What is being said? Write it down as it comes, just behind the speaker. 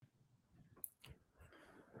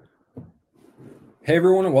Hey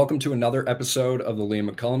everyone, and welcome to another episode of the Liam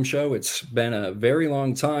McCullum Show. It's been a very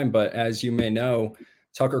long time, but as you may know,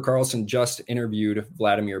 Tucker Carlson just interviewed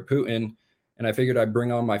Vladimir Putin, and I figured I'd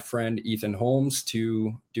bring on my friend Ethan Holmes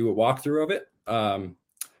to do a walkthrough of it.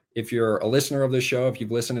 If you're a listener of the show, if you've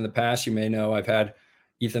listened in the past, you may know I've had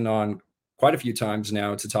Ethan on quite a few times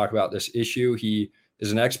now to talk about this issue. He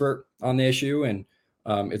is an expert on the issue, and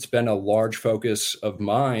it's been a large focus of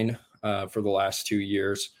mine for the last 2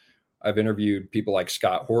 years. I've interviewed people like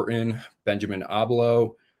Scott Horton, Benjamin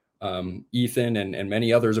Abloh, Ethan, and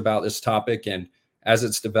many others about this topic. And as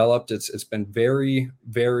it's developed, it's been very,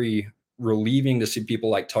 very relieving to see people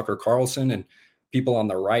like Tucker Carlson and people on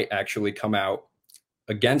the right actually come out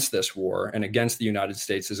against this war and against the United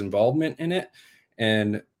States' involvement in it.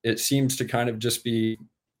 And it seems to kind of just be,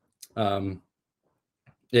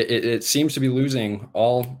 it seems to be losing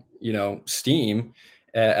all, steam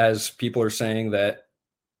as people are saying that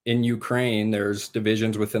in Ukraine, there's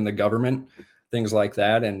divisions within the government, things like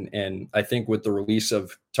that. And I think with the release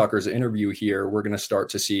of Tucker's interview here, we're going to start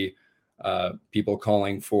to see people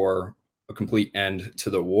calling for a complete end to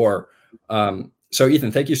the war. So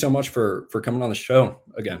Ethan, thank you so much for coming on the show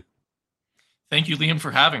again. Thank you, Liam, for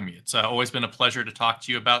having me. It's always been a pleasure to talk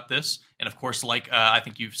to you about this. And of course, like I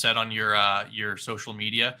think you've said on your social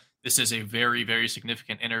media, this is a very, very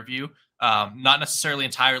significant interview. Not necessarily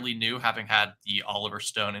entirely new, having had the Oliver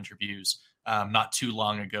Stone interviews not too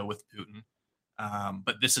long ago with Putin.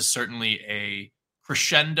 But this is certainly a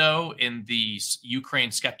crescendo in the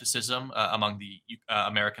Ukraine skepticism among the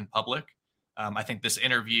American public. I think this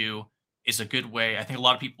interview is a good way. I think a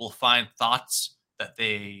lot of people will find thoughts that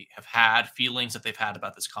they have had, feelings that they've had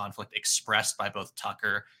about this conflict expressed by both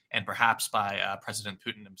Tucker and perhaps by President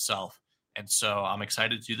Putin himself. And so I'm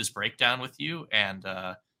excited to do this breakdown with you and,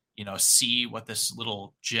 see what this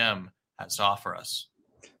little gem has to offer us.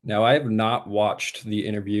 Now, I have not watched the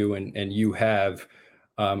interview, and you have,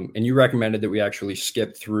 and you recommended that we actually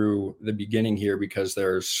skip through the beginning here because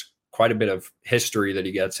there's quite a bit of history that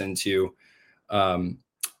he gets into.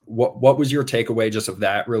 What was your takeaway just of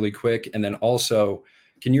that really quick? And then also,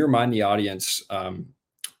 can you remind the audience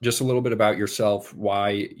just a little bit about yourself,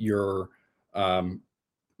 why you're,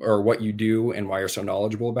 or what you do and why you're so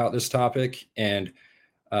knowledgeable about this topic? And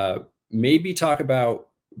maybe talk about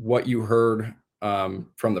what you heard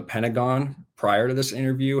from the Pentagon prior to this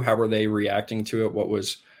interview. How were they reacting to it? What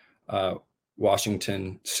was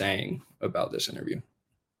Washington saying about this interview?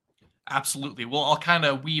 Absolutely. Well, I'll kind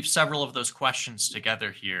of weave several of those questions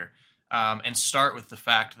together here and start with the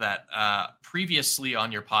fact that previously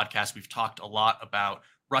on your podcast, we've talked a lot about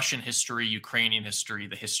Russian history, Ukrainian history,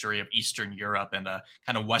 the history of Eastern Europe, and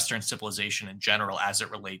kind of Western civilization in general as it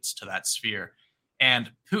relates to that sphere.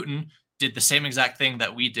 And Putin did the same exact thing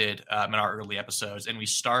that we did in our early episodes. And we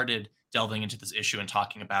started delving into this issue and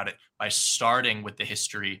talking about it by starting with the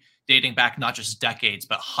history dating back not just decades,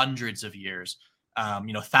 but hundreds of years.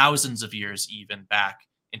 Thousands of years even back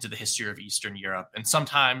into the history of Eastern Europe. And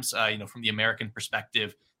sometimes, from the American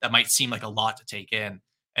perspective, that might seem like a lot to take in.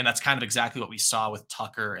 And that's kind of exactly what we saw with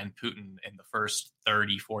Tucker and Putin in the first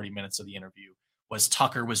 30, 40 minutes of the interview, was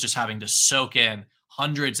Tucker was just having to soak in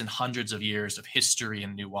hundreds and hundreds of years of history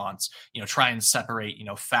and nuance, try and separate,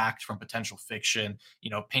 fact from potential fiction,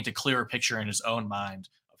 paint a clearer picture in his own mind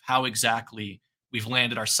of how exactly we've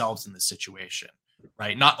landed ourselves in this situation.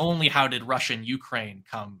 Right. Not only how did Russia and Ukraine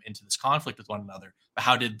come into this conflict with one another, but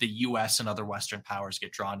how did the US and other Western powers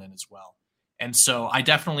get drawn in as well? And so I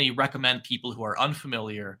definitely recommend people who are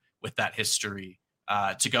unfamiliar with that history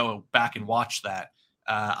to go back and watch that.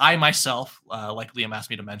 I myself, like Liam asked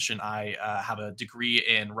me to mention, I have a degree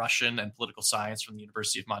in Russian and political science from the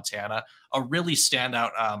University of Montana, a really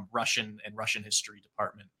standout Russian and Russian history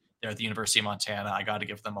department there at the University of Montana. I got to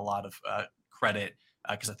give them a lot of credit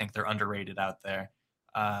because I think they're underrated out there.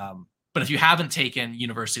 But if you haven't taken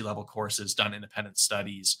university level courses, done independent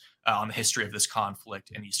studies on the history of this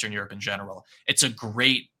conflict in Eastern Europe in general, it's a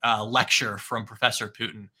great lecture from Professor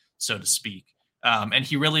Putin, so to speak. And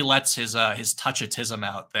he really lets his touchatism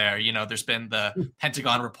out there. There's been the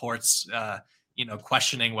Pentagon reports,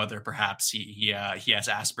 questioning whether perhaps he has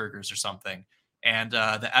Asperger's or something. And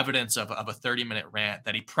the evidence of a 30-minute rant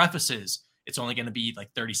that he prefaces, it's only going to be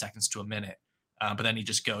like 30 seconds to a minute. But then he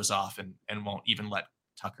just goes off and won't even let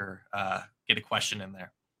Tucker get a question in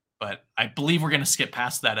there. But I believe we're going to skip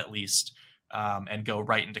past that at least and go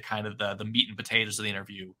right into kind of the meat and potatoes of the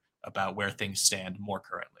interview about where things stand more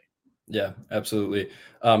currently. Yeah, absolutely.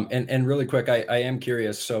 And really quick, I am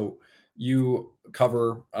curious. So you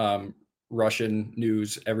cover Russian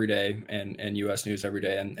news every day and U.S. news every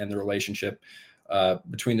day and the relationship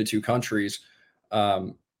between the two countries.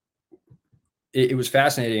 it was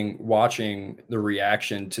fascinating watching the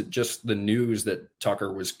reaction to just the news that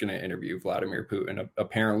Tucker was going to interview Vladimir Putin.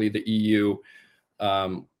 Apparently, the EU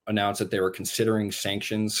announced that they were considering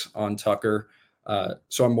sanctions on Tucker.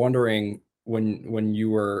 So I'm wondering, when you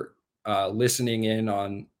were listening in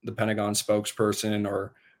on the Pentagon spokesperson,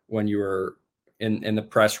 or when you were in the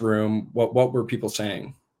press room, what were people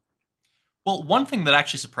saying? Well, one thing that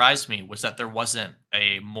actually surprised me was that there wasn't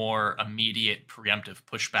a more immediate preemptive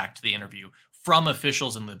pushback to the interview from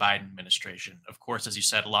officials in the Biden administration. Of course, as you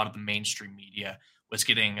said, a lot of the mainstream media was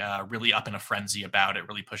getting really up in a frenzy about it,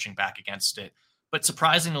 really pushing back against it. But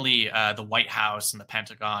surprisingly, the White House and the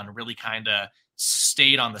Pentagon really kind of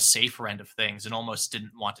stayed on the safer end of things and almost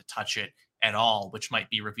didn't want to touch it at all, which might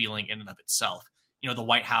be revealing in and of itself. The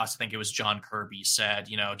White House, I think it was John Kirby, said,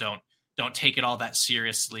 don't take it all that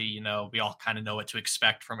seriously. We all kind of know what to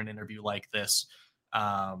expect from an interview like this.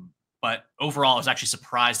 But overall, I was actually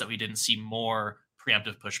surprised that we didn't see more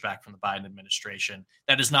preemptive pushback from the Biden administration.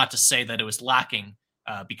 That is not to say that it was lacking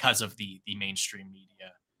because of the mainstream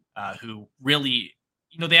media, who really,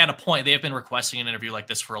 they had a point. They have been requesting an interview like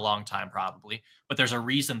this for a long time, probably, but there's a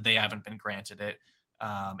reason they haven't been granted it.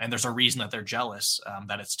 And there's a reason that they're jealous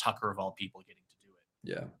that it's Tucker of all people getting to do it.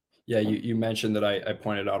 Yeah. Yeah, you mentioned that I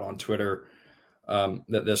pointed out on Twitter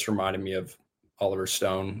that this reminded me of Oliver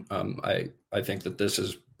Stone. I think that this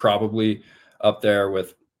is probably up there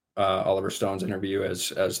with Oliver Stone's interview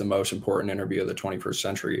as the most important interview of the 21st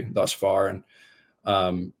century thus far.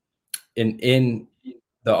 And in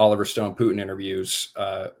the Oliver Stone Putin interviews,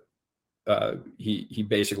 he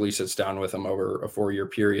basically sits down with him over a 4-year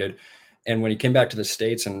period. And when he came back to the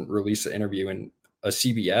States and released the interview, in a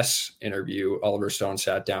CBS interview, Oliver Stone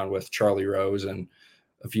sat down with Charlie Rose and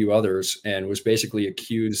a few others and was basically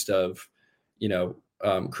accused of,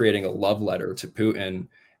 creating a love letter to Putin.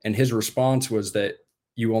 And his response was that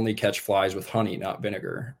you only catch flies with honey, not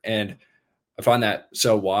vinegar. And I find that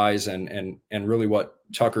so wise, and really what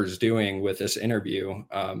Tucker's doing with this interview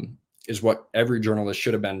is what every journalist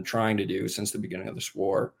should have been trying to do since the beginning of this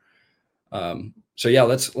war. So yeah,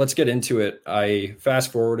 let's get into it. I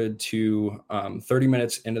fast forwarded to 30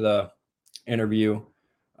 minutes into the interview.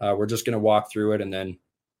 We're just going to walk through it and then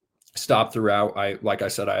stop throughout. Like I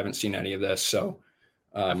said, I haven't seen any of this, so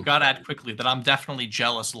I've got to add quickly that I'm definitely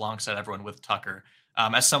jealous alongside everyone with Tucker.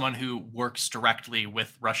 As someone who works directly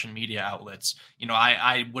with Russian media outlets,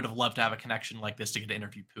 I would have loved to have a connection like this to get to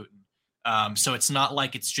interview Putin. So it's not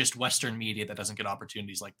like it's just Western media that doesn't get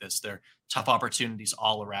opportunities like this. They're tough opportunities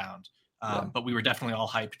all around. But we were definitely all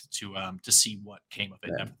hyped to see what came of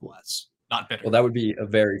it. Yeah. Nevertheless, not bitter. Well, that would be a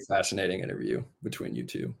very fascinating interview between you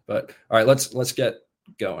two. But all right, let's get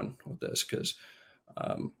going with this, because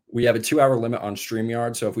we have a 2-hour limit on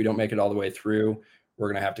StreamYard. So if we don't make it all the way through, we're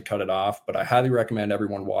going to have to cut it off. But I highly recommend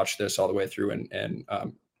everyone watch this all the way through and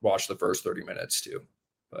watch the first 30 minutes too.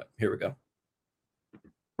 But here we go.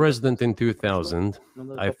 President in 2000,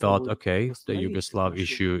 I thought, okay, the Yugoslav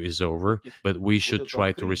issue is over, but we should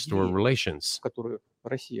try to restore relations.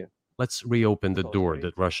 Let's reopen the door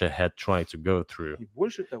that Russia had tried to go through.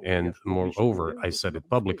 And moreover, I said it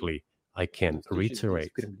publicly, I can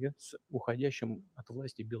reiterate.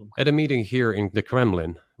 At a meeting here in the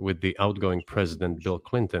Kremlin with the outgoing President Bill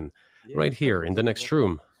Clinton, right here in the next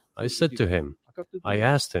room, I said to him, I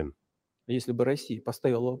asked him, Bill,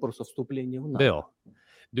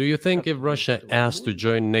 do you think if Russia asked to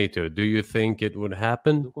join NATO, do you think it would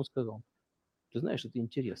happen?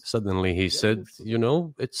 Suddenly he said,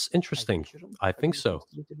 it's interesting. I think so.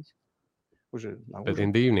 But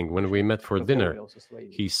in the evening, when we met for dinner,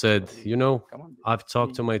 he said, I've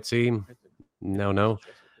talked to my team. No,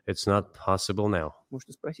 it's not possible now.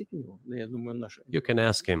 You can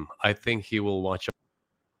ask him. I think he will watch.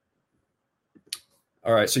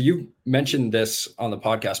 All right. So you mentioned this on the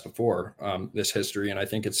podcast before, this history, and I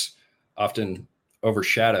think it's often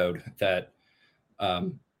overshadowed that,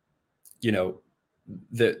 that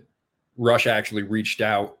Russia actually reached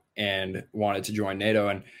out and wanted to join NATO.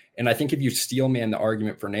 And I think if you steelman the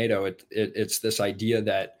argument for NATO, it's this idea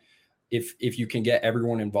that if you can get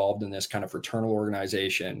everyone involved in this kind of fraternal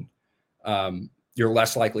organization, you're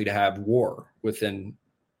less likely to have war within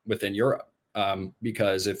Europe.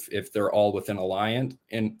 Because if they're all within an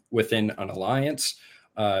alliance,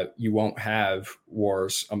 you won't have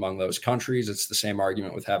wars among those countries. It's the same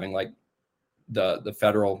argument with having like the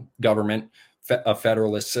federal government, a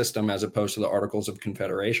federalist system, as opposed to the Articles of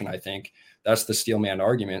Confederation. I think that's the steelman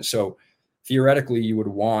argument. So theoretically, you would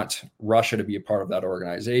want Russia to be a part of that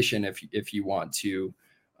organization if you want to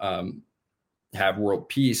have world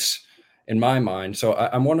peace, in my mind. So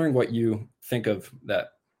I'm wondering what you think of that.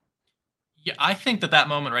 Yeah, I think that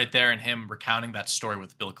moment right there and him recounting that story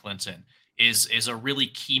with Bill Clinton is a really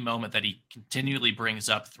key moment that he continually brings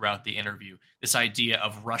up throughout the interview. This idea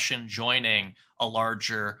of Russian joining a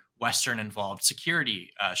larger Western involved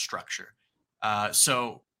security structure.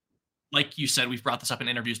 So like you said, we've brought this up in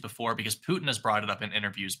interviews before because Putin has brought it up in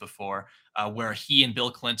interviews before, where he and Bill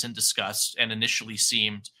Clinton discussed and initially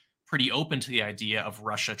seemed pretty open to the idea of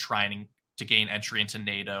Russia trying to gain entry into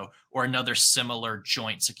NATO or another similar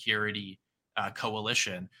joint security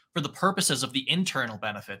coalition for the purposes of the internal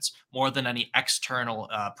benefits more than any external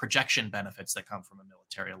projection benefits that come from a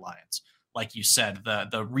military alliance. Like you said,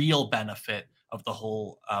 the real benefit of the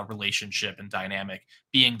whole relationship and dynamic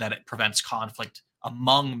being that it prevents conflict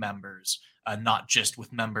among members, not just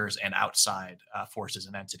with members and outside forces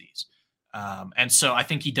and entities. And so I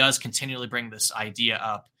think he does continually bring this idea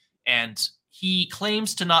up, and he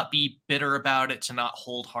claims to not be bitter about it, to not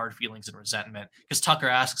hold hard feelings and resentment, because Tucker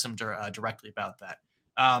asks him directly about that.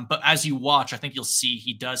 But as you watch, I think you'll see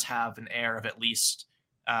he does have an air of at least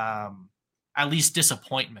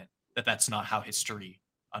disappointment that that's not how history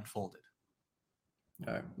unfolded.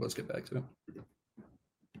 All right, let's get back to it.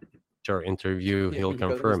 Our interview, he'll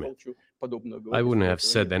confirm it. I wouldn't have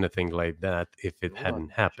said anything like that if it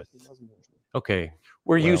hadn't happened. Okay.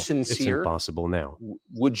 Were you sincere? It's impossible now.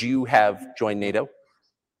 Would you have joined NATO?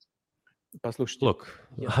 Look,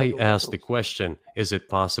 I asked the question, is it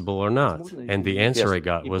possible or not? And the answer I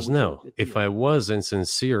got was no. If I was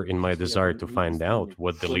insincere in my desire to find out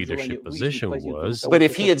what the leadership position was... But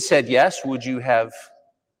if he had said yes, would you have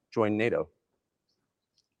joined NATO?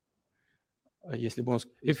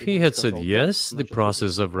 If he had said yes, the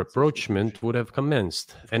process of rapprochement would have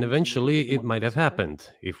commenced, and eventually it might have happened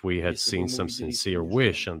if we had seen some sincere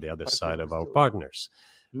wish on the other side of our partners.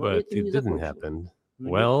 But it didn't happen.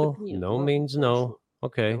 Well, no means no.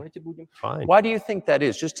 Okay, fine. Why do you think that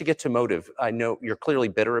is? Just to get to motive. I know you're clearly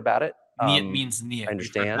bitter about it. Niet means niet. I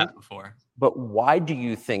understand. We've heard that before. But why do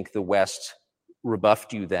you think the West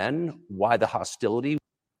rebuffed you then? Why the hostility?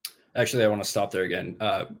 Actually, I want to stop there again.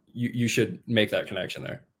 You should make that connection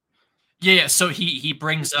there. Yeah. So he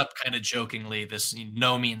brings up kind of jokingly this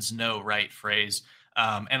 "no means no" right phrase,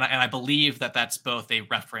 and I believe that that's both a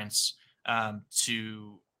reference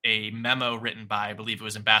to a memo written by, I believe it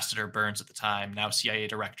was Ambassador Burns at the time, now CIA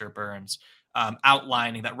Director Burns,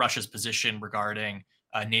 outlining that Russia's position regarding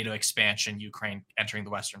NATO expansion, Ukraine entering the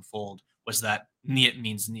Western fold, was that niet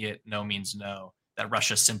means niet, no means no. That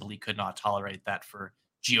Russia simply could not tolerate that for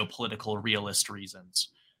geopolitical realist reasons.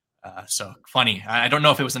 So funny. I don't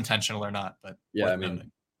know if it was intentional or not, but yeah, I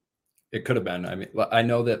mean, it could have been. I mean, I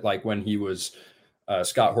know that like when he was,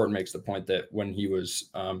 Scott Horton makes the point that when he was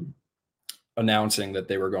announcing that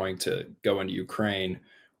they were going to go into Ukraine,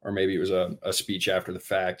 or maybe it was a speech after the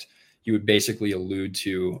fact, he would basically allude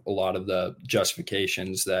to a lot of the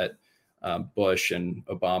justifications that Bush and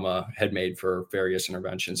Obama had made for various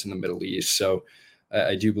interventions in the Middle East. So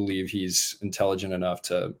I do believe he's intelligent enough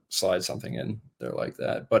to slide something in there like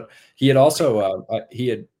that. But he had also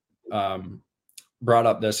brought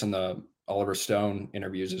up this in the Oliver Stone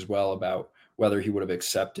interviews as well about whether he would have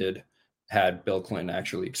accepted had Bill Clinton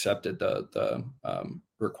actually accepted the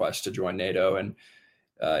request to join NATO. And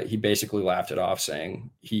he basically laughed it off, saying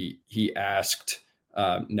he asked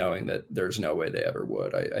knowing that there's no way they ever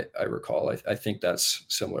would. I recall. I think that's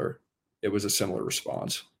similar. It was a similar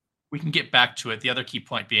response. We can get back to it. The other key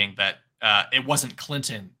point being that it wasn't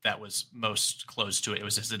Clinton that was most close to it. It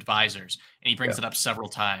was his advisors. And he brings it up several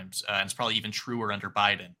times. And it's probably even truer under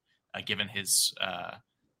Biden, given his,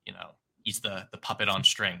 he's the puppet on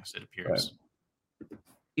strings, it appears.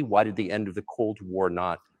 Right. Why did the end of the Cold War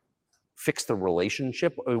not fix the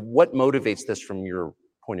relationship? What motivates this from your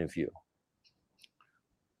point of view?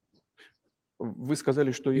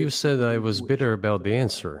 You said I was bitter about the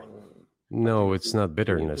answer. No, it's not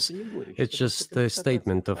bitterness. It's just a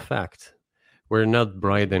statement of fact. We're not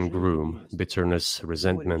bride and groom, bitterness,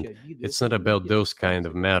 resentment. It's not about those kind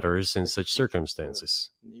of matters in such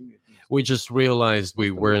circumstances. We just realized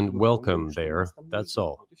we weren't welcome there, that's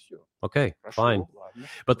all. Okay, fine.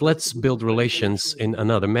 But let's build relations in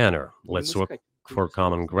another manner. Let's look for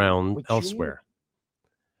common ground elsewhere.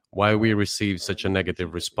 Why we received such a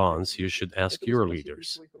negative response, you should ask your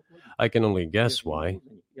leaders. I can only guess why.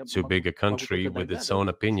 Too big a country with its own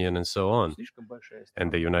opinion and so on.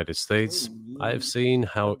 And the United States, I've seen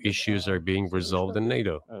how issues are being resolved in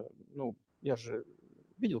NATO.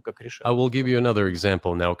 I will give you another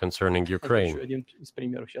example now concerning Ukraine.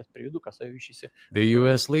 The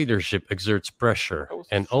US leadership exerts pressure,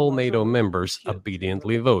 and all NATO members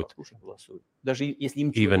obediently vote,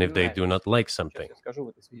 even if they do not like something.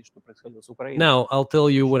 Now, I'll tell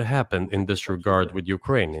you what happened in this regard with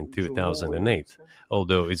Ukraine in 2008,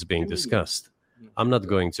 although it's being discussed. I'm not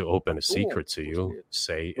going to open a secret to you,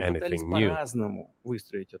 say anything new.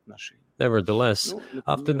 Nevertheless,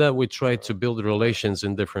 after that, we tried to build relations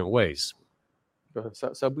in different ways.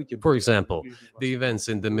 For example, the events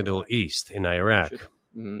in the Middle East, in Iraq.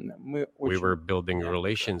 We were building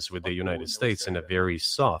relations with the United States in a very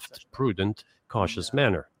soft, prudent, cautious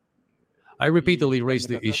manner. I repeatedly raised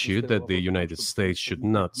the issue that the United States should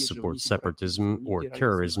not support separatism or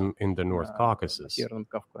terrorism in the North Caucasus.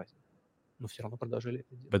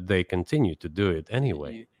 But they continue to do it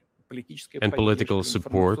anyway. And political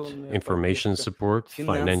support, information support,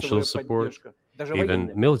 financial support,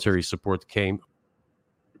 even military support came.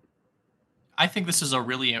 I think this is a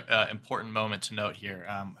really important moment to note here.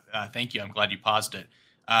 Thank you. I'm glad you paused it.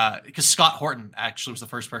 Because Scott Horton actually was the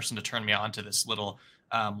first person to turn me on to this little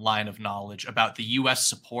line of knowledge about the U.S.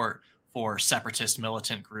 support for separatist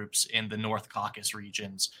militant groups in the North Caucasus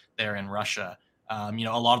regions there in Russia. A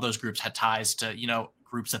lot of those groups had ties to,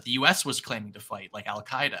 groups that the U.S. was claiming to fight, like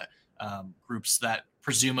Al-Qaeda, groups that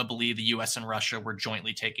presumably the U.S. and Russia were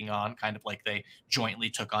jointly taking on, kind of like they jointly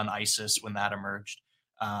took on ISIS when that emerged.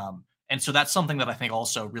 And so that's something that I think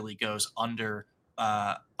also really goes underviewed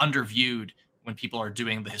when people are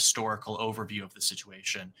doing the historical overview of the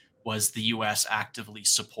situation, was the U.S. actively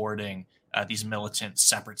supporting these militant,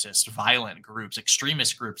 separatist, violent groups,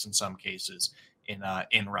 extremist groups in some cases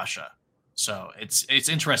in Russia. So it's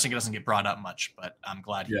interesting. It doesn't get brought up much, but I'm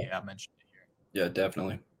glad he mentioned it here. Yeah,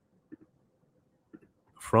 definitely.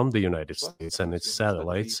 From the United States and its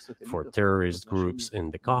satellites for terrorist groups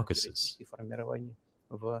in the Caucasus.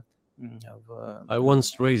 I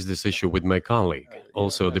once raised this issue with my colleague,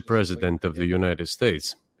 also the President of the United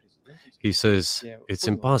States. He says, "It's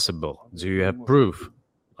impossible. Do you have proof?"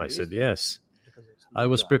 I said, "Yes." I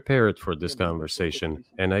was prepared for this conversation,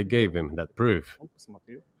 and I gave him that proof.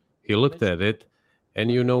 He looked at it, and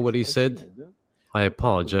you know what he said? "I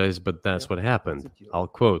apologize, but that's what happened." I'll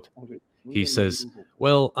quote. He says,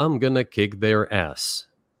 "Well, I'm gonna kick their ass."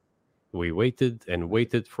 We waited and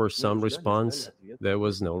waited for some response. There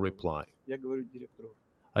was no reply.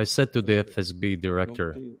 I said to the FSB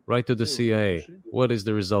director, "Write to the CIA, what is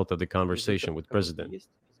the result of the conversation with President?"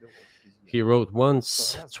 He wrote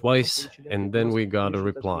once, twice, and then we got a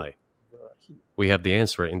reply. We have the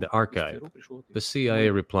answer in the archive. The CIA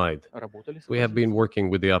replied, "We have been working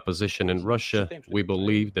with the opposition in Russia. We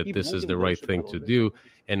believe that this is the right thing to do,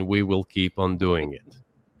 and we will keep on doing it."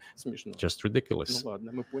 Just ridiculous.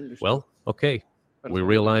 Well, okay. We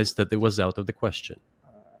realized that it was out of the question.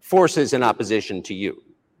 Forces in opposition to you.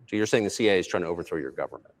 So you're saying the CIA is trying to overthrow your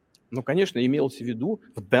government? Of course,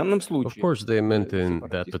 they meant in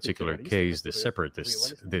that particular case the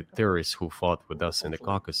separatists, the terrorists who fought with us in the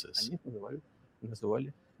Caucasus.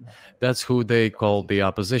 That's who they called the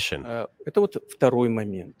opposition.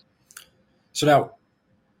 So now,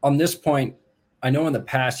 on this point, I know in the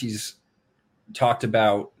past he's talked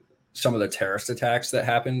about some of the terrorist attacks that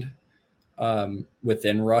happened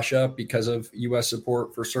within Russia because of U.S.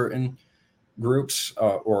 support for certain groups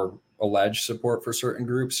or alleged support for certain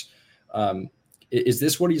groups. Is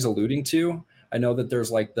this what he's alluding to? I know that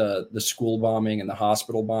there's like the school bombing and the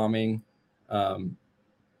hospital bombing.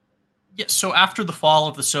 Yeah, so after the fall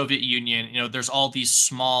of the Soviet Union, there's all these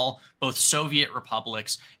small, both Soviet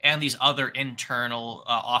republics and these other internal,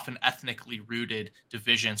 often ethnically rooted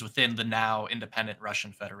divisions within the now independent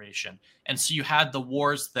Russian Federation. And so you had the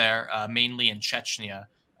wars there, mainly in Chechnya,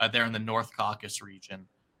 there in the North Caucasus region.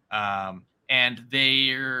 And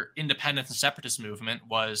their independence and separatist movement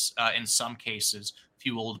was, in some cases,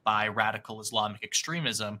 fueled by radical Islamic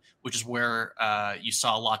extremism, which is where you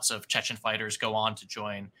saw lots of Chechen fighters go on to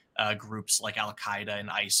join groups like Al-Qaeda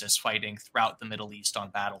and ISIS, fighting throughout the Middle East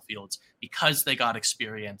on battlefields because they got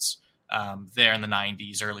experience there in the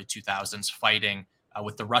 90s, early 2000s, fighting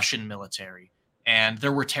with the Russian military. And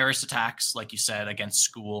there were terrorist attacks, like you said, against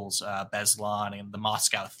schools, Beslan and the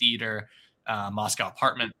Moscow theater, Moscow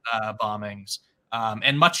apartment bombings.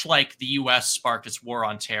 And much like the U.S. sparked its war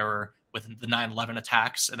on terror with the 9/11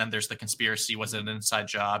 attacks, and then there's the conspiracy, was it an inside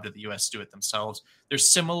job? Did the U.S. do it themselves?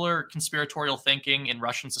 There's similar conspiratorial thinking in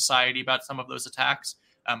Russian society about some of those attacks.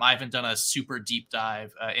 I haven't done a super deep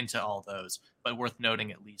dive into all those, but worth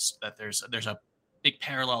noting at least that there's a big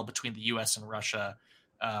parallel between the U.S. and Russia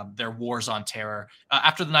their wars on terror.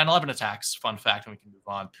 After the 9/11 attacks, fun fact, and we can move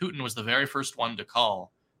on, Putin was the very first one to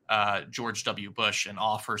call George W. Bush and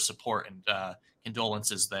offer support and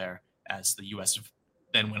condolences there as the U.S.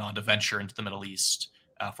 then went on to venture into the Middle East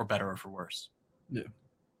for better or for worse. Yeah.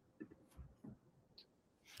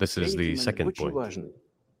 This is the second point.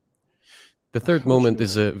 The third moment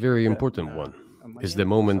is a very important one. Is the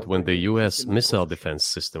moment when the U.S. missile defense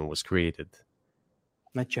system was created.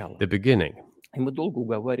 The beginning.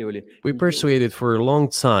 We persuaded for a long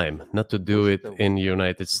time not to do it in the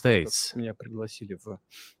United States.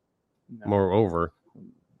 Moreover,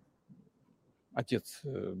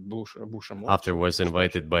 after was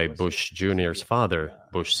invited by Bush Jr.'s father,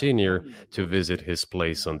 Bush Sr., to visit his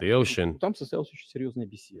place on the ocean,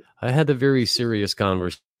 I had a very serious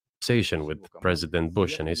conversation with President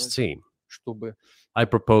Bush and his team. I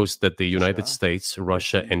proposed that the United States,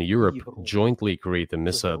 Russia, and Europe jointly create a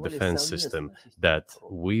missile defense system that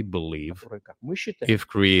we believe, if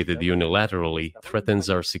created unilaterally, threatens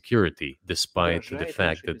our security, despite the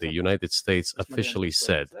fact that the United States officially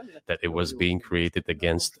said that it was being created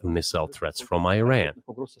against missile threats from Iran.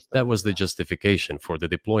 That was the justification for the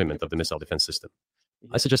deployment of the missile defense system.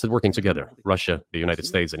 I suggested working together, Russia, the United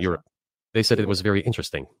States, and Europe. They said it was very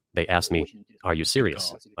interesting. They asked me, "Are you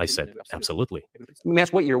serious?" I said, "Absolutely." Let me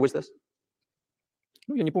ask, what year was this?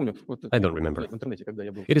 I don't remember.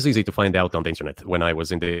 It is easy to find out on the internet when I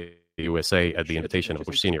was in the USA at the invitation of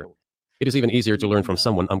Bush Sr. It is even easier to learn from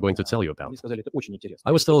someone I'm going to tell you about.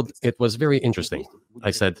 I was told it was very interesting.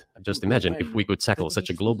 I said, just imagine if we could tackle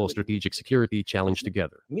such a global strategic security challenge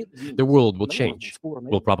together. The world will change.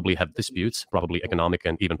 We'll probably have disputes, probably economic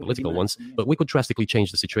and even political ones, but we could drastically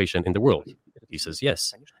change the situation in the world. He says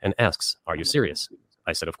yes, and asks, "Are you serious?"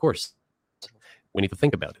 I said, "Of course. We need to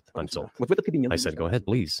think about it," I'm told. I said, "Go ahead,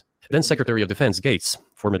 please." Then Secretary of Defense Gates,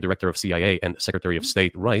 former director of CIA, and Secretary of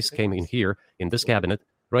State Rice came in here, in this cabinet,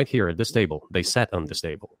 right here at this table. They sat on this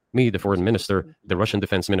table. Me, the foreign minister, the Russian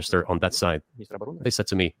defense minister on that side. They said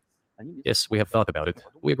to me, "Yes, we have thought about it.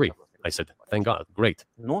 We agree." I said, "Thank God, great,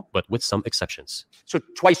 but with some exceptions." So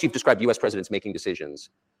twice you've described U.S. presidents making decisions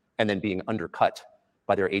and then being undercut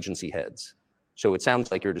by their agency heads. So it sounds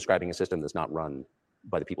like you're describing a system that's not run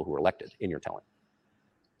by the people who were elected, in your telling.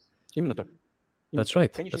 That's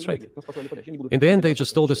right. That's right. In the end, they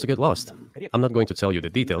just told us to get lost. I'm not going to tell you the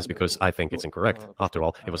details because I think it's incorrect. After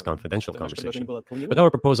all, it was confidential conversation. But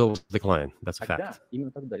our proposal was declined. That's a fact.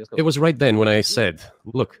 It was right then when I said,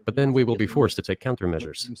 "Look, but then we will be forced to take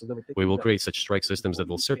countermeasures. We will create such strike systems that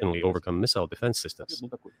will certainly overcome missile defense systems."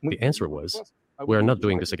 The answer was, "We are not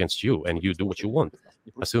doing this against you, and you do what you want,"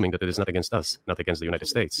 assuming that it is not against us, not against the United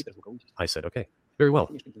States. I said, "Okay, very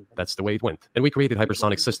well." That's the way it went. And we created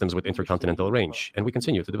hypersonic systems with intercontinental range, and we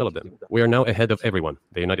continue to develop them. We are now ahead of everyone,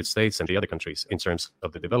 the United States and the other countries, in terms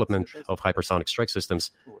of the development of hypersonic strike systems,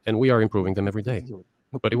 and we are improving them every day.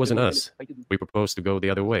 But it wasn't us. We proposed to go the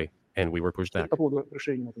other way, and we were pushed back. I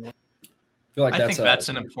feel like I think that's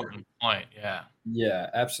an important point. Yeah. Yeah,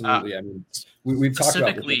 absolutely. I mean, we've talked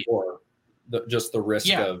about this before, just the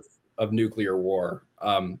risk of nuclear war.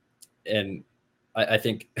 And I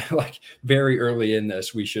think like very early in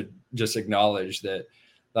this, we should just acknowledge that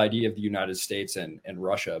the idea of the United States and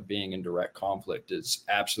Russia being in direct conflict is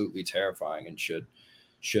absolutely terrifying and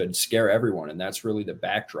should scare everyone. And that's really the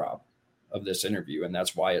backdrop of this interview. And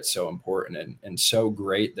that's why it's so important and so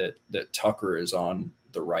great that Tucker is on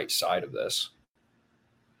the right side of this.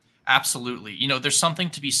 Absolutely. You know, there's something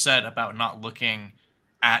to be said about not looking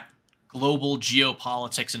at global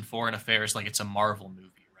geopolitics and foreign affairs like it's a Marvel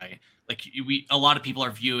movie, right? Like a lot of people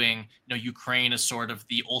are viewing, you know, Ukraine as sort of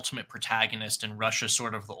the ultimate protagonist and Russia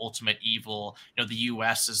sort of the ultimate evil. You know, the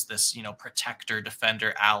U.S. is this, you know, protector,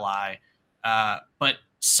 defender, ally. But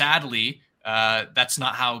sadly, that's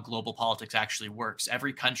not how global politics actually works.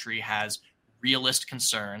 Every country has realist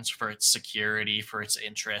concerns for its security, for its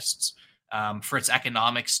interests, for its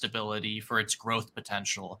economic stability, for its growth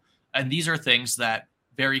potential. And these are things that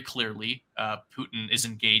very clearly Putin is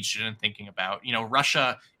engaged in and thinking about. You know,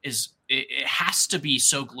 Russia it has to be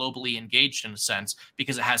so globally engaged in a sense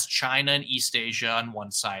because it has China and East Asia on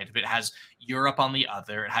one side, it has Europe on the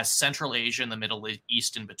other, it has Central Asia and the Middle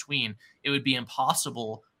East in between. It would be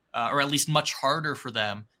impossible, or at least much harder for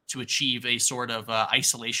them to achieve a sort of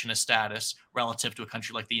isolationist status relative to a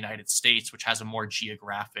country like the United States, which has a more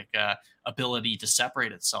geographic ability to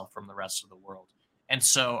separate itself from the rest of the world. And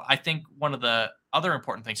so I think one of the other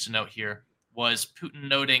important things to note here was Putin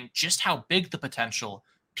noting just how big the potential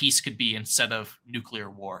peace could be instead of nuclear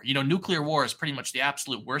war. You know, nuclear war is pretty much the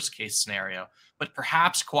absolute worst case scenario, but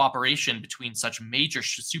perhaps cooperation between such major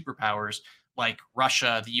superpowers like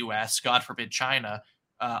Russia, the US, God forbid China,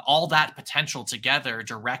 all that potential together,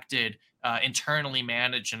 directed, internally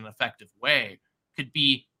managed in an effective way, could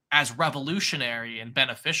be as revolutionary and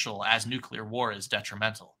beneficial as nuclear war is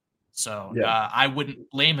detrimental. So I wouldn't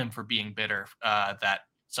blame him for being bitter that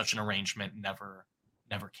such an arrangement never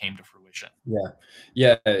came to fruition.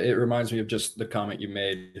 Yeah. It reminds me of just the comment you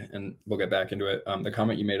made, and we'll get back into it. The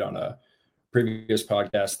comment you made on a previous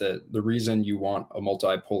podcast that the reason you want a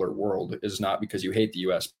multipolar world is not because you hate the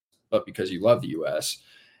U.S., but because you love the U.S.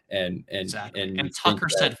 Exactly. And Tucker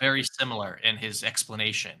said very similar in his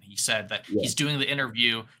explanation. He said that he's doing the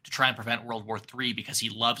interview to try and prevent World War III because he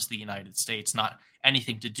loves the United States, not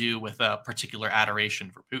anything to do with a particular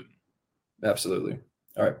adoration for Putin. Absolutely.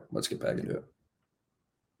 All right, let's get back into it.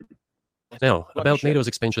 Now, about NATO's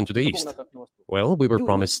expansion to the east. Well, we were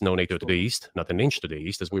promised no NATO to the east, not an inch to the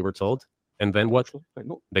east, as we were told. And then what?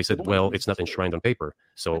 They said, well, it's not enshrined on paper,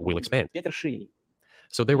 so we'll expand.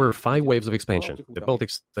 So there were 5 waves of expansion: the Baltic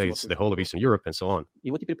states, the whole of Eastern Europe, and so on.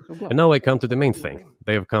 And now I come to the main thing.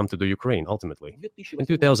 They have come to do Ukraine, ultimately. In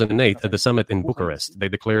 2008, at the summit in Bucharest, they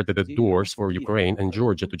declared that the doors for Ukraine and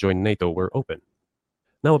Georgia to join NATO were open.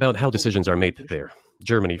 Now about how decisions are made there.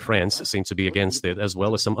 Germany, France seem to be against it, as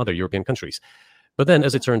well as some other European countries. But then,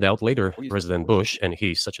 as it turned out later, President Bush, and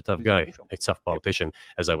he's such a tough guy, a tough politician,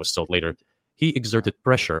 as I was told later, he exerted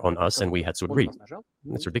pressure on us and we had to agree.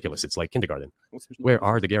 It's ridiculous. It's like kindergarten. Where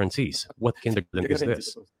are the guarantees? What kindergarten is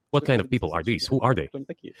this? What kind of people are these? Who are they?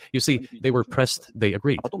 You see, they were pressed, they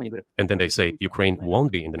agreed. And then they say, Ukraine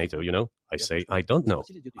won't be in the NATO, you know? I say, I don't know.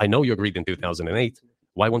 I know you agreed in 2008.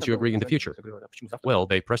 Why won't you agree in the future? Well,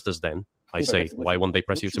 they pressed us then. I say, why won't they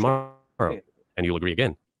press you tomorrow? And you'll agree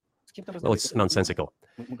again. Well, it's nonsensical.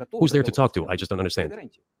 Who's there to talk to? I just don't understand.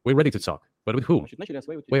 We're ready to talk. But with whom?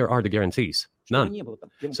 Where are the guarantees? None.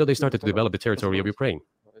 So they started to develop the territory of Ukraine.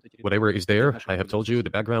 Whatever is there, I have told you the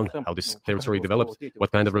background, how this territory developed,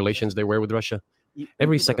 what kind of relations there were with Russia.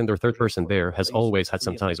 Every second or third person there has always had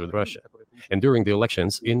some ties with Russia. And during the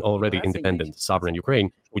elections in already independent, sovereign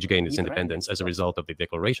Ukraine, which gained its independence as a result of the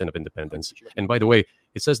Declaration of Independence. And by the way,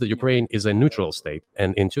 it says that Ukraine is a neutral state.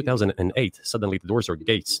 And in 2008, suddenly the doors or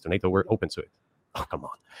gates to NATO were open to it. Oh, come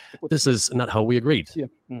on. This is not how we agreed.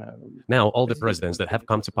 Now, all the presidents that have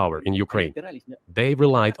come to power in Ukraine, they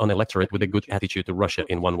relied on electorate with a good attitude to Russia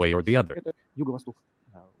in one way or the other.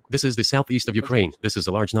 This is the southeast of Ukraine. This is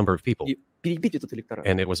a large number of people.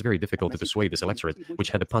 And it was very difficult to dissuade this electorate, which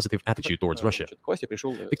had a positive attitude towards Russia.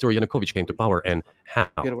 Viktor Yanukovych came to power, and how?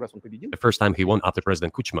 The first time he won after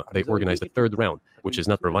President Kuchma, they organized a third round, which is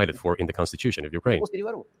not provided for in the constitution of Ukraine.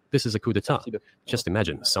 This is a coup d'etat. Just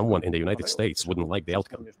imagine, someone in the United States wouldn't like the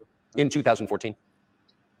outcome. In 2014?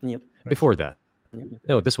 Before that.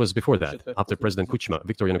 No, this was before that. After President Kuchma,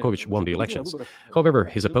 Viktor Yanukovych won the elections. However,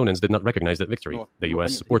 his opponents did not recognize that victory. The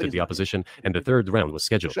U.S. supported the opposition, and the third round was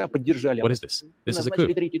scheduled. What is this? This is a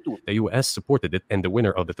coup. The U.S. supported it, and the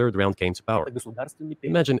winner of the third round came to power.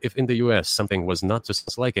 Imagine if in the U.S. something was not to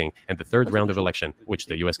his liking, and the third round of election, which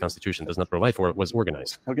the U.S. Constitution does not provide for, was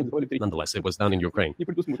organized. Nonetheless, it was done in Ukraine.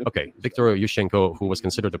 Okay, Viktor Yushchenko, who was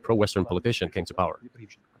considered a pro-Western politician, came to power.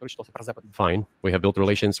 Fine, we have built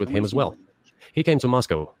relations with him as well. He came to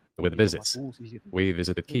Moscow with visits. We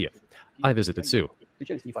visited Kiev. I visited too.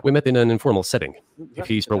 We met in an informal setting. If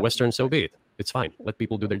he's pro-Western, so be it. It's fine. Let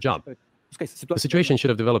people do their job. The situation should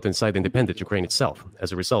have developed inside independent Ukraine itself.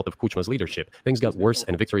 As a result of Kuchma's leadership, things got worse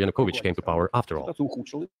and Viktor Yanukovych came to power after all.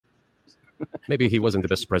 Maybe he wasn't the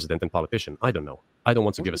best president and politician. I don't know. I don't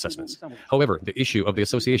want to give assessments. However, the issue of the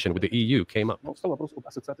association with the EU came up.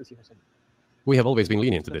 We have always been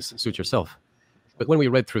lenient to this. Suit yourself. But when we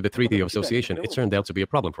read through the Treaty of Association, it turned out to be a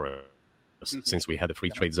problem for us, since we had a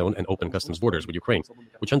free trade zone and open customs borders with Ukraine,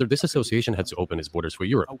 which under this association had to open its borders for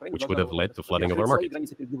Europe, which would have led to flooding of our market.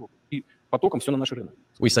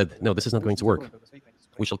 We said, no, this is not going to work.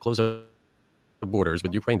 We shall close our borders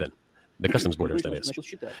with Ukraine then. The customs borders, that is.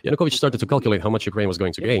 Yanukovych started to calculate how much Ukraine was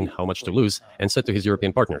going to gain, how much to lose, and said to his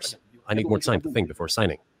European partners, I need more time to think before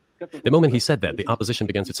signing. The moment he said that, the opposition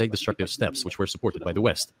began to take destructive steps, which were supported by the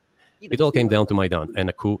West. It all came down to Maidan and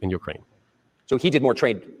a coup in Ukraine. So he did more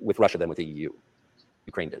trade with Russia than with the EU.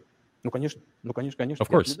 Ukraine did. Of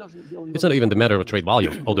course. It's not even the matter of trade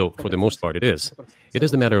volume, although for the most part it is. It is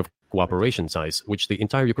the matter of cooperation ties, which the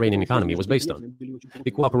entire Ukrainian economy was based on. The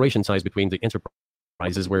cooperation ties between the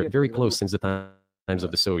enterprises were very close since the times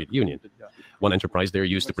of the Soviet Union. One enterprise there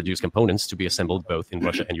used to produce components to be assembled both in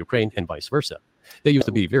Russia and Ukraine and vice versa. They used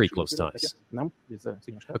to be very close ties.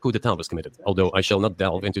 A coup d'etat was committed, although I shall not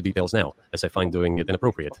delve into details now, as I find doing it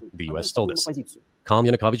inappropriate. The U.S. told us, calm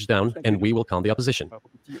Yanukovych down and we will calm the opposition.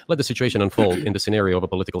 Let the situation unfold in the scenario of a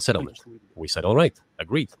political settlement. We said, all right,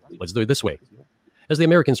 agreed, let's do it this way. As the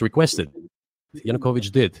Americans requested,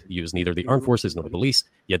 Yanukovych did use neither the armed forces nor the police,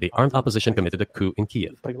 yet the armed opposition committed a coup in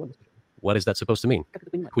Kiev. What is that supposed to mean?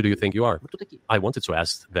 Who do you think you are? I wanted to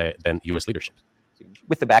ask the then U.S. leadership.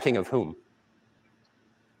 With the backing of whom?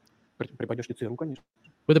 With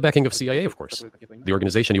the backing of CIA, of course. The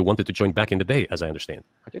organization you wanted to join back in the day, as I understand.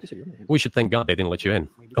 We should thank God they didn't let you in.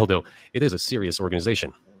 Although, it is a serious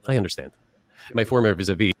organization. I understand. My former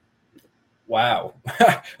vis-a-vis. Wow.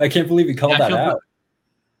 I can't believe he called that out.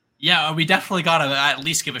 Yeah, we definitely got to at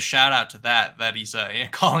least give a shout out to that he's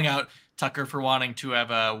calling out Tucker for wanting to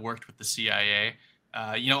have worked with the CIA.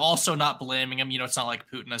 Also not blaming him. It's not like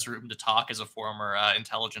Putin has room to talk as a former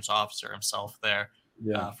intelligence officer himself there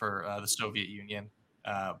for the Soviet Union.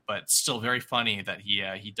 But still very funny that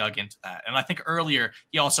he dug into that. And I think earlier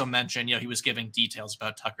he also mentioned, he was giving details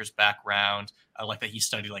about Tucker's background, like that he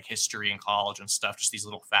studied like history in college and stuff, just these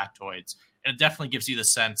little factoids. And it definitely gives you the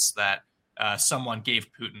sense that someone gave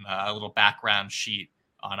Putin a little background sheet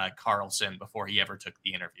on Carlson before he ever took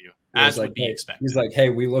the interview, as would be expected. He's like, hey,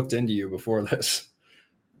 we looked into you before this.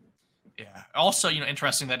 Yeah. Also,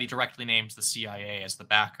 interesting that he directly names the CIA as the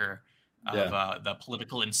backer of the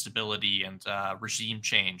political instability and regime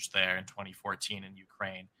change there in 2014 in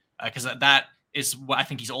Ukraine, because that is what I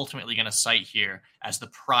think he's ultimately going to cite here as the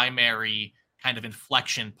primary kind of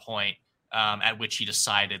inflection point at which he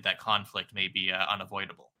decided that conflict may be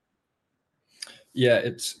unavoidable. Yeah,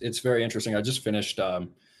 it's very interesting. I just finished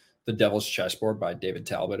The Devil's Chessboard by David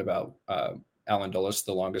Talbot about Alan Dulles,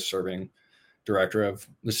 the longest serving director of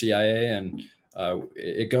the CIA. And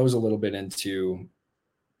it goes a little bit into,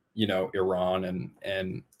 Iran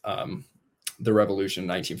and the revolution in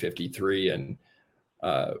 1953. And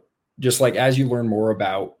just like as you learn more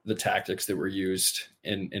about the tactics that were used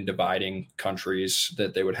in dividing countries,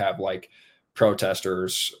 that they would have like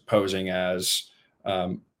protesters posing as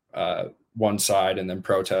one side and then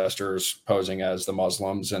protesters posing as the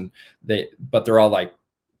Muslims, and but they're all like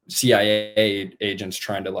CIA agents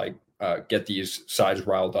trying to like get these sides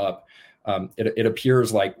riled up. It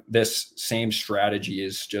appears like this same strategy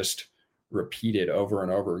is just repeated over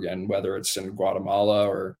and over again, whether it's in Guatemala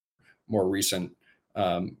or more recent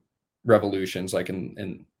revolutions like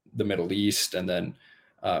in the Middle East. And then,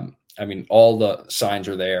 all the signs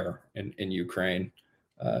are there in Ukraine.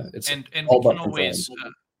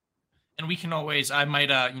 We can always, I might,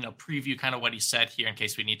 preview kind of what he said here in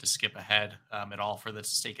case we need to skip ahead at all for the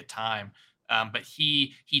sake of time. But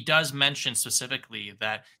he does mention specifically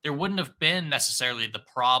that there wouldn't have been necessarily the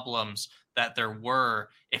problems that there were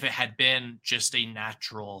if it had been just a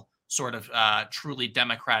natural sort of truly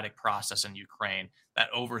democratic process in Ukraine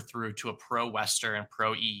that overthrew to a pro-Western and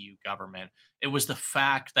pro-EU government. It was the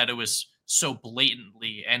fact that it was so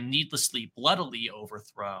blatantly and needlessly, bloodily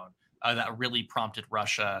overthrown that really prompted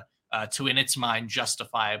Russia to, in its mind,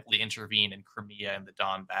 justifiably intervene in Crimea and the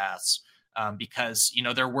Donbass, because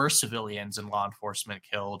there were civilians and law enforcement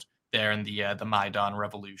killed there in the Maidan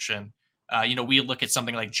revolution. We look at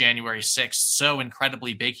something like January 6th, so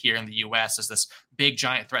incredibly big here in the U.S. as this big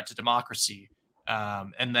giant threat to democracy,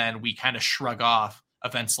 and then we kind of shrug off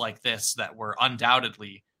events like this that were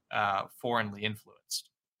undoubtedly foreignly influenced.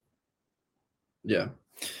 Yeah.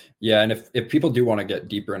 And if people do want to get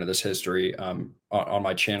deeper into this history, on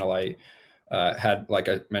my channel, I had, like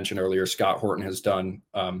I mentioned earlier, Scott Horton has done,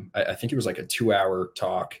 I think it was like a 2-hour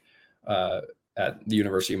talk at the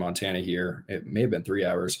University of Montana here. It may have been 3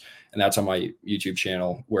 hours. And that's on my YouTube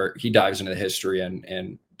channel, where he dives into the history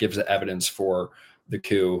and gives the evidence for the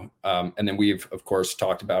coup. And then we've, of course,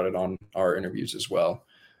 talked about it on our interviews as well.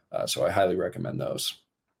 So I highly recommend those.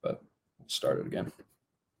 But we'll start it again.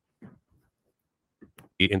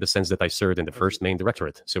 In the sense that I served in the first main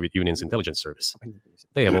directorate, Soviet Union's intelligence service.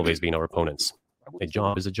 They have always been our opponents. A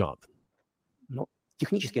job is a job.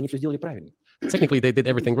 Technically, they did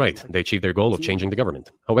everything right. They achieved their goal of changing the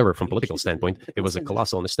government. However, from a political standpoint, it was a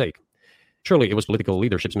colossal mistake. Surely it was political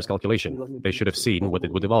leadership's miscalculation. They should have seen what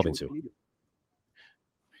it would evolve into.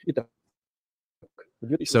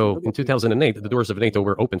 So, in 2008, the doors of NATO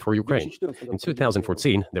were opened for Ukraine. In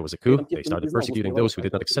 2014, there was a coup. They started persecuting those who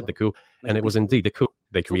did not accept the coup, and it was indeed a coup.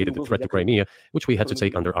 They created the threat to Crimea, which we had to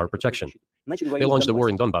take under our protection. They launched the war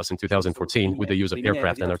in Donbass in 2014 with the use of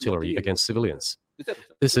aircraft and artillery against civilians.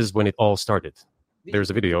 This is when it all started. There's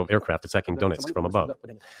a video of aircraft attacking Donetsk from above.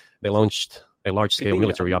 They launched a large-scale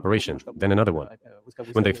military operation, then another one.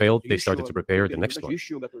 When they failed, they started to prepare the next one.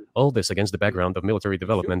 All this against the background of military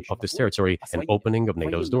development of this territory and opening of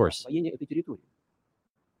NATO's doors.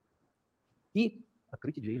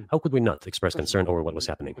 How could we not express concern over what was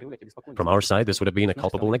happening? From our side, this would have been a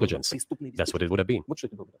culpable negligence. That's what it would have been.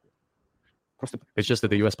 It's just that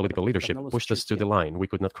the US political leadership pushed us to the line we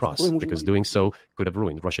could not cross, because doing so could have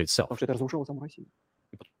ruined Russia itself.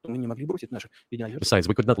 Besides,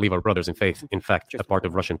 we could not leave our brothers in faith, in fact, a part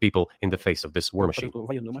of Russian people, in the face of this war machine. But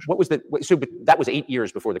that was 8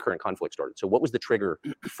 years before the current conflict started. So what was the trigger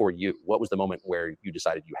for you? What was the moment where you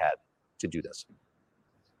decided you had to do this?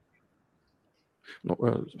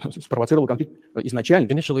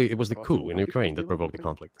 Initially, it was the coup in Ukraine that provoked the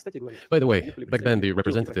conflict. By the way, back then the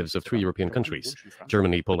representatives of 3 European countries,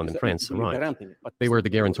 Germany, Poland, and France, arrived. They were the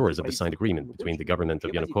guarantors of the signed agreement between the government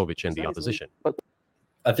of Yanukovych and the opposition.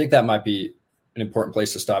 I think that might be an important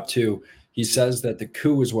place to stop too. He says that the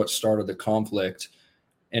coup is what started the conflict,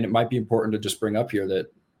 and it might be important to just bring up here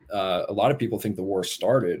that a lot of people think the war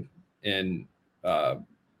started in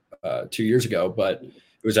 2 years ago, but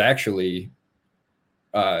it was actually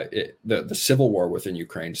the civil war within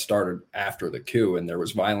Ukraine started after the coup, and there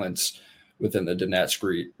was violence within the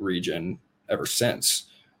Donetsk region ever since.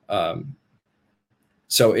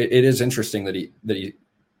 So it is interesting that he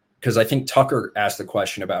because I think Tucker asked the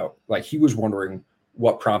question about, like, he was wondering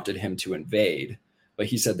what prompted him to invade, but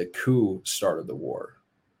he said the coup started the war.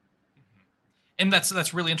 And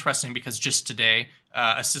that's really interesting, because just today,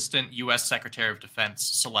 Assistant U.S. Secretary of Defense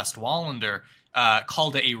Celeste Wallander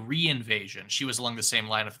called it a re-invasion. She was along the same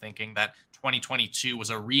line of thinking that 2022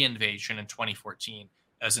 was a re-invasion in 2014,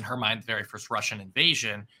 as in her mind, the very first Russian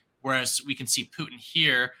invasion. Whereas we can see Putin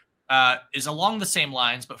here is along the same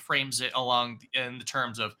lines, but frames it in the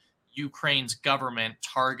terms of Ukraine's government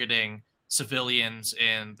targeting civilians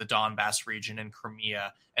in the Donbass region and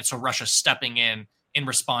Crimea. And so Russia stepping in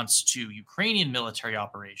response to Ukrainian military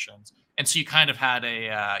operations. And so you kind of had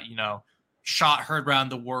a, shot heard around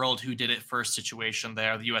the world who did it first situation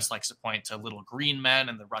there. The U.S. likes to point to little green men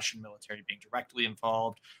and the Russian military being directly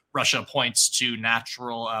involved. Russia points to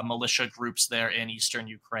natural militia groups there in eastern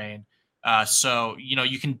Ukraine. So,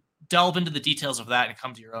 you can delve into the details of that and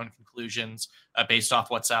come to your own conclusions based off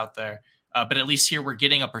what's out there. But at least here we're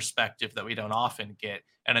getting a perspective that we don't often get,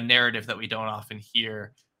 and a narrative that we don't often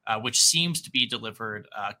hear, which seems to be delivered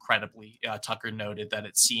credibly. Tucker noted that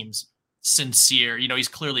it seems sincere. He's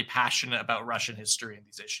clearly passionate about Russian history and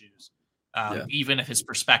these issues, even if his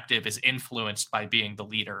perspective is influenced by being the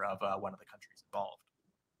leader of one of the countries involved.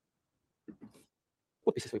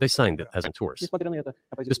 They signed it as tours.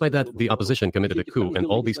 Despite that, the opposition committed a coup, and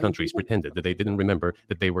all these countries pretended that they didn't remember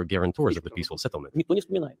that they were guarantors of the peaceful settlement.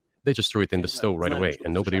 They just threw it in the stove right away,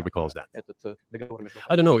 and nobody recalls that.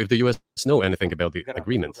 I don't know if the U.S. know anything about the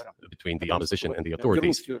agreement between the opposition and the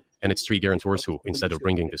authorities, and its 3 guarantors who, instead of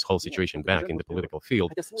bringing this whole situation back in the political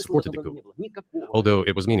field, supported the coup. Although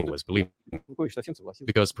it was meaningless, believe me,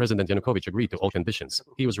 because President Yanukovych agreed to all conditions.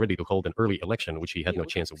 He was ready to hold an early election, which he had no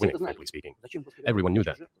chance of winning, frankly speaking. Everyone knew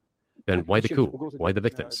that. Then why the coup? Why the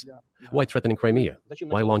victims? Why threatening Crimea?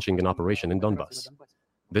 Why launching an operation in Donbass?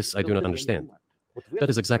 This I do not understand. That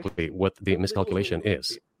is exactly what the miscalculation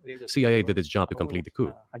is. CIA did its job to complete the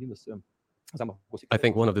coup. I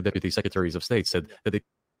think one of the deputy secretaries of state said that it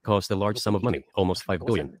cost a large sum of money, almost $5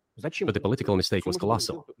 billion. But the political mistake was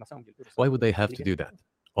colossal. Why would they have to do that?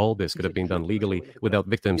 All this could have been done legally, without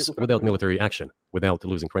victims, without military action, without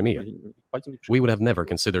losing Crimea. We would have never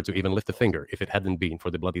considered to even lift a finger if it hadn't been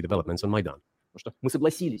for the bloody developments on Maidan.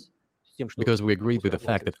 Because we agreed with the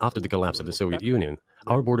fact that after the collapse of the Soviet Union,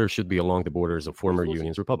 our borders should be along the borders of former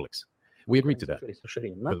Union's republics. We agreed to that.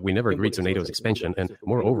 But we never agreed to NATO's expansion, and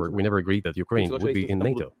moreover, we never agreed that Ukraine would be in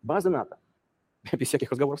NATO.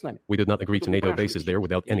 We did not agree to NATO bases there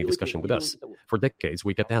without any discussion with us. For decades,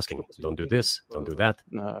 we kept asking, don't do this, don't do that.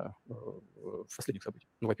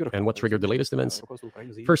 And what triggered the latest events?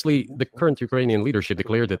 Firstly, the current Ukrainian leadership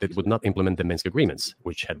declared that it would not implement the Minsk agreements,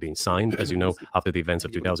 which had been signed, as you know, after the events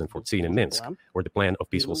of 2014 in Minsk, where the plan of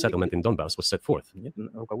peaceful settlement in Donbass was set forth.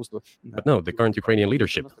 But no, the current Ukrainian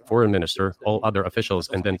leadership, foreign minister, all other officials,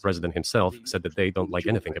 and then president himself said that they don't like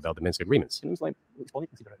anything about the Minsk agreements.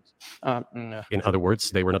 In other words,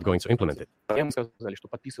 they were not going to implement it.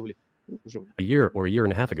 A year or a year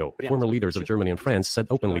and a half ago, former leaders of Germany and France said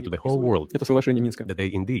openly to the whole world that they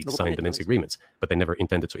indeed signed the Minsk agreements, but they never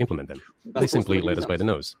intended to implement them. They simply led us by the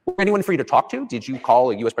nose. Anyone for you to talk to? Did you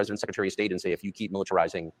call a U.S. President, Secretary of State, and say, if you keep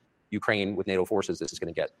militarizing Ukraine with NATO forces, this is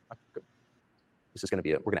going to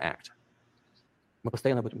be, we're going to act?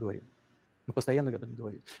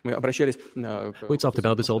 We talked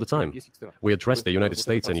about this all the time. We addressed the United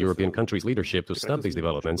States and European countries' leadership to stop these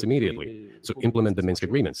developments immediately, to implement the Minsk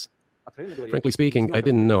agreements. Frankly speaking, I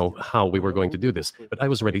didn't know how we were going to do this, but I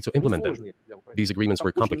was ready to implement them. These agreements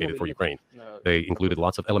were complicated for Ukraine. They included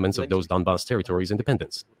lots of elements of those Donbass territories'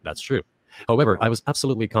 independence. That's true. However, I was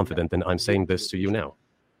absolutely confident, and I'm saying this to you now.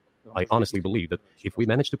 I honestly believe that if we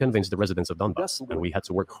managed to convince the residents of Donbass, and we had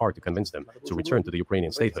to work hard to convince them to return to the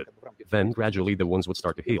Ukrainian statehood, then gradually the wounds would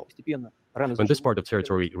start to heal. When this part of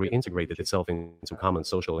territory reintegrated itself into common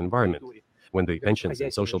social environment, when the pensions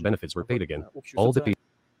and social benefits were paid again, all the people...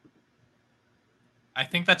 I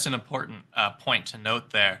think that's an important point to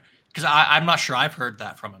note there, because I'm not sure I've heard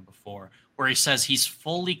that from him before, where he says he's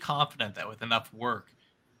fully confident that with enough work,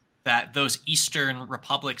 that those eastern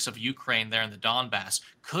republics of Ukraine there in the Donbass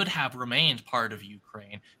could have remained part of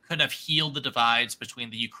Ukraine, could have healed the divides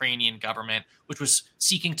between the Ukrainian government, which was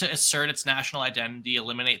seeking to assert its national identity,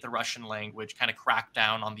 eliminate the Russian language, kind of crack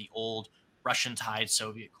down on the old Russian-tied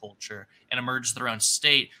Soviet culture, and emerge their own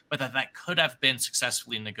state, but that could have been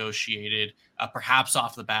successfully negotiated, perhaps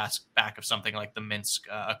off the back of something like the Minsk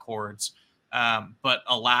Accords. But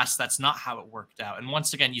alas, that's not how it worked out. And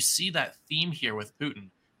once again, you see that theme here with Putin,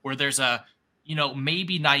 where there's a,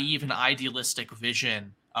 maybe naive and idealistic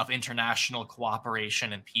vision of international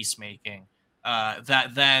cooperation and peacemaking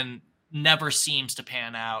that then never seems to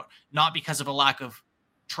pan out, not because of a lack of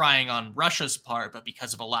trying on Russia's part, but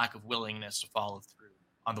because of a lack of willingness to follow through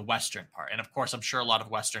on the Western part. And of course, I'm sure a lot of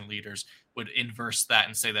Western leaders would inverse that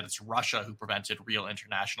and say that it's Russia who prevented real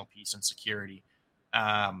international peace and security.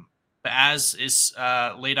 But as is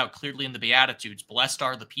laid out clearly in the Beatitudes, blessed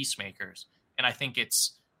are the peacemakers. And I think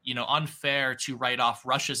it's unfair to write off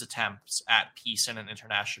Russia's attempts at peace and an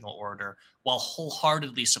international order while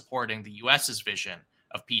wholeheartedly supporting the US's vision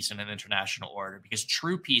of peace and an international order, because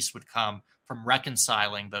true peace would come from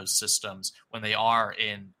reconciling those systems when they are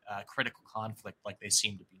in critical conflict like they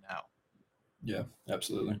seem to be now. Yeah,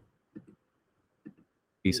 absolutely.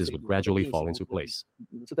 Pieces would gradually fall into place.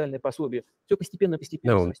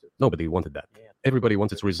 No, nobody wanted that. Everybody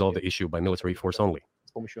wanted to resolve the issue by military force only.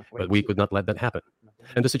 But we could not let that happen.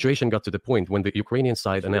 And the situation got to the point when the Ukrainian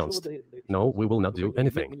side announced, no, we will not do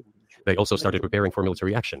anything. They also started preparing for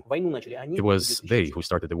military action. It was they who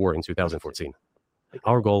started the war in 2014.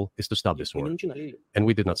 Our goal is to stop this war. And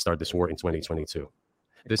we did not start this war in 2022.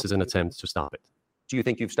 This is an attempt to stop it. Do you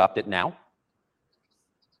think you've stopped it now?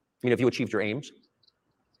 Have you achieved your aims?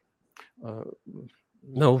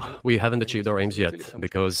 No, we haven't achieved our aims yet,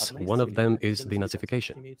 because one of them is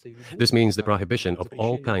denazification. This means the prohibition of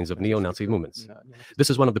all kinds of neo-Nazi movements. This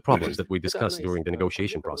is one of the problems that we discussed during the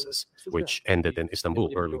negotiation process, which ended in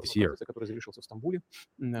Istanbul early this year.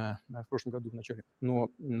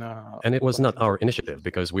 And it was not our initiative,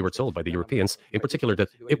 because we were told by the Europeans, in particular, that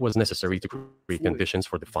it was necessary to create conditions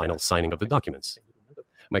for the final signing of the documents.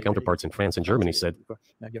 My counterparts in France and Germany said,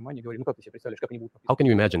 how can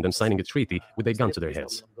you imagine them signing a treaty with a gun to their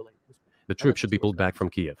heads? The troops should be pulled back from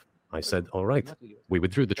Kiev. I said, all right. We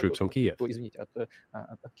withdrew the troops from Kiev.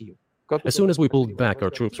 As soon as we pulled back our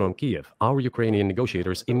troops from Kiev, our Ukrainian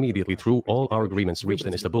negotiators immediately threw all our agreements reached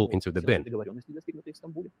in Istanbul into the bin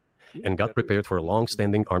and got prepared for a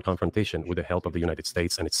long-standing armed confrontation with the help of the United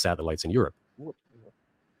States and its satellites in Europe.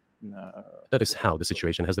 That is how the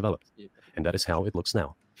situation has developed, and that is how it looks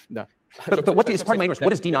now. But what is, pardon my ignorance,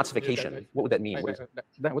 what is denazification? What would that mean?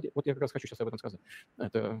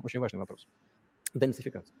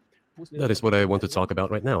 That is what I want to talk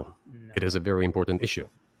about right now. It is a very important issue.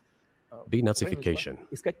 Denazification.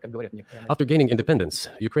 After gaining independence,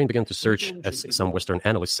 Ukraine began to search, as some Western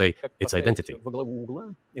analysts say, its identity.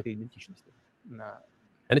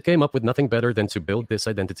 And it came up with nothing better than to build this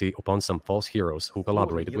identity upon some false heroes who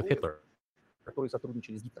collaborated with Hitler.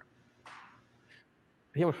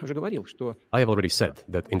 I have already said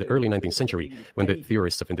that in the early 19th century, when the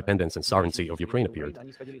theorists of independence and sovereignty of Ukraine appeared,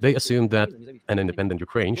 they assumed that an independent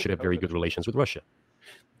Ukraine should have very good relations with Russia.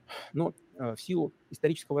 But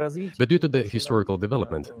due to the historical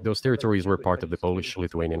development, those territories were part of the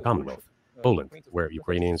Polish-Lithuanian Commonwealth. Poland, where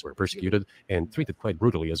Ukrainians were persecuted and treated quite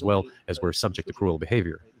brutally, as well as were subject to cruel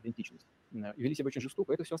behavior.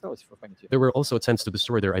 There were also attempts to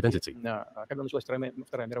destroy their identity.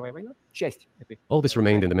 All this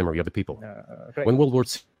remained in the memory of the people. When World War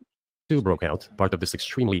II broke out, part of this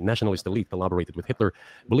extremely nationalist elite collaborated with Hitler,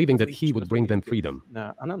 believing that he would bring them freedom.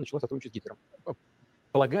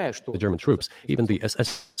 The German troops, even the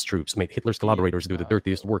SS troops, made Hitler's collaborators do the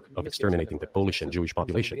dirtiest work of exterminating the Polish and Jewish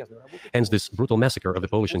population. Hence this brutal massacre of the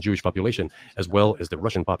Polish and Jewish population, as well as the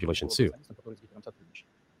Russian population too.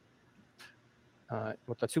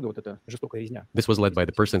 This was led by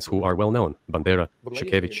the persons who are well known, Bandera,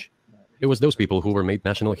 Shukevich. It was those people who were made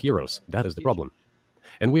national heroes. That is the problem.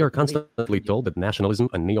 And we are constantly told that nationalism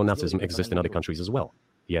and neo-Nazism exist in other countries as well.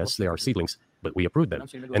 Yes, they are seedlings, but we approve them,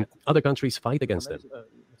 and other countries fight against them.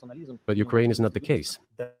 But Ukraine is not the case.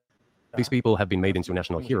 These people have been made into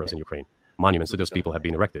national heroes in Ukraine. Monuments to those people have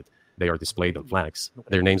been erected. They are displayed on flags.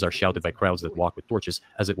 Their names are shouted by crowds that walk with torches,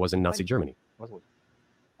 as it was in Nazi Germany.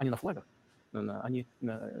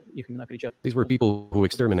 These were people who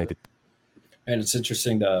exterminated. And it's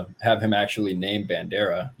interesting to have him actually name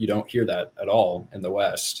Bandera. You don't hear that at all in the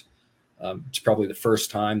West. It's probably the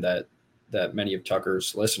first time that many of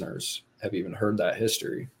Tucker's listeners have even heard that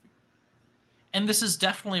history. And this is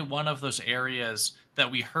definitely one of those areas that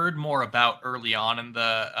we heard more about early on in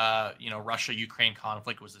the Russia-Ukraine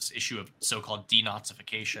conflict, was this issue of so-called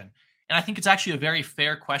denazification. And I think it's actually a very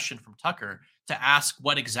fair question from Tucker to ask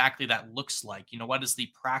what exactly that looks like. What is the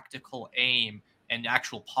practical aim and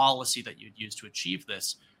actual policy that you'd use to achieve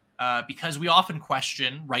this? Because we often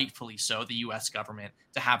question, rightfully so, the U.S. government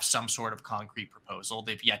to have some sort of concrete proposal.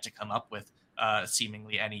 They've yet to come up with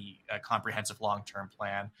seemingly any comprehensive long-term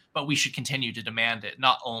plan, but we should continue to demand it,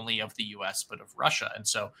 not only of the U.S., but of Russia. And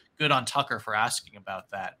so good on Tucker for asking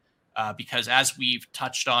about that, because as we've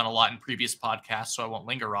touched on a lot in previous podcasts, so I won't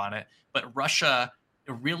linger on it, but Russia,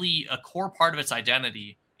 really a core part of its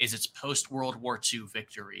identity is its post-World War II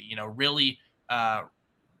victory, really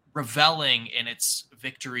reveling in its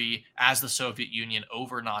victory as the Soviet Union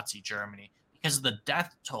over Nazi Germany, because of the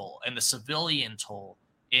death toll and the civilian toll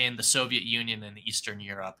in the Soviet Union and Eastern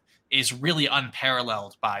Europe is really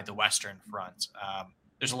unparalleled by the Western Front.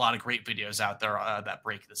 There's a lot of great videos out there that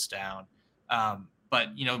break this down. But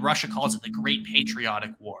Russia calls it the Great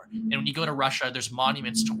Patriotic War. And when you go to Russia, there's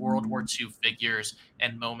monuments to World War II figures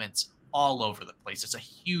and moments all over the place. It's a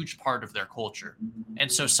huge part of their culture. And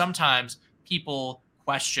so sometimes people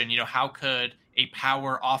question, how could a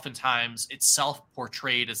power oftentimes itself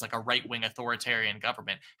portrayed as like a right-wing authoritarian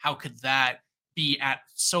government, how could that be at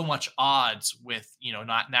so much odds with,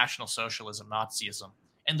 not National Socialism, Nazism?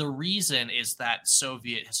 And the reason is that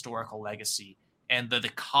Soviet historical legacy and the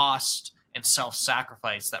cost and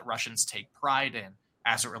self-sacrifice that Russians take pride in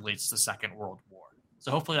as it relates to the Second World War. So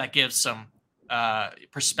hopefully that gives some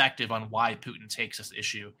perspective on why Putin takes this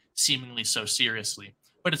issue seemingly so seriously.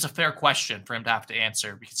 But it's a fair question for him to have to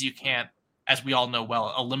answer, because you can't, as we all know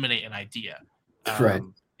well, eliminate an idea. Right.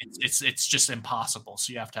 It's just impossible.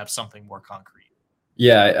 So you have to have something more concrete.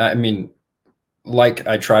 Yeah, I mean, like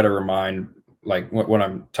I try to remind, like when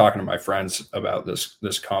I'm talking to my friends about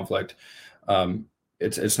this conflict,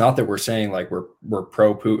 it's not that we're saying like we're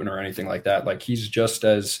pro Putin or anything like that. Like he's just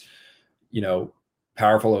as,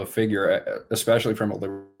 powerful of a figure, especially from a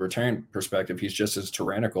libertarian perspective. He's just as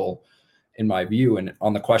tyrannical, in my view. And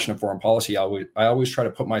on the question of foreign policy, I always try to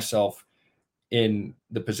put myself in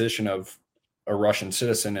the position of a Russian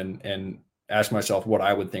citizen and ask myself what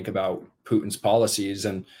I would think about Putin's policies.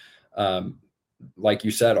 And like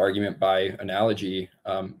you said, argument by analogy,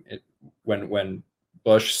 when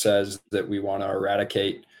Bush says that we want to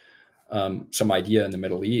eradicate some idea in the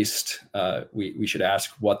Middle East, we should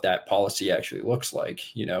ask what that policy actually looks like.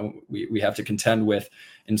 We have to contend with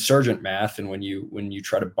insurgent math, and when you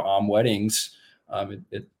try to bomb weddings,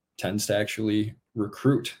 it tends to actually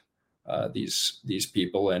recruit these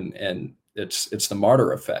people, and it's the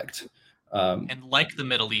martyr effect. And like the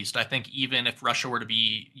Middle East, I think even if Russia were to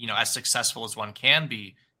be, as successful as one can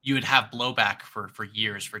be, you would have blowback for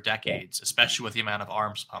years, for decades, especially with the amount of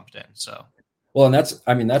arms pumped in. So, well,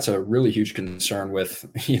 and that's a really huge concern with,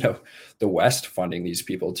 the West funding these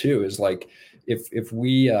people too, is like, if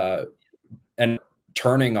we, and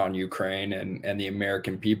turning on Ukraine and the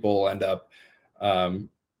American people end up,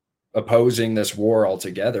 opposing this war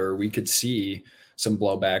altogether, we could see some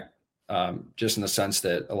blowback, just in the sense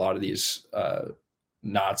that a lot of these,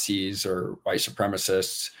 Nazis or white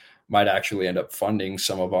supremacists might actually end up funding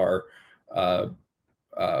some of our,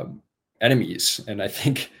 enemies. And I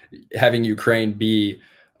think having Ukraine be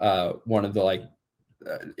one of the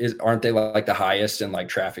aren't they like the highest in like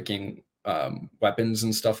trafficking weapons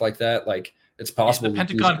and stuff like that? Like it's possible. The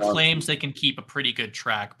Pentagon claims they can keep a pretty good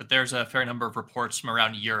track, but there's a fair number of reports from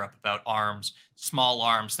around Europe about arms, small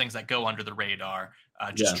arms, things that go under the radar,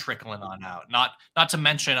 just trickling on out. Not to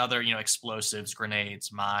mention other explosives,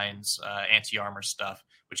 grenades, mines, anti-armor stuff,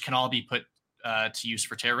 which can all be put to use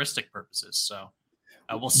for terroristic purposes. So.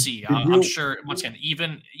 We'll see. I'm sure, once again,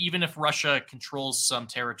 even if Russia controls some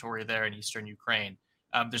territory there in eastern Ukraine,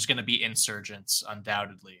 there's going to be insurgents,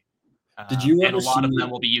 undoubtedly. And a lot of them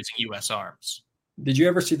will be using U.S. arms. Did you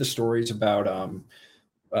ever see the stories about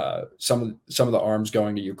some of the arms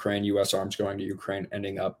going to Ukraine, U.S. arms going to Ukraine,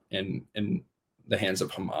 ending up in the hands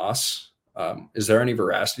of Hamas? Is there any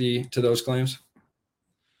veracity to those claims?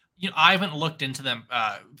 I haven't looked into them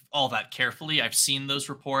all that carefully. I've seen those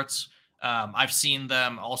reports. I've seen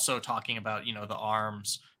them also talking about, the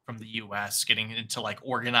arms from the U.S. getting into like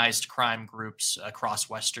organized crime groups across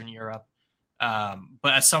Western Europe.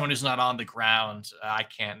 But as someone who's not on the ground, I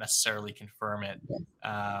can't necessarily confirm it.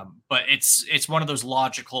 But it's one of those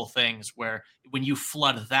logical things where when you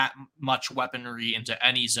flood that much weaponry into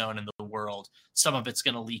any zone in the world, some of it's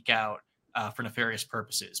going to leak out for nefarious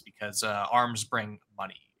purposes because arms bring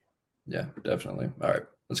money. Yeah, definitely. All right,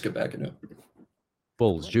 let's get back into it.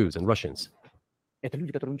 Poles, Jews, and Russians. Это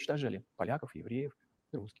люди, которые уничтожали поляков, евреев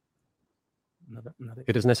и русских.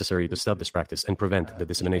 It is necessary to stop this practice and prevent the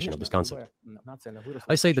dissemination of this concept.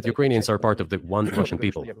 I say that Ukrainians are part of the one Russian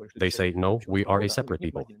people. They say, no, we are a separate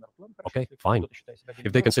people. Okay, fine.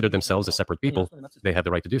 If they consider themselves a separate people, they have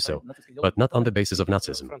the right to do so, but not on the basis of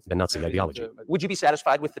Nazism, the Nazi ideology. Would you be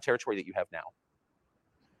satisfied with the territory that you have now?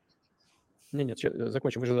 Нет,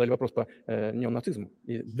 закончим. Вы же задали вопрос по неонацизму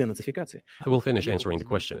и денацификации. I will finish answering the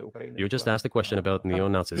question. You just asked a question about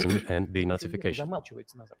neo-Nazism and denazification.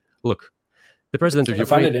 Look, the president of I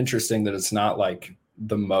find Ukraine... it interesting that it's not like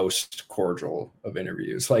the most cordial of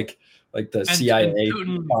interviews, like the CIA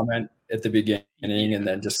Putin, comment at the beginning, and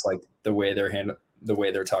then just like the way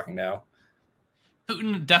they're talking now.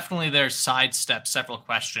 Putin definitely there sidesteps several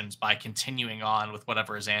questions by continuing on with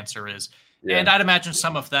whatever his answer is. Yeah. And I'd imagine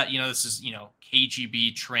some of that, this is,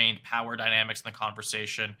 KGB trained power dynamics in the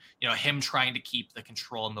conversation, him trying to keep the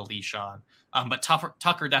control and the leash on. But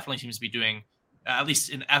Tucker definitely seems to be doing, at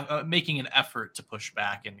least making an effort to push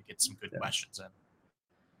back and get some good questions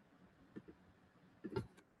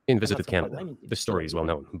in. Visited Canada. The story is well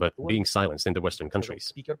known, but being silenced in the Western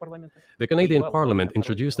countries. The Canadian Parliament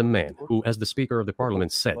introduced a man who, as the Speaker of the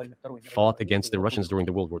Parliament said, fought against the Russians during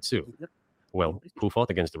the World War II. Well, who fought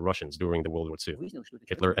against the Russians during the World War II?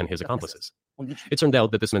 Hitler and his accomplices. It turned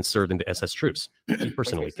out that this man served in the SS troops. He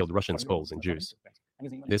personally killed Russians, Poles, and Jews.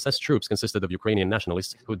 The SS troops consisted of Ukrainian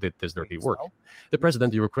nationalists who did this dirty work. The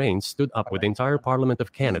president of Ukraine stood up with the entire Parliament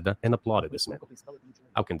of Canada and applauded this man.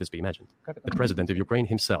 How can this be imagined? The president of Ukraine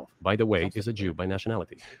himself, by the way, is a Jew by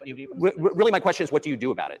nationality. Really, my question is, what do you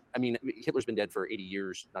do about it? I mean, Hitler's been dead for 80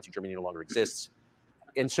 years. Nazi Germany no longer exists.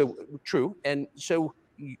 And so, true. And so,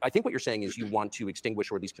 I think what you're saying is you want to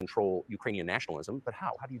extinguish or at least control Ukrainian nationalism, but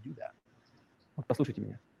how? How do you do that? Послушайте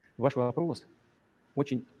меня. Ваш вопрос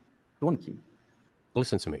очень тонкий.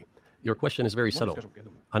 Listen to me. Your question is very subtle,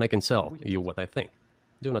 and I can tell you what I think.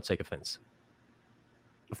 Do not take offense.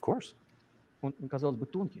 Of course. Он, казалось бы,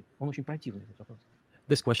 тонкий. Он очень противный, этот вопрос.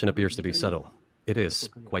 This question appears to be subtle. It is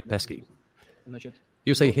quite pesky.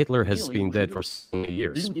 You say Hitler has been dead for so many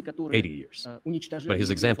years, 80 years. But his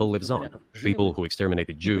example lives on. People who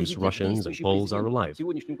exterminated Jews, Russians, and Poles are alive.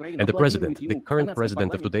 And the president, the current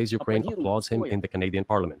president of today's Ukraine, applauds him in the Canadian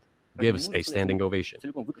Parliament, gives a standing ovation.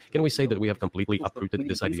 Can we say that we have completely uprooted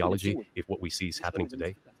this ideology if what we see is happening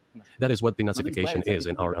today? That is what denazification is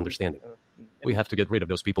in our understanding. We have to get rid of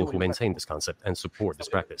those people who maintain this concept and support this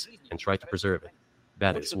practice and try to preserve it.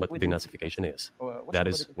 That is what denazification is. That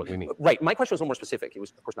is what we mean. Right. My question was a little more specific. It was,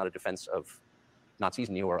 of course, not a defense of Nazis,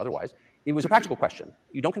 neo or otherwise. It was a practical question.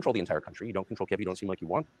 You don't control the entire country. You don't control Kiev. You don't seem like you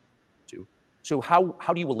want to. So how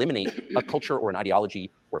do you eliminate a culture or an ideology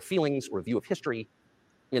or feelings or a view of history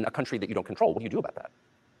in a country that you don't control? What do you do about that?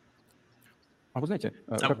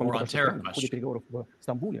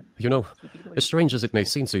 You know, as strange as it may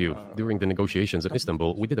seem to you, during the negotiations at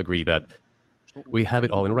Istanbul, we did agree that we have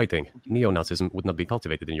it all in writing. Neo-Nazism would not be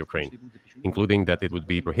cultivated in Ukraine, including that it would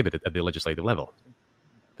be prohibited at the legislative level.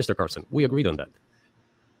 Mr. Carson, we agreed on that.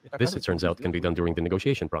 This, it turns out, can be done during the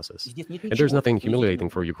negotiation process. And there's nothing humiliating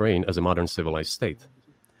for Ukraine as a modern civilized state.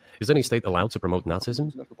 Is any state allowed to promote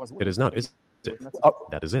Nazism? It is not, is it?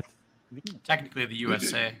 That is it. Technically, the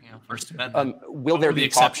USA, First Amendment. Will there be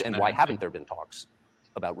talks, and why haven't there been talks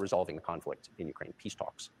about resolving the conflict in Ukraine? Peace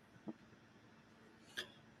talks.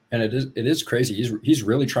 And it is crazy. He's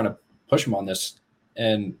really trying to push him on this,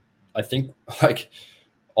 and I think like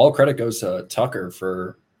all credit goes to Tucker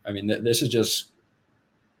for. I mean, this is just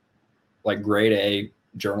like grade A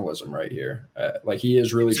journalism right here. Like he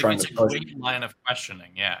is really trying to push. It's a great line of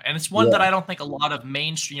questioning, yeah, and it's one that I don't think a lot of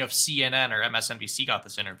mainstream, CNN or MSNBC got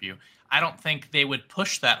this interview. I don't think they would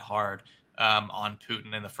push that hard on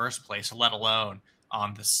Putin in the first place, let alone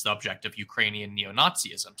on the subject of Ukrainian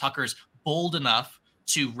neo-Nazism. Tucker's bold enough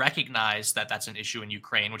to recognize that that's an issue in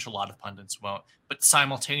Ukraine, which a lot of pundits won't, but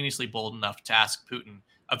simultaneously bold enough to ask Putin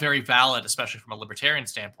a very valid, especially from a libertarian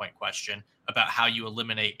standpoint, question about how you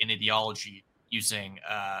eliminate an ideology using,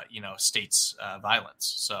 states'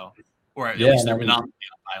 violence. So, or at least their monopoly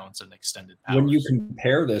on violence and extended powers. When you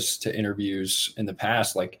compare this to interviews in the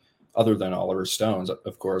past, like other than Oliver Stone's,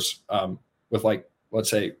 of course, with like, let's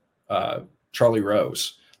say, Charlie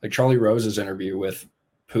Rose, like Charlie Rose's interview with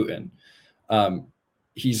Putin,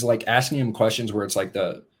 he's like asking him questions where it's like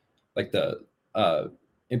the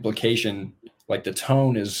implication, like the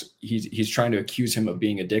tone is he's trying to accuse him of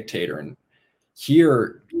being a dictator. And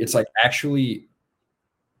here it's like actually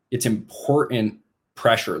it's important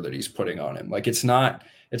pressure that he's putting on him. Like it's not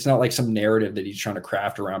like some narrative that he's trying to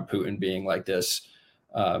craft around Putin being like this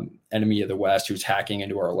enemy of the West who's hacking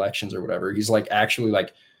into our elections or whatever. He's like actually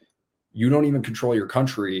like, you don't even control your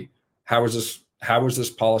country. How is this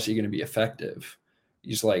policy going to be effective?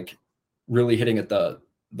 He's like really hitting at the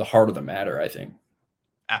heart of the matter, I think.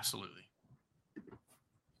 Absolutely.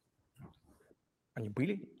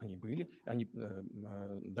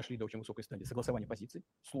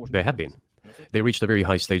 They have been. They reached a very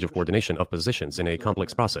high stage of coordination of positions in a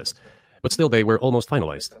complex process, but still they were almost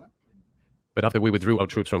finalized. But after we withdrew our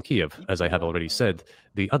troops from Kiev, as I have already said,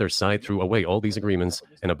 the other side threw away all these agreements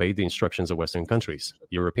and obeyed the instructions of Western countries,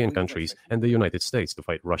 European countries, and the United States to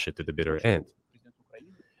fight Russia to the bitter end.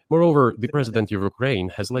 Moreover, the president of Ukraine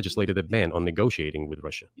has legislated a ban on negotiating with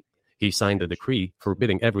Russia. He signed a decree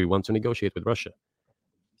forbidding everyone to negotiate with Russia.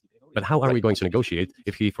 But how are we going to negotiate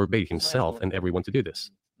if he forbade himself and everyone to do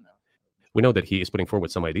this? We know that he is putting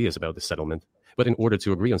forward some ideas about the settlement, but in order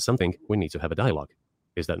to agree on something, we need to have a dialogue.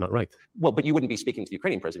 Is that not right? Well, but you wouldn't be speaking to the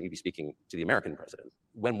Ukrainian president, you'd be speaking to the American president.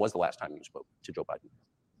 When was the last time you spoke to Joe Biden?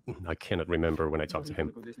 I cannot remember when I talked to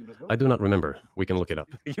him. I do not remember. We can look it up.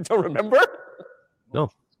 You don't remember? No.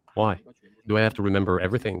 Why? Do I have to remember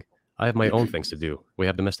everything? I have my own things to do. We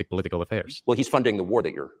have domestic political affairs. Well, he's funding the war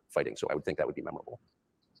that you're fighting, so I would think that would be memorable.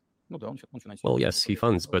 Well, yes, he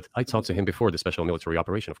funds, but I talked to him before the special military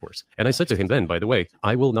operation, of course. And I said to him then, by the way,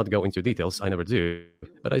 I will not go into details, I never do,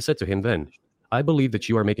 but I said to him then, I believe that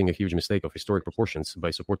you are making a huge mistake of historic proportions by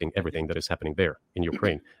supporting everything that is happening there in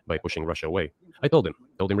Ukraine by pushing Russia away. I told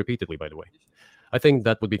him repeatedly, by the way. I think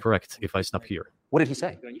that would be correct if I stop here. What did he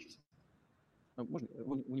say?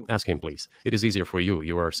 Ask him, please. It is easier for you.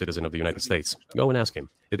 You are a citizen of the United States. Go and ask him.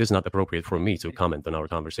 It is not appropriate for me to comment on our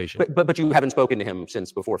conversation. But you haven't spoken to him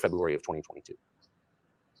since before February of 2022.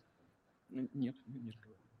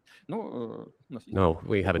 No,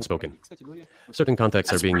 we haven't spoken. Certain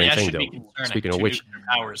contacts are being maintained, though. Speaking of which,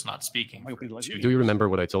 powers not speaking. do you remember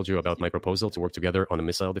what I told you about my proposal to work together on a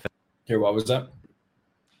missile defense? Here, what was that?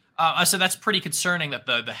 I said that's pretty concerning that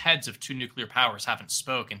the heads of two nuclear powers haven't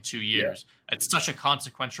spoke in 2 years. Yeah. It's such a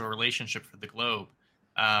consequential relationship for the globe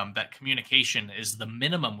that communication is the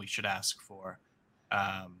minimum we should ask for.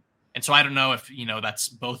 And so I don't know if, that's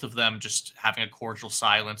both of them just having a cordial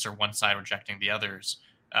silence or one side rejecting the other's,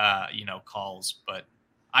 calls. But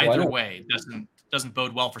either way, doesn't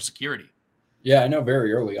bode well for security. Yeah, I know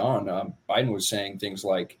very early on, Biden was saying things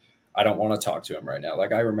like, I don't want to talk to him right now.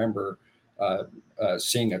 Like I remember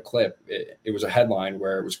seeing a clip. It was a headline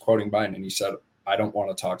where it was quoting Biden, and he said, I don't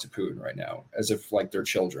want to talk to Putin right now, as if like they're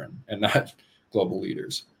children and not global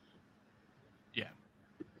leaders. Yeah.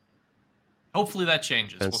 Hopefully that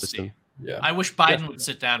changes. We'll see. Yeah. I wish Biden would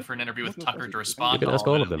sit down for an interview with Tucker to respond to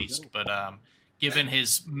all of them. Least. But given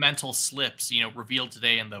his mental slips, revealed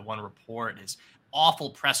today in the one report, his awful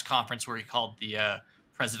press conference where he called the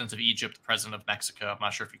president of Egypt, the president of Mexico. I'm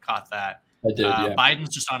not sure if you caught that. I did, yeah. Biden's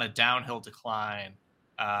just on a downhill decline.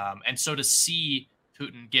 And so to see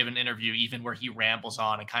Putin give an interview, even where he rambles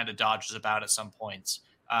on and kind of dodges about at some points,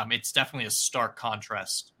 it's definitely a stark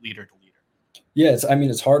contrast leader to leader. Yeah,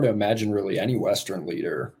 it's hard to imagine really any Western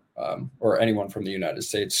leader or anyone from the United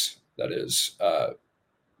States, that is,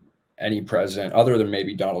 any president other than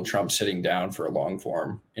maybe Donald Trump sitting down for a long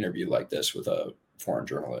form interview like this with a foreign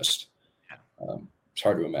journalist. Yeah. It's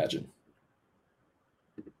hard to imagine.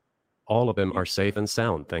 All of them are safe and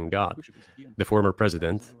sound, thank God. The former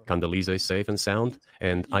president, Condoleezza, is safe and sound,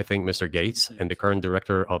 and I think Mr. Gates and the current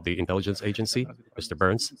director of the intelligence agency, Mr.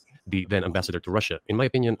 Burns, the then ambassador to Russia, in my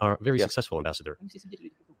opinion, are a very successful ambassador.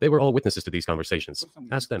 They were all witnesses to these conversations.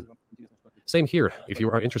 Ask them. Same here. If you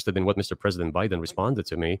are interested in what Mr. President Biden responded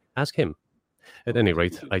to me, ask him. At any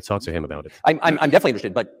rate, I talked to him about it. I'm definitely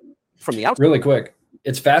interested, but from the outside... Really quick,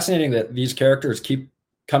 it's fascinating that these characters keep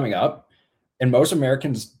coming up, and most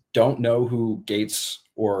Americans don't know who Gates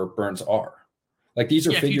or Burns are. Like these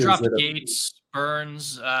are figures. If you drop Gates,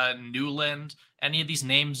 Burns, Newland, any of these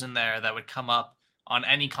names in there that would come up on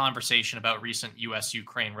any conversation about recent U.S.,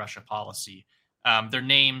 Ukraine, Russia policy, they're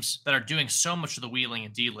names that are doing so much of the wheeling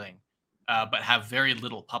and dealing, but have very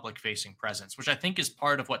little public-facing presence, which I think is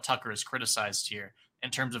part of what Tucker has criticized here in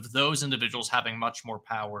terms of those individuals having much more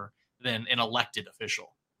power than an elected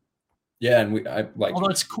official. Yeah, and although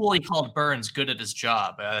it's cool he called Burns good at his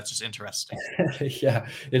job. That's just interesting. Yeah,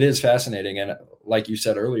 it is fascinating. And like you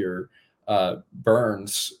said earlier,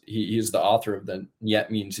 Burns, he is the author of the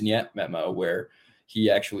Niet means Niet memo, where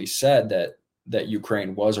he actually said that that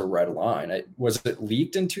Ukraine was a red line. Was it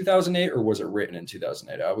leaked in 2008 or was it written in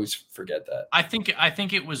 2008? I always forget that. I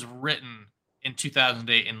think it was written in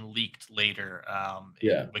 2008 and leaked later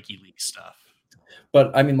in WikiLeaks stuff.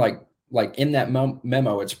 But I mean, like in that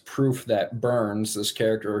memo, it's proof that Burns, this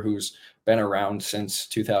character who's been around since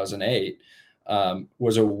 2008,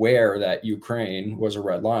 was aware that Ukraine was a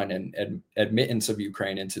red line, and admittance of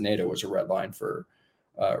Ukraine into NATO was a red line for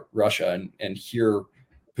Russia. And here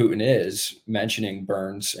Putin is mentioning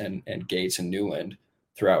Burns and Gates and Newland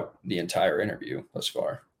throughout the entire interview thus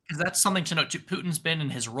far. Because that's something to note too. Putin's been in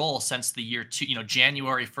his role since the year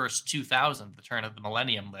January 1st, 2000, the turn of the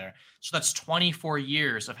millennium there. So that's 24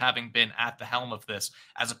 years of having been at the helm of this,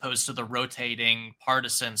 as opposed to the rotating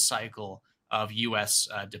partisan cycle of U.S.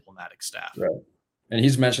 Diplomatic staff. Right. And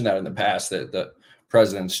he's mentioned that in the past, that the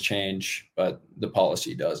presidents change, but the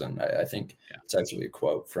policy doesn't. I think it's actually a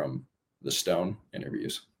quote from the Stone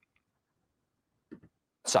interviews.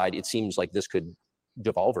 Side, it seems like this could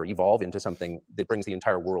devolve or evolve into something that brings the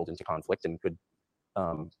entire world into conflict and could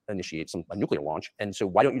initiate a nuclear launch. And so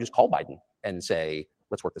why don't you just call Biden and say,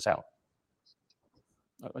 let's work this out?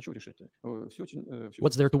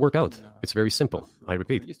 What's there to work out? It's very simple. I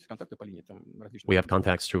repeat. We have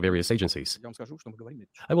contacts through various agencies.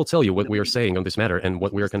 I will tell you what we are saying on this matter and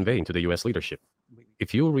what we are conveying to the U.S. leadership.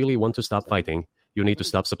 If you really want to stop fighting, you need to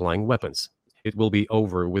stop supplying weapons. It will be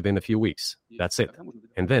over within a few weeks. That's it.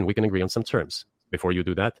 And then we can agree on some terms. Before you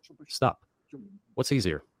do that, stop. What's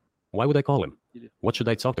easier? Why would I call him? What should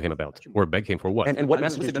I talk to him about? Or beg him for what? And what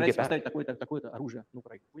messages do you get back?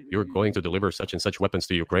 You're going to deliver such and such weapons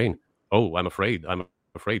to Ukraine. Oh, I'm afraid. I'm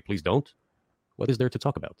afraid. Please don't. What is there to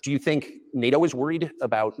talk about? Do you think NATO is worried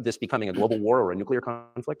about this becoming a global war or a nuclear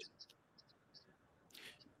conflict?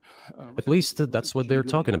 At least that's what they're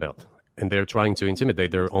talking about. And they're trying to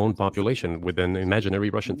intimidate their own population with an imaginary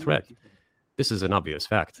Russian threat. This is an obvious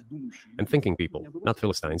fact. And thinking people, not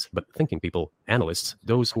Philistines, but thinking people, analysts,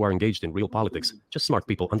 those who are engaged in real politics, just smart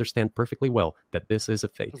people, understand perfectly well that this is a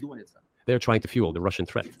fake. They're trying to fuel the Russian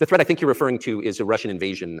threat. The threat I think you're referring to is a Russian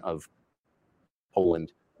invasion of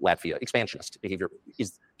Poland, Latvia, expansionist behavior.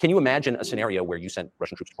 Can you imagine a scenario where you sent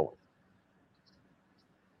Russian troops to Poland?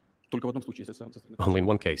 Only in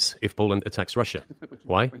one case, if Poland attacks Russia.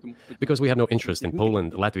 Why? Because we have no interest in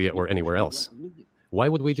Poland, Latvia, or anywhere else. Why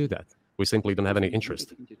would we do that? We simply don't have any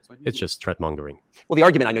interest. It's just threat mongering. Well, the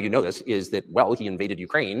argument, I know you know this, is that, well, he invaded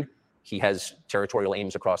Ukraine. He has territorial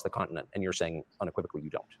aims across the continent. And you're saying unequivocally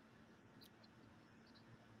you don't.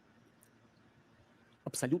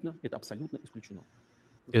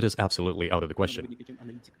 It is absolutely out of the question.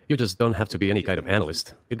 You just don't have to be any kind of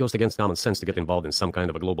analyst. It goes against common sense to get involved in some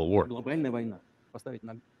kind of a global war.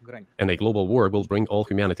 And a global war will bring all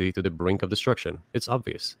humanity to the brink of destruction. It's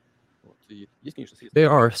obvious. There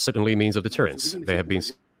are certainly means of deterrence. They have been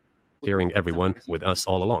scaring everyone with us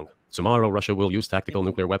all along. Tomorrow, Russia will use tactical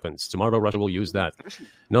nuclear weapons. Tomorrow, Russia will use that.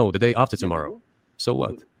 No, the day after tomorrow. So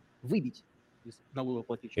what?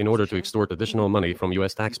 In order to extort additional money from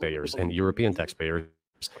U.S. taxpayers and European taxpayers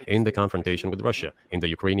in the confrontation with Russia in the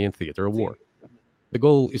Ukrainian theater of war. The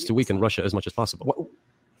goal is to weaken Russia as much as possible.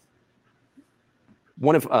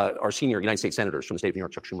 One of our senior United States senators from the state of New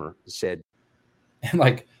York, Chuck Schumer, said, and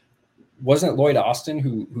like, wasn't it Lloyd Austin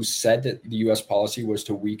who said that the U.S. policy was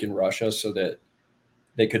to weaken Russia so that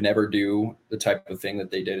they could never do the type of thing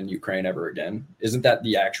that they did in Ukraine ever again? Isn't that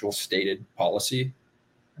the actual stated policy?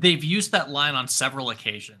 They've used that line on several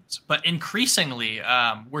occasions, but increasingly,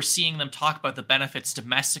 we're seeing them talk about the benefits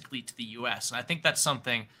domestically to the U.S. And I think that's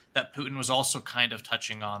something that Putin was also kind of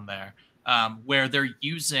touching on there, where they're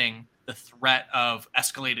using the threat of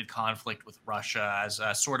escalated conflict with Russia as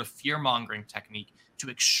a sort of fear-mongering technique to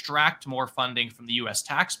extract more funding from the U.S.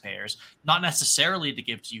 taxpayers, not necessarily to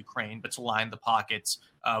give to Ukraine, but to line the pockets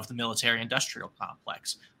of the military-industrial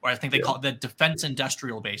complex, or I think they call it the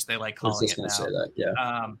defense-industrial base. They like calling it now. Say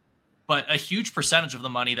that, but a huge percentage of the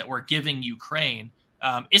money that we're giving Ukraine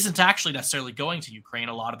isn't actually necessarily going to Ukraine.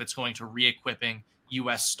 A lot of it's going to re-equipping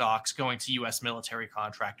U.S. stocks, going to U.S. military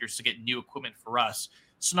contractors to get new equipment for us.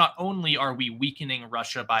 So not only are we weakening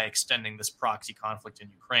Russia by extending this proxy conflict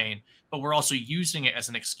in Ukraine, but we're also using it as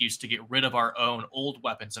an excuse to get rid of our own old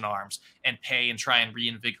weapons and arms and pay and try and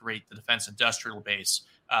reinvigorate the defense industrial base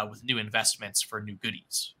with new investments for new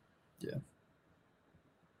goodies. Yeah.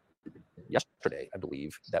 Yesterday, I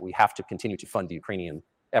believe, that we have to continue to fund the Ukrainian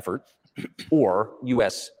effort or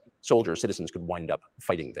U.S. soldiers, citizens could wind up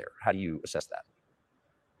fighting there. How do you assess that?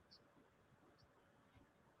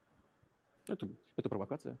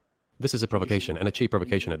 This is a provocation, and a cheap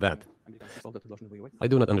provocation at that. I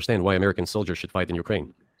do not understand why American soldiers should fight in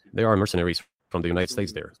Ukraine. They are mercenaries from the United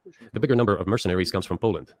States there. The bigger number of mercenaries comes from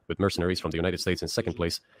Poland, with mercenaries from the United States in second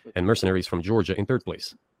place and mercenaries from Georgia in third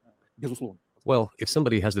place. Well, if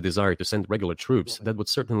somebody has the desire to send regular troops, that would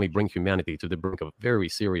certainly bring humanity to the brink of very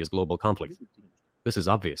serious global conflict. This is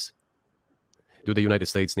obvious. Do the United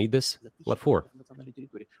States need this? What for?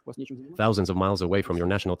 Thousands of miles away from your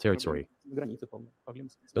national territory.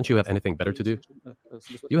 Don't you have anything better to do?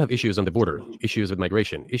 You have issues on the border, issues with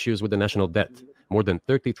migration, issues with the national debt, more than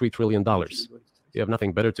 $33 trillion. You have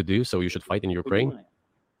nothing better to do, so you should fight in Ukraine?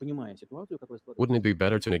 Wouldn't it be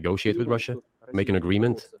better to negotiate with Russia, make an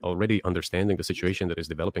agreement, already understanding the situation that is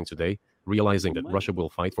developing today, realizing that Russia will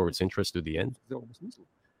fight for its interests to the end?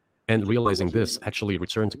 And realizing this, actually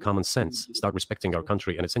return to common sense, start respecting our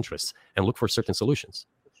country and its interests, and look for certain solutions.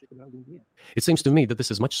 It seems to me that this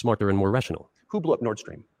is much smarter and more rational. Who blew up Nord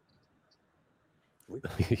Stream?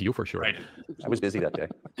 You for sure. Right. I was busy that day.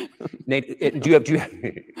 Nate, do you have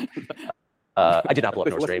I did not blow up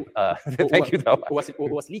Nord Stream. Thank you, though.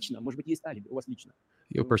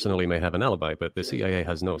 You personally may have an alibi, but the CIA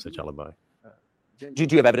has no such alibi. Do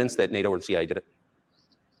you have evidence that NATO or the CIA did it?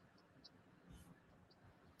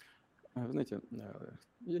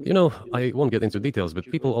 You know, I won't get into details, but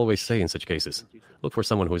people always say in such cases, look for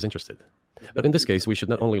someone who is interested. But in this case, we should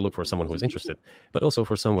not only look for someone who is interested, but also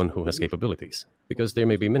for someone who has capabilities. Because there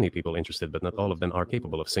may be many people interested, but not all of them are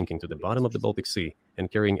capable of sinking to the bottom of the Baltic Sea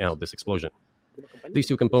and carrying out this explosion. These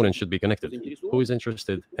two components should be connected. Who is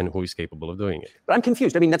interested and who is capable of doing it? But I'm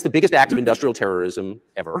confused. I mean, that's the biggest act of industrial terrorism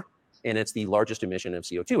ever. And it's the largest emission of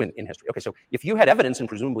CO2 in history. Okay, so if you had evidence, and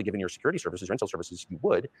presumably given your security services or intel services, you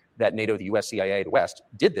would, that NATO, the US, CIA, the West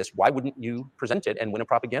did this, why wouldn't you present it and win a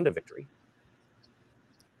propaganda victory?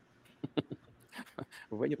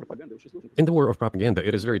 In the war of propaganda,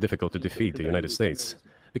 it is very difficult to defeat the United States,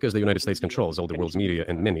 because the United States controls all the world's media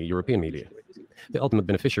and many European media. The ultimate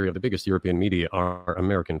beneficiary of the biggest European media are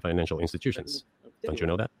American financial institutions. Don't you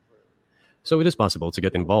know that? So it is possible to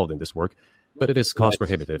get involved in this work, but it is cost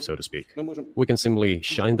prohibitive, so to speak. We can simply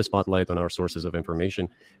shine the spotlight on our sources of information,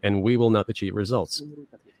 and we will not achieve results.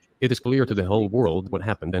 It is clear to the whole world what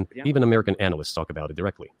happened, and even American analysts talk about it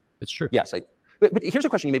directly. It's true. Yes, but here's a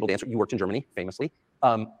question you may be able to answer. You worked in Germany, famously.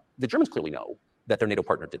 The Germans clearly know that their NATO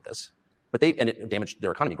partner did this, and it damaged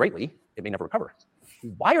their economy greatly. It may never recover.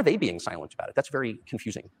 Why are they being silent about it? That's very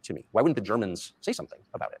confusing to me. Why wouldn't the Germans say something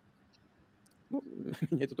about it?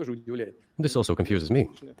 This also confuses me.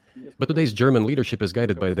 But today's German leadership is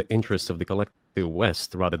guided by the interests of the collective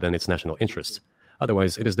West rather than its national interests.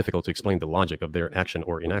 Otherwise, it is difficult to explain the logic of their action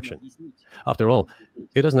or inaction. After all,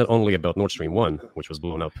 it is not only about Nord Stream 1, which was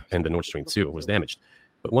blown up, and the Nord Stream 2 was damaged.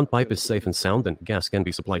 But one pipe is safe and sound, and gas can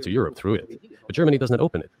be supplied to Europe through it. But Germany does not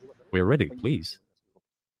open it. We are ready, please.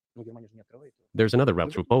 There's another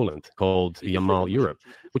route through Poland called Yamal Europe,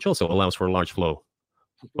 which also allows for a large flow.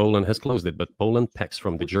 Poland has closed it, but Poland pecks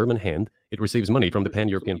from the German hand. It receives money from the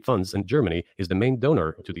pan-European funds, and Germany is the main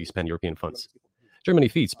donor to these pan-European funds. Germany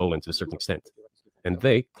feeds Poland to a certain extent, and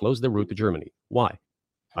they close the route to Germany. Why?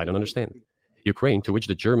 I don't understand. Ukraine, to which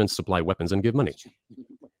the Germans supply weapons and give money.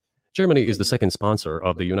 Germany is the second sponsor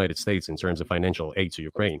of the United States in terms of financial aid to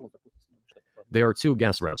Ukraine. There are two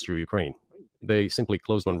gas routes through Ukraine. They simply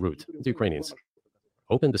closed one route, the Ukrainians.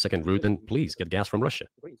 Open the second route and please get gas from Russia.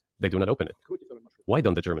 They do not open it. Why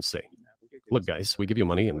don't the Germans say, look guys, we give you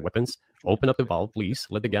money and weapons, open up the valve, please,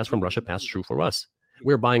 let the gas from Russia pass through for us.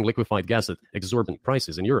 We're buying liquefied gas at exorbitant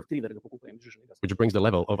prices in Europe, which brings the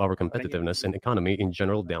level of our competitiveness and economy in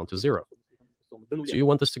general down to zero. So you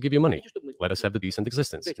want us to give you money? Let us have the decent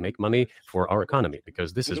existence, make money for our economy,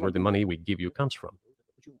 because this is where the money we give you comes from.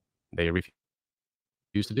 They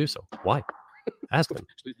refuse to do so. Why? Ask them.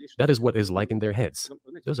 That is what is like in their heads.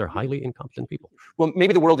 Those are highly incompetent people. Well,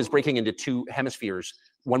 maybe the world is breaking into two hemispheres,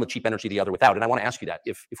 one with cheap energy, the other without. And I want to ask you that.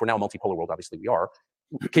 If we're now a multipolar world, obviously we are.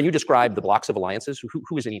 Can you describe the blocks of alliances?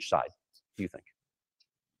 Who is in each side, do you think?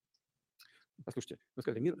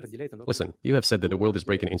 Listen, you have said that the world is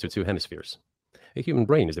breaking into two hemispheres. A human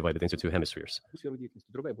brain is divided into two hemispheres.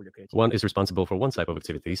 One is responsible for one type of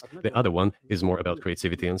activities, the other one is more about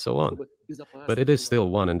creativity and so on. But it is still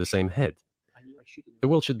one and the same head. The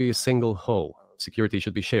world should be a single whole. Security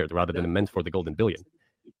should be shared rather than meant for the golden billion.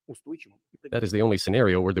 That is the only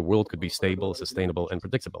scenario where the world could be stable, sustainable, and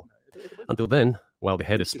predictable. Until then, while the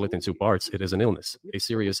head is split in two parts, it is an illness, a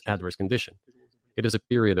serious adverse condition. It is a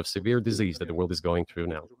period of severe disease that the world is going through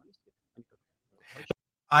now.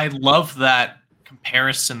 I love that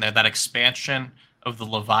comparison there, that expansion of the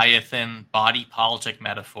Leviathan body politic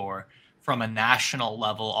metaphor from a national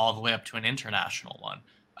level all the way up to an international one.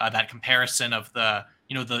 That comparison of the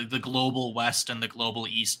the global West and the global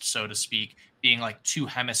East, so to speak, being like two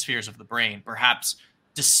hemispheres of the brain, perhaps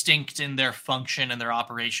distinct in their function and their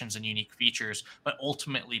operations and unique features, but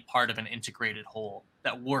ultimately part of an integrated whole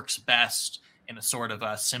that works best in a sort of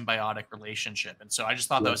a symbiotic relationship. And so I just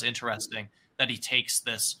thought that was interesting that he takes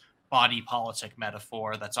this body politic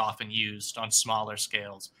metaphor that's often used on smaller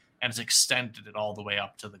scales and has extended it all the way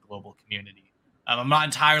up to the global community. I'm not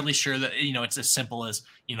entirely sure that, it's as simple as,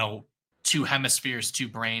 two hemispheres, two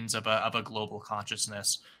brains of a global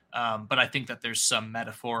consciousness. But I think that there's some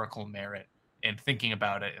metaphorical merit in thinking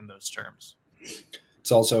about it in those terms.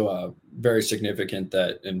 It's also very significant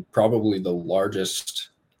that in probably the largest,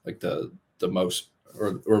 like the most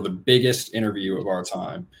or the biggest interview of our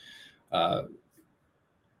time,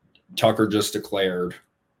 Tucker just declared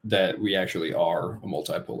that we actually are a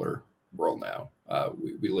multipolar world now.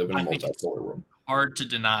 We live in a multipolar world. Hard to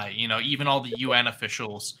deny. Even all the UN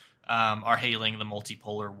officials are hailing the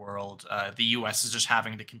multipolar world. The U.S. is just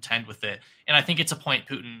having to contend with it. And I think it's a point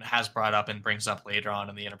Putin has brought up and brings up later on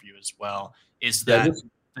in the interview as well, is that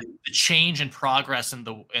the change and progress in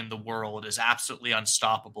the world is absolutely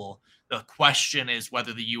unstoppable. The question is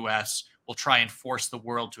whether the U.S. will try and force the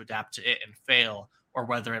world to adapt to it and fail, or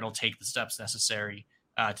whether it'll take the steps necessary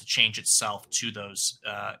to change itself to those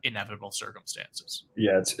inevitable circumstances.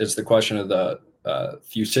 Yeah, it's the question of the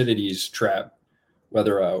Thucydides trap,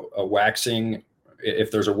 whether a waxing,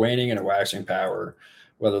 if there's a waning and a waxing power,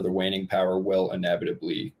 whether the waning power will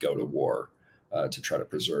inevitably go to war to try to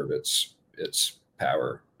preserve its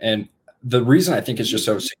power. And the reason I think it's just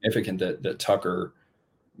so significant that Tucker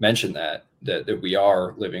mentioned that we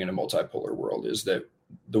are living in a multipolar world is that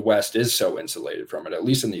the West is so insulated from it, at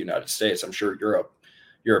least in the United States. I'm sure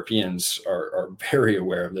Europeans are very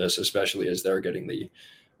aware of this, especially as they're getting the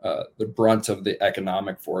brunt of the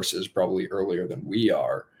economic forces probably earlier than we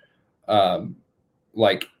are.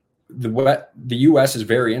 Like the U.S. is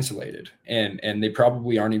very insulated, and they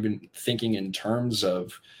probably aren't even thinking in terms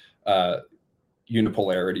of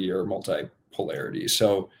unipolarity or multipolarity.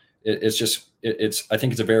 So it's I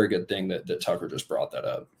think it's a very good thing that Tucker just brought that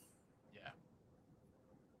up.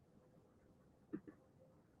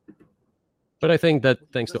 But I think that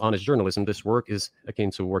thanks to honest journalism, this work is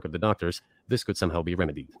akin to work of the doctors. This could somehow be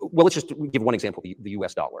remedied. Well, let's just give one example, the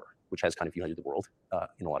US dollar, which has kind of united the world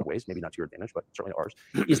in a lot of ways, maybe not to your advantage, but certainly ours.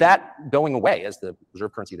 Is that going away as the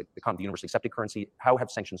reserve currency, the universally accepted currency? How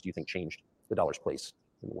have sanctions, do you think, changed the dollar's place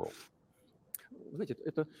in the world?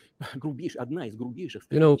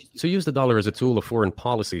 To use the dollar as a tool of foreign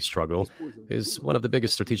policy struggle is one of the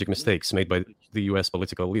biggest strategic mistakes made by the US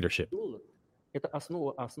political leadership. The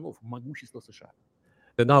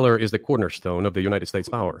dollar is the cornerstone of the United States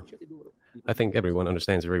power. I think everyone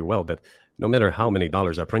understands very well that no matter how many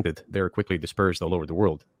dollars are printed, they are quickly dispersed all over the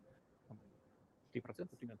world.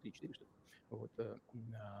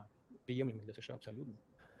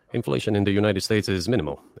 Inflation in the United States is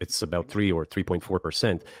minimal. It's about 3 or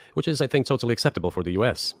 3.4%, which is, I think, totally acceptable for the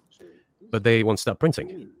US. But they won't stop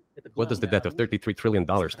printing. What does the debt of $33 trillion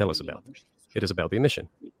tell us about? It is about the emission.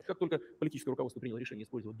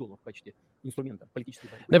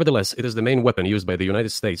 Nevertheless, it is the main weapon used by the United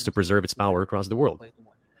States to preserve its power across the world.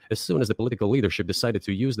 As soon as the political leadership decided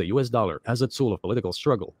to use the US dollar as a tool of political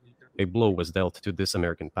struggle, a blow was dealt to this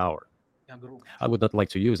American power. I would not like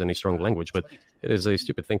to use any strong language, but it is a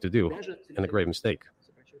stupid thing to do and a grave mistake.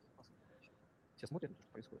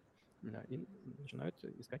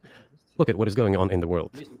 Look at what is going on in the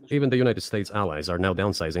world. Even the United States allies are now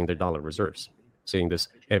downsizing their dollar reserves. Seeing this,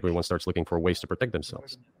 everyone starts looking for ways to protect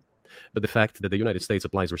themselves. But the fact that the United States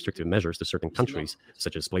applies restrictive measures to certain countries,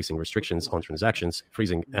 such as placing restrictions on transactions,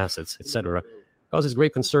 freezing assets, etc., causes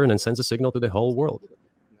great concern and sends a signal to the whole world.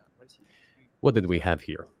 What did we have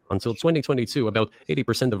here? Until 2022, about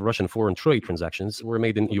 80% of Russian foreign trade transactions were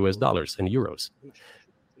made in US dollars and euros.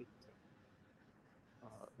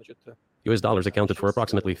 US dollars accounted for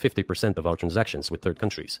approximately 50% of our transactions with third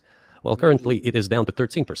countries, while currently it is down to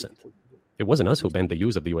 13%. It wasn't us who banned the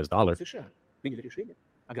use of the US dollar.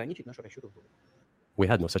 We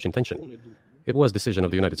had no such intention. It was the decision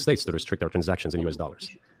of the United States to restrict our transactions in US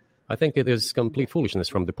dollars. I think it is complete foolishness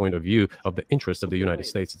from the point of view of the interest of the United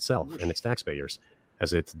States itself and its taxpayers,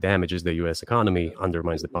 as it damages the US economy,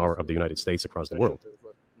 undermines the power of the United States across the world.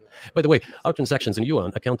 By the way, our transactions in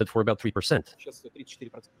yuan accounted for about 3%.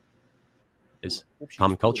 Is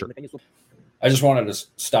common culture. I just wanted to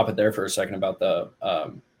stop it there for a second about the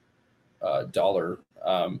dollar.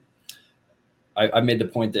 I made the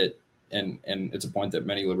point that, and it's a point that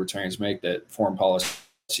many libertarians make, that foreign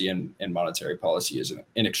policy and monetary policy is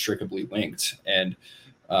inextricably linked. And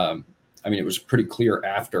I mean, it was pretty clear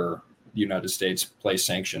after the United States placed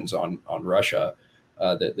sanctions on Russia,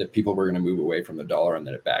 that people were going to move away from the dollar, and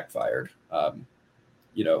then it backfired. And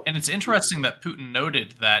it's interesting that Putin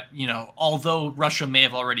noted that, although Russia may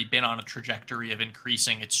have already been on a trajectory of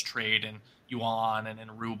increasing its trade in yuan and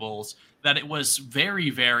in rubles, that it was very,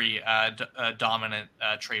 very dominant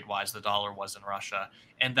trade-wise, the dollar was in Russia,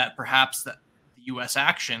 and that perhaps the U.S.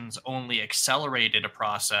 actions only accelerated a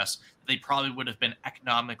process they probably would have been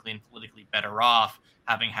economically and politically better off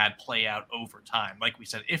having had play out over time. Like we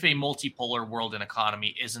said, if a multipolar world and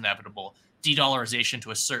economy is inevitable, de-dollarization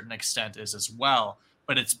to a certain extent is as well,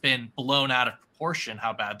 but it's been blown out of proportion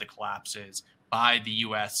how bad the collapse is by the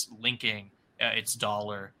U.S. linking its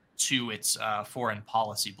dollar to its foreign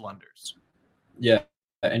policy blunders. Yeah,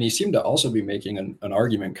 and he seemed to also be making an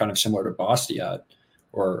argument kind of similar to Bastiat,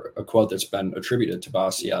 or a quote that's been attributed to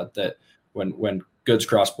Bastiat, that when goods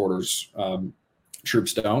cross borders,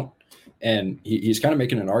 troops don't. And he's kind of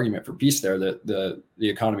making an argument for peace there, that the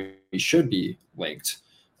economy should be linked.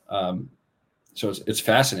 So it's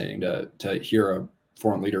fascinating to hear a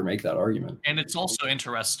foreign leader make that argument. And it's also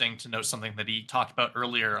interesting to note something that he talked about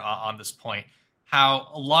earlier on this point, how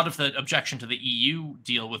a lot of the objection to the EU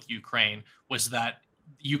deal with Ukraine was that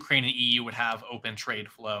Ukraine and EU would have open trade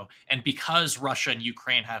flow. And because Russia and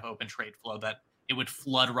Ukraine have open trade flow, that it would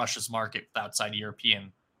flood Russia's market with outside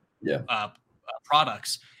European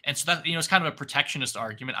products. And so that, it's kind of a protectionist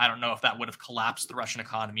argument. I don't know if that would have collapsed the Russian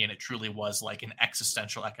economy and it truly was like an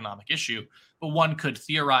existential economic issue. But one could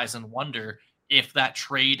theorize and wonder if that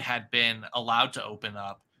trade had been allowed to open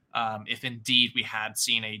up, if indeed we had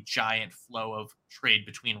seen a giant flow of trade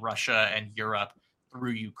between Russia and Europe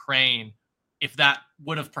through Ukraine, if that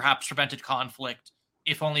would have perhaps prevented conflict,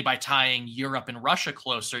 if only by tying Europe and Russia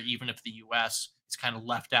closer, even if the U.S. is kind of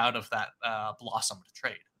left out of that blossomed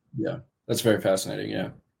trade. Yeah, that's very fascinating. Yeah.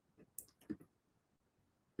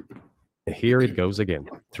 Here it goes again,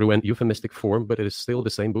 through an euphemistic form, but it is still the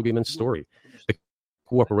same boogeyman story. The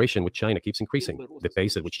cooperation with China keeps increasing. The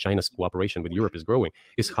pace at which China's cooperation with Europe is growing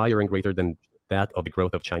is higher and greater than that of the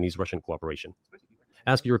growth of Chinese-Russian cooperation.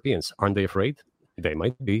 Ask Europeans, aren't they afraid? They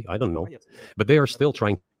might be, I don't know. But they are still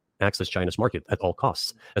trying to access China's market at all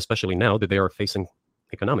costs, especially now that they are facing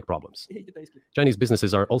economic problems. Chinese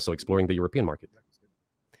businesses are also exploring the European market.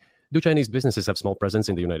 Do Chinese businesses have small presence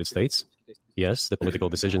in the United States? Yes, the political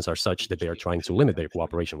decisions are such that they are trying to limit their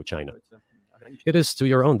cooperation with China. It is to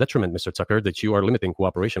your own detriment, Mr. Tucker, that you are limiting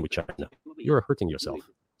cooperation with China. You are hurting yourself.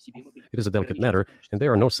 It is a delicate matter, and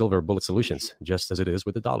there are no silver bullet solutions, just as it is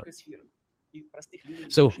with the dollar.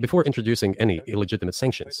 So, before introducing any illegitimate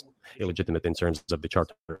sanctions, illegitimate in terms of the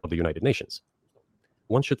Charter of the United Nations,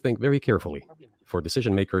 one should think very carefully. For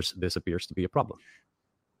decision makers, this appears to be a problem.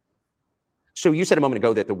 So you said a moment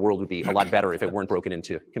ago that the world would be a lot better if it weren't broken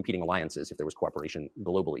into competing alliances, if there was cooperation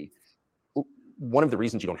globally. One of the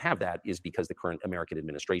reasons you don't have that is because the current American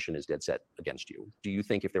administration is dead set against you. Do you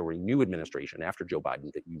think if there were a new administration after Joe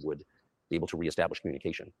Biden that you would be able to reestablish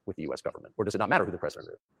communication with the US government? Or does it not matter who the president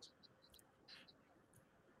is?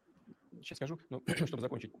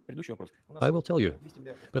 I will tell you,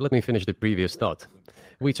 but let me finish the previous thought.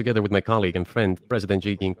 We, together with my colleague and friend, President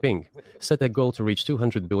Xi Jinping, set a goal to reach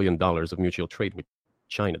 $200 billion of mutual trade with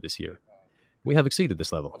China this year. We have exceeded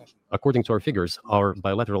this level. According to our figures, our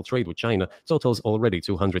bilateral trade with China totals already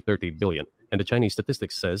 $230 billion, and the Chinese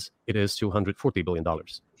statistics says it is $240 billion.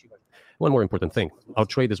 One more important thing, our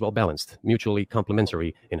trade is well balanced, mutually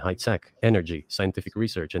complementary in high-tech, energy, scientific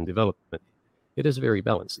research, and development. It is very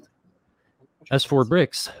balanced. As for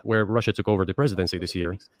BRICS, where Russia took over the presidency this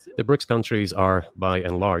year, the BRICS countries are, by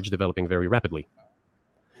and large, developing very rapidly.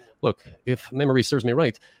 Look, if memory serves me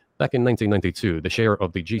right, back in 1992, the share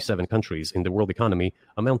of the G7 countries in the world economy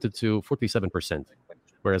amounted to 47%,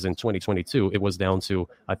 whereas in 2022, it was down to,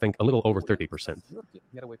 I think, a little over 30%.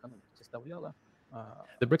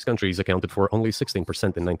 The BRICS countries accounted for only 16% in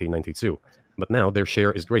 1992, but now their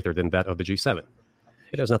share is greater than that of the G7.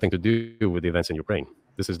 It has nothing to do with the events in Ukraine.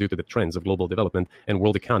 This is due to the trends of global development and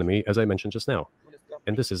world economy, as I mentioned just now.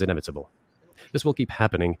 And this is inevitable. This will keep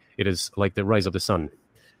happening. It is like the rise of the sun.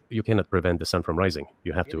 You cannot prevent the sun from rising.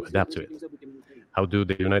 You have to adapt to it. How do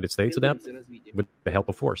the United States adapt? With the help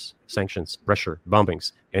of force, sanctions, pressure,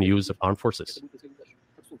 bombings, and use of armed forces.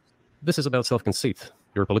 This is about self-conceit.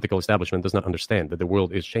 Your political establishment does not understand that the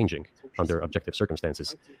world is changing under objective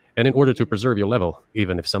circumstances. And in order to preserve your level,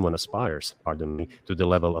 even if someone aspires, pardon me, to the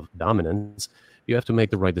level of dominance, you have to make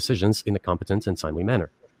the right decisions in a competent and timely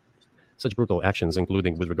manner. Such brutal actions,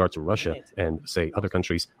 including with regard to Russia and, say, other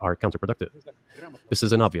countries, are counterproductive. This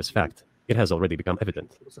is an obvious fact. It has already become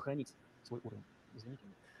evident.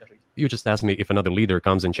 You just asked me if another leader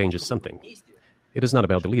comes and changes something. It is not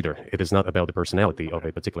about the leader. It is not about the personality of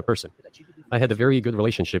a particular person. I had a very good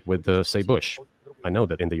relationship with, say, Bush. I know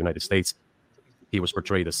that in the United States, he was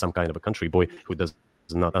portrayed as some kind of a country boy who does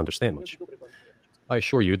not understand much. I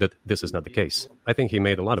assure you that this is not the case. I think he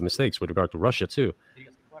made a lot of mistakes with regard to Russia, too.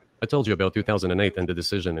 I told you about 2008 and the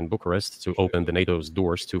decision in Bucharest to open the NATO's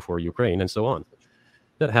doors for Ukraine and so on.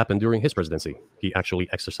 That happened during his presidency. He actually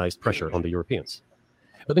exercised pressure on the Europeans.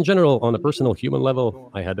 But in general, on a personal human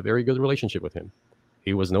level, I had a very good relationship with him.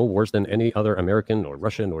 He was no worse than any other American or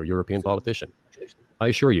Russian or European politician. I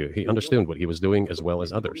assure you, he understood what he was doing as well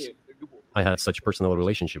as others. I had such a personal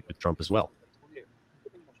relationship with Trump as well.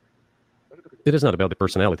 It is not about the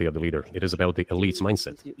personality of the leader. It is about the elite's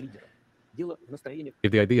mindset.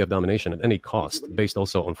 If the idea of domination at any cost, based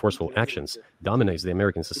also on forceful actions, dominates the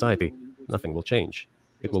American society, nothing will change.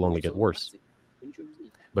 It will only get worse.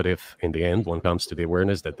 But if, in the end, one comes to the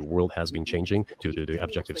awareness that the world has been changing due to the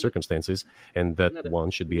objective circumstances and that one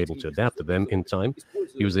should be able to adapt to them in time,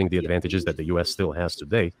 using the advantages that the U.S. still has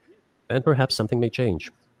today, then perhaps something may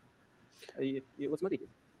change.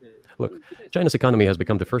 Look, China's economy has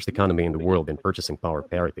become the first economy in the world in purchasing power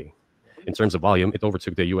parity. In terms of volume, it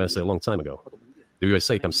overtook the U.S. a long time ago. The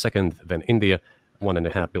USA comes second, then India,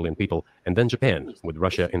 1.5 billion people, and then Japan, with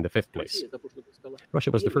Russia in the fifth place.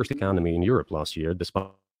 Russia was the first economy in Europe last year,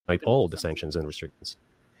 despite all the sanctions and restrictions.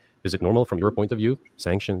 Is it normal from your point of view?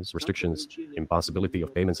 Sanctions, restrictions, impossibility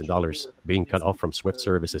of payments in dollars, being cut off from SWIFT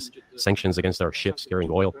services, sanctions against our ships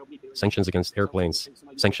carrying oil, sanctions against airplanes,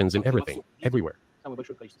 sanctions in everything, everywhere.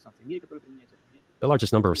 The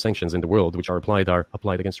largest number of sanctions in the world which are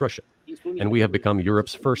applied against Russia. And we have become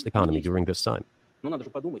Europe's first economy during this time.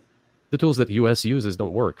 The tools that the U.S. uses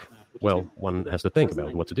don't work. Well, one has to think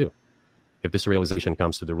about what to do. If this realization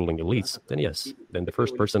comes to the ruling elites, then yes, then the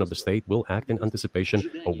first person of the state will act in anticipation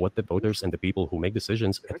of what the voters and the people who make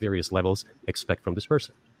decisions at various levels expect from this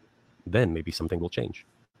person. Then maybe something will change.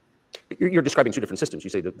 You're describing two different systems. You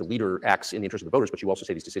say that the leader acts in the interest of the voters, but you also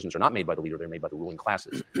say these decisions are not made by the leader, they're made by the ruling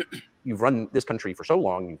classes. You've run this country for so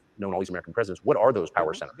long, you've known all these American presidents. What are those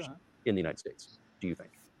power centers in the United States, do you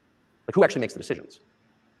think? Like, who actually makes the decisions?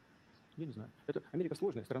 I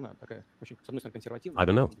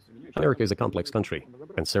don't know. America is a complex country,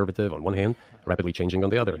 conservative on one hand, rapidly changing on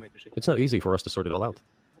the other. It's not easy for us to sort it all out.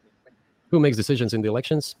 Who makes decisions in the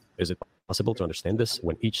elections? Is it possible to understand this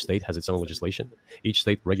when each state has its own legislation? Each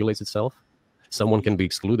state regulates itself? Someone can be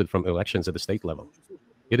excluded from elections at the state level.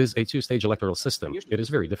 It is a two-stage electoral system. It is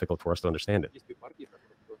very difficult for us to understand it.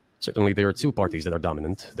 Certainly, there are two parties that are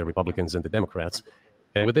dominant, the Republicans and the Democrats.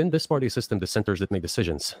 And within this party system, the centers that make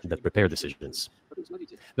decisions, that prepare decisions.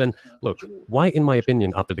 Then, look, why, in my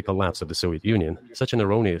opinion, after the collapse of the Soviet Union, such an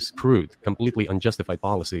erroneous, crude, completely unjustified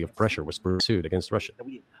policy of pressure was pursued against Russia?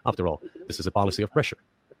 After all, this is a policy of pressure.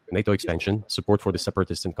 NATO expansion, support for the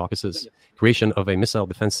separatists in Caucasus, creation of a missile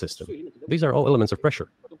defense system. These are all elements of pressure.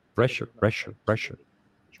 Pressure, pressure, pressure.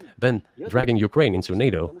 Then, dragging Ukraine into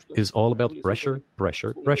NATO is all about pressure,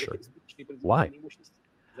 pressure, pressure. Why?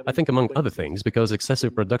 I think, among other things, because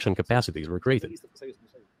excessive production capacities were created.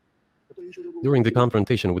 During the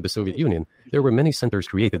confrontation with the Soviet Union, there were many centers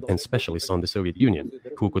created and specialists on the Soviet Union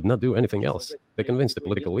who could not do anything else. They convinced the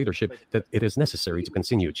political leadership that it is necessary to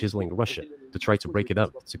continue chiseling Russia, to try to break it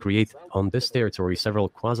up, to create on this territory several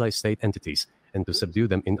quasi-state entities, and to subdue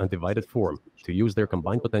them in undivided form, to use their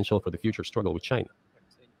combined potential for the future struggle with China.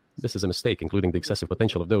 This is a mistake, including the excessive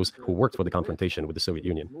potential of those who worked for the confrontation with the Soviet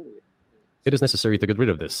Union. It is necessary to get rid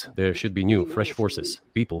of this. There should be new, fresh forces,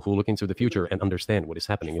 people who look into the future and understand what is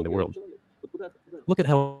happening in the world. Look at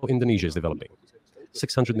how Indonesia is developing.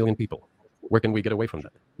 600 million people. Where can we get away from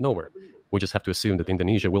that? Nowhere. We just have to assume that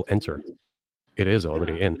Indonesia will enter. It is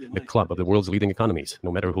already in the club of the world's leading economies,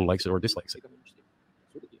 no matter who likes it or dislikes it.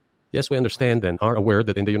 Yes, we understand and are aware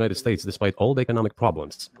that in the United States, despite all the economic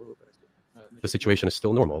problems, the situation is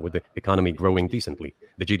still normal, with the economy growing decently.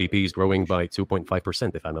 The GDP is growing by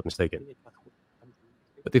 2.5%, if I'm not mistaken.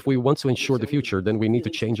 But if we want to ensure the future, then we need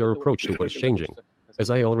to change our approach to what is changing.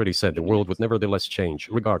 As I already said, the world would nevertheless change,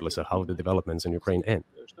 regardless of how the developments in Ukraine end.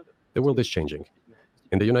 The world is changing.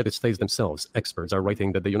 In the United States themselves, experts are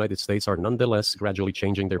writing that the United States are nonetheless gradually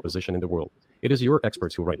changing their position in the world. It is your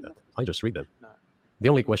experts who write that. I just read them. The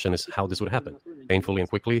only question is how this would happen, painfully and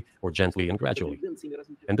quickly, or gently and gradually.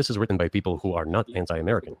 And this is written by people who are not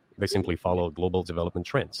anti-American. They simply follow global development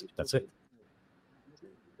trends. That's it.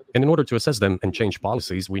 And in order to assess them and change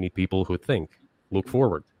policies, we need people who think, look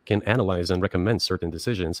forward, can analyze and recommend certain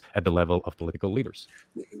decisions at the level of political leaders.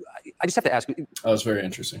 I just have to ask. Oh, that's very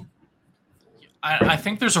interesting. I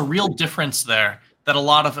think there's a real difference there that a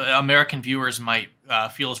lot of American viewers might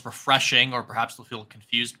feel is refreshing, or perhaps they'll feel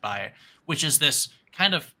confused by it, which is this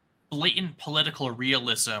kind of blatant political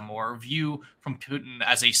realism or view from Putin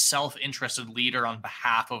as a self-interested leader on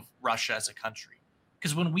behalf of Russia as a country.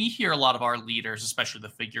 Because when we hear a lot of our leaders, especially the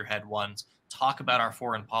figurehead ones, talk about our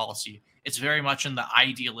foreign policy, it's very much in the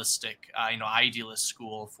idealistic, idealist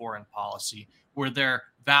school of foreign policy, where their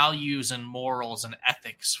values and morals and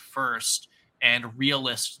ethics first and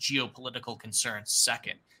realist geopolitical concerns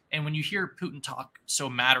second. And when you hear Putin talk so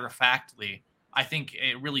matter-of-factly, I think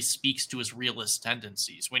it really speaks to his realist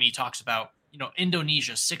tendencies. When he talks about,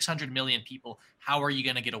 Indonesia, 600 million people, how are you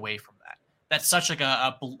going to get away from that? That's such like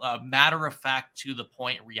a matter-of-fact,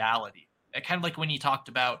 to-the-point reality. Kind of like when he talked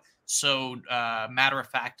about so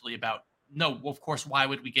matter-of-factly about, no, well, of course, why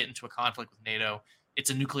would we get into a conflict with NATO? It's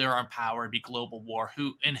a nuclear armed power, it'd be global war.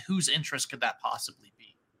 In whose interest could that possibly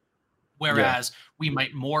be? Whereas we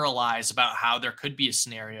might moralize about how there could be a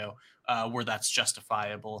scenario where that's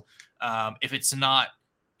justifiable. If it's not,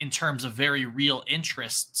 in terms of very real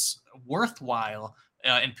interests, worthwhile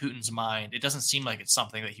in Putin's mind, it doesn't seem like it's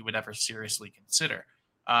something that he would ever seriously consider.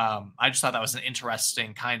 I just thought that was an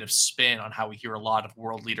interesting kind of spin on how we hear a lot of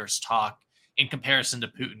world leaders talk in comparison to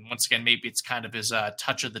Putin. Once again, maybe it's kind of his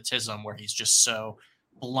touch of the tism, where he's just so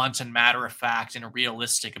blunt and matter-of-fact and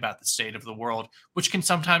realistic about the state of the world, which can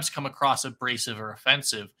sometimes come across abrasive or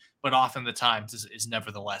offensive, but often the times is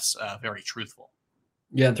nevertheless very truthful.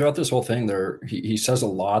 Yeah, and throughout this whole thing, he says a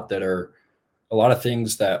lot of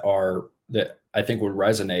things that I think would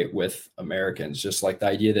resonate with Americans. Just like the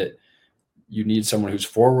idea that you need someone who's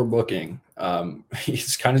forward-looking.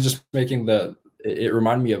 He's kind of just making it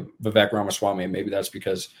reminded me of Vivek Ramaswamy, and maybe that's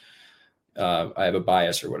because I have a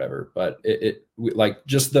bias or whatever. But like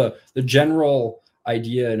just the general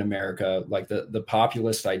idea in America, like the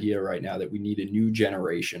populist idea right now, that we need a new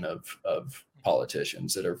generation of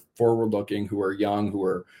politicians that are forward-looking, who are young, who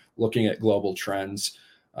are looking at global trends,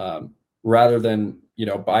 rather than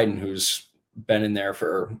Biden, who's been in there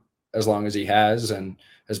for as long as he has and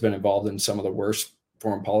has been involved in some of the worst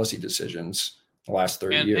foreign policy decisions the last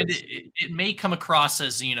 30 years. And it may come across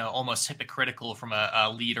as, almost hypocritical from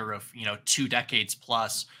a leader of, 2 decades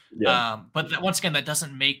plus. Yeah. But once again, that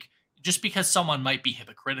doesn't make, just because someone might be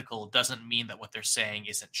hypocritical doesn't mean that what they're saying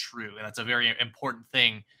isn't true. And that's a very important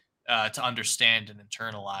thing to understand and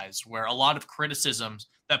internalize, where a lot of criticisms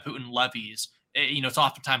that Putin levies, it's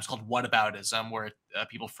oftentimes called whataboutism, where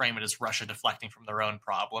people frame it as Russia deflecting from their own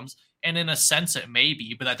problems. And in a sense, it may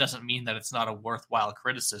be, but that doesn't mean that it's not a worthwhile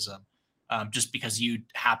criticism, just because you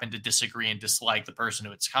happen to disagree and dislike the person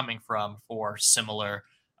who it's coming from for similar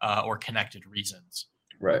or connected reasons.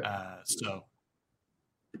 Right. So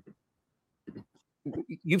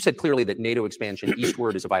you've said clearly that NATO expansion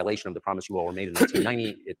eastward is a violation of the promise you all were made in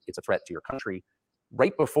 1990. It's a threat to your country.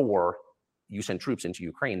 Right before you sent troops into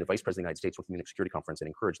Ukraine, the Vice President of the United States went to the Munich Security Conference and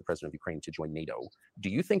encouraged the President of Ukraine to join NATO. Do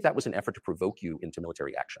you think that was an effort to provoke you into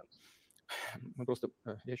military action?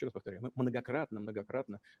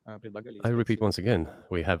 I repeat once again,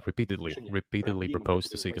 we have repeatedly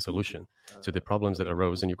proposed to seek a solution to the problems that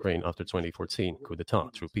arose in Ukraine after 2014 coup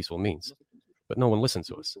d'etat through peaceful means. But no one listened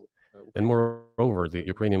to us. And moreover, the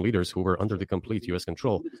Ukrainian leaders, who were under the complete U.S.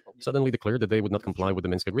 control, suddenly declared that they would not comply with the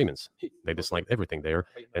Minsk agreements. They disliked everything there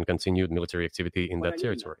and continued military activity in that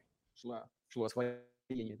territory.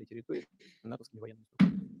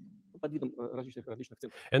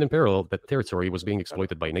 And in parallel, that territory was being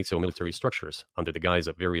exploited by NATO military structures under the guise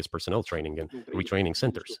of various personnel training and retraining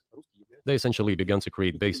centers. They essentially began to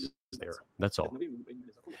create bases there. That's all.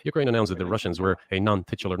 Ukraine announced that the Russians were a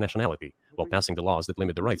non-titular nationality, while passing the laws that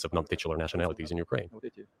limit the rights of non-titular nationalities in Ukraine.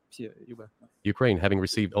 Ukraine, having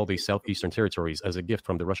received all these southeastern territories as a gift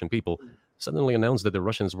from the Russian people, suddenly announced that the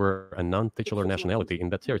Russians were a non-titular nationality in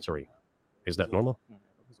that territory. Is that normal?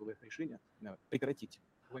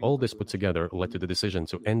 All this put together led to the decision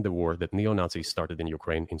to end the war that neo-Nazis started in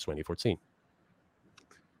Ukraine in 2014.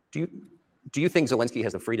 Do you think Zelensky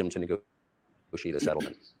has the freedom to negotiate a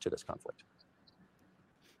settlement to this conflict?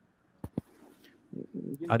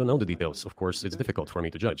 I don't know the details. Of course, it's difficult for me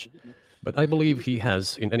to judge. But I believe he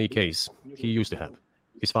has, in any case, he used to have.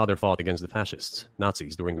 His father fought against the fascists,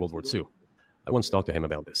 Nazis, during World War II. I once talked to him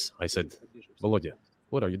about this. I said, Volodya,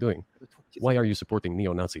 what are you doing? Why are you supporting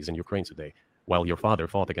neo-Nazis in Ukraine today, while your father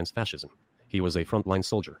fought against fascism? He was a frontline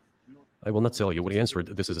soldier. I will not tell you what he answered.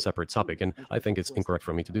 This is a separate topic, and I think it's incorrect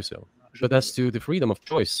for me to do so. But as to the freedom of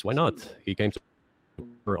choice, why not? He came to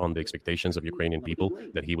on the expectations of Ukrainian people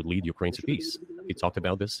that he would lead Ukraine to peace. He talked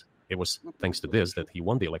about this. It was thanks to this that he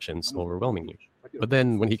won the elections overwhelmingly. But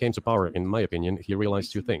then when he came to power, in my opinion, he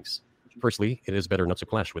realized two things. Firstly, it is better not to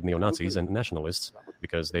clash with neo-Nazis and nationalists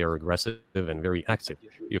because they are aggressive and very active.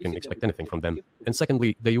 You can expect anything from them. And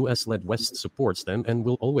secondly, the US-led West supports them and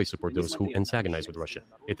will always support those who antagonize with Russia.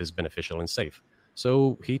 It is beneficial and safe.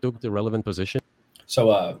 So he took the relevant position.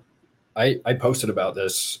 So I posted about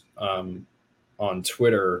this on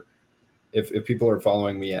Twitter. If people are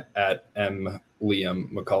following me at Liam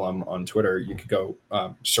McCullum on Twitter, you could go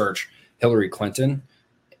search Hillary Clinton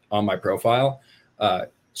on my profile.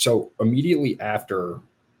 So immediately after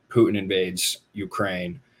Putin invades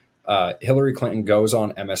Ukraine, Hillary Clinton goes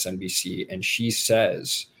on MSNBC and she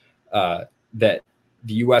says that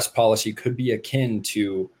the U.S. policy could be akin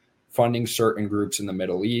to funding certain groups in the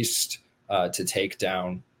Middle East to take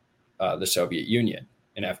down the Soviet Union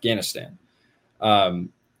in Afghanistan.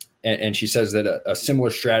 And she says that a similar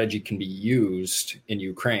strategy can be used in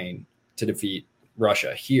Ukraine to defeat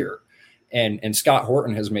Russia here. And Scott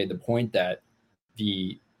Horton has made the point that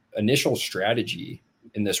the initial strategy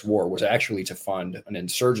in this war was actually to fund an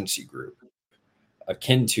insurgency group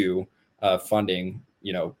akin to funding,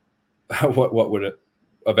 what would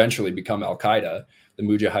eventually become Al-Qaeda, the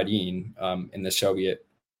Mujahideen in the Soviet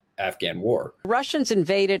Afghan war. Russians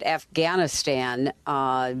invaded Afghanistan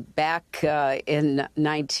back in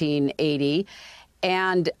 1980.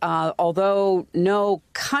 And although no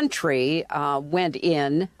country went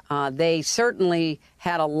in, they certainly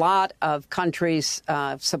had a lot of countries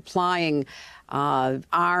supplying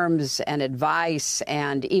arms and advice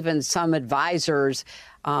and even some advisors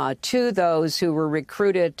to those who were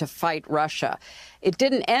recruited to fight Russia. It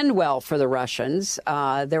didn't end well for the Russians.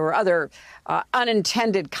 There were other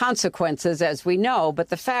unintended consequences, as we know. But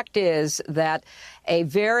the fact is that a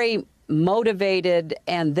very motivated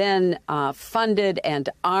and then funded and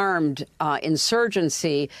armed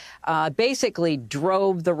insurgency basically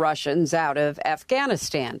drove the Russians out of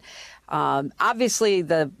Afghanistan. Obviously,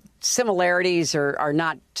 the similarities are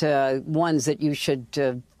not ones that you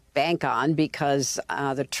should bank on because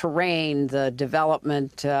the terrain, the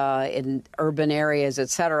development in urban areas, et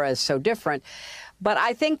cetera, is so different. But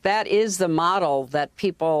I think that is the model that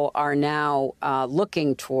people are now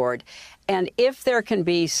looking toward. And if there can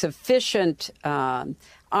be sufficient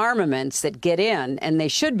armaments that get in, and they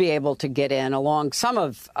should be able to get in along some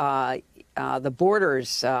of the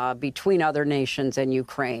borders between other nations and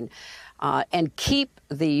Ukraine, and keep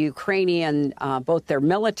the Ukrainian, both their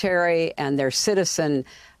military and their citizen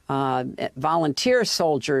volunteer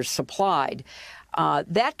soldiers supplied,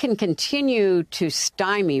 that can continue to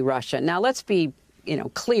stymie Russia. Now, let's be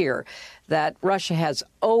clear that Russia has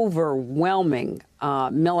overwhelming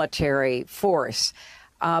military force.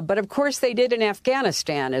 But of course, they did in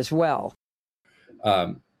Afghanistan as well.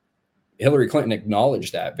 Hillary Clinton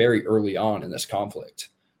acknowledged that very early on in this conflict,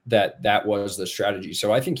 that was the strategy.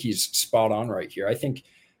 So I think he's spot on right here. I think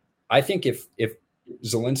if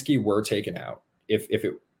Zelensky were taken out,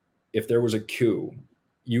 if there was a coup,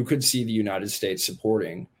 you could see the United States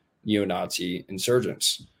supporting neo-Nazi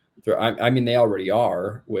insurgents. I mean, they already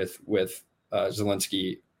are with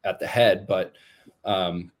Zelensky at the head, but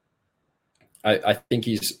I think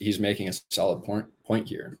he's making a solid point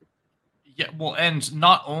here. Yeah, well, and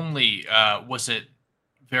not only was it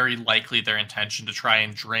very likely their intention to try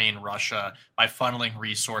and drain Russia by funneling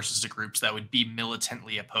resources to groups that would be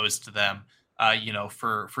militantly opposed to them,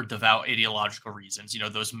 for devout ideological reasons.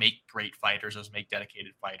 Those make great fighters, those make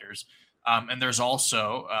dedicated fighters. And there's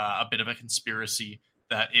also a bit of a conspiracy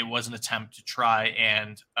that it was an attempt to try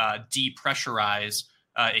and depressurize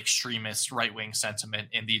extremist right-wing sentiment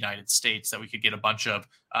in the United States, that we could get a bunch of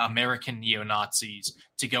American neo-Nazis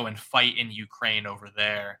to go and fight in Ukraine over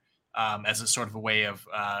there as a sort of a way of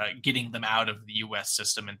getting them out of the U.S.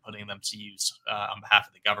 system and putting them to use on behalf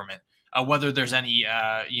of the government. Whether there's any,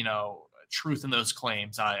 truth in those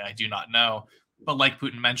claims, I do not know. But like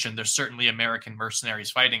Putin mentioned, there's certainly American mercenaries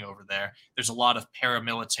fighting over there. There's a lot of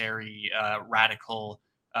paramilitary, radical,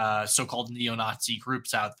 so-called neo-Nazi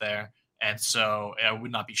groups out there. And so I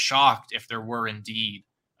would not be shocked if there were indeed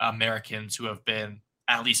Americans who have been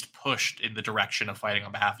at least pushed in the direction of fighting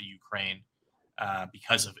on behalf of Ukraine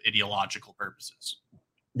because of ideological purposes.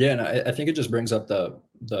 Yeah, and I think it just brings up the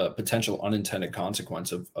potential unintended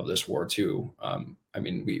consequence of this war too. I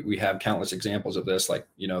mean, we have countless examples of this, like,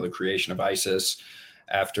 the creation of ISIS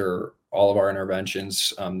after all of our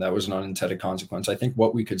interventions. That was an unintended consequence. I think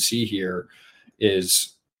what we could see here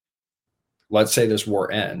is, let's say this war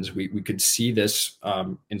ends, we could see this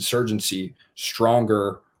insurgency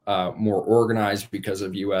stronger, more organized because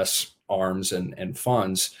of U.S. arms and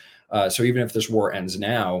funds. So even if this war ends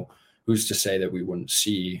now, who's to say that we wouldn't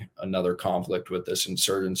see another conflict with this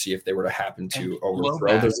insurgency if they were to happen to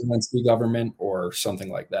overthrow the Zelensky government or something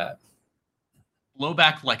like that?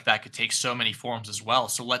 blowback like that could take so many forms as well.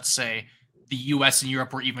 So let's say the U.S. and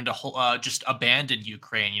Europe were even to just abandon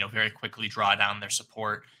Ukraine, very quickly draw down their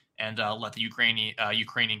support and let the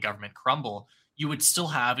Ukrainian government crumble. You would still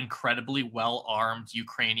have incredibly well-armed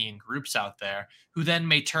Ukrainian groups out there who then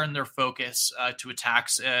may turn their focus to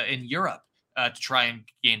attacks in Europe to try and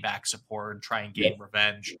gain back support and try and gain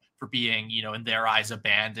revenge for being, in their eyes,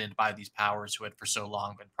 abandoned by these powers who had for so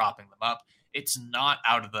long been propping them up. It's not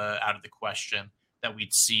out of the question that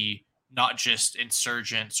we'd see not just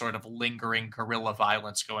insurgent sort of lingering guerrilla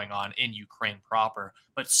violence going on in Ukraine proper,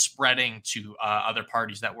 but spreading to other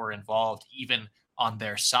parties that were involved, even on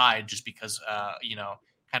their side, just because,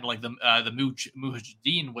 kind of like the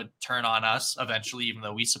Mujahideen would turn on us eventually, even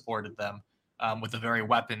though we supported them with the very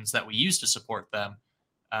weapons that we used to support them.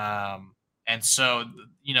 And so,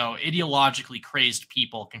 ideologically crazed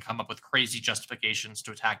people can come up with crazy justifications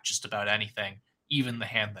to attack just about anything, even the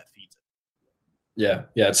hand that feeds it. Yeah.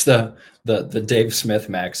 It's the Dave Smith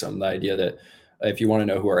maxim, the idea that if you want to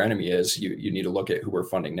know who our enemy is, you need to look at who we're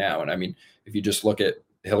funding now. And I mean, if you just look at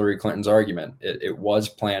Hillary Clinton's argument, it was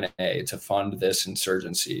Plan A to fund this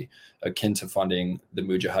insurgency, akin to funding the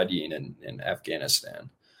Mujahideen in Afghanistan.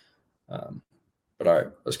 But all right,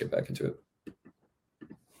 let's get back into it.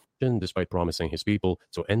 Despite promising his people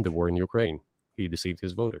to end the war in Ukraine, he deceived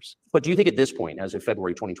his voters. But do you think at this point, as of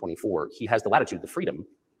February 2024, he has the latitude, the freedom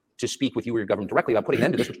to speak with you or your government directly about putting an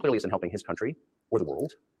end to this, which clearly isn't helping his country or the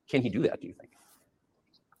world? Can he do that, do you think?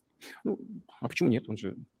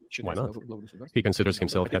 Why not? He considers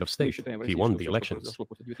himself head of state. He won the elections.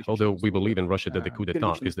 Although we believe in Russia that the coup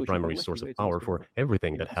d'etat is the primary source of power for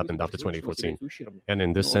everything that happened after 2014. And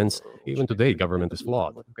in this sense, even today, government is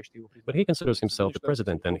flawed. But he considers himself the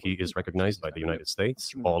president, and he is recognized by the United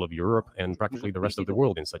States, all of Europe, and practically the rest of the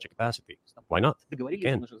world in such a capacity. Why not? He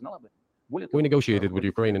can. We negotiated with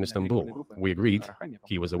Ukraine in Istanbul. We agreed.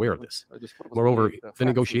 He was aware of this. Moreover, the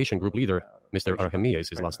negotiation group leader, Mr. Arhamia is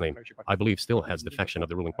his last name, I believe still has the faction of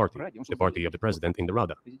the ruling party, the party of the president in the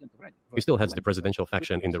Rada. He still has the presidential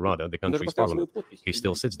faction in the Rada, the country's parliament. He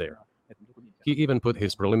still sits there. He even put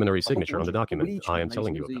his preliminary signature on the document I am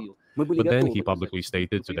telling you about. But then he publicly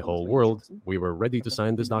stated to the whole world, we were ready to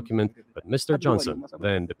sign this document, but Mr. Johnson,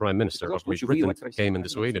 then the Prime Minister of Great Britain, came and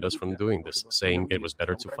dissuaded us from doing this, saying it was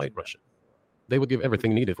better to fight Russia. They would give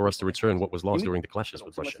everything needed for us to return what was lost during the clashes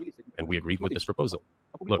with Russia, and we agreed with this proposal.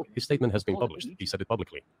 Look, his statement has been published. He said it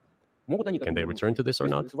publicly. Can they return to this or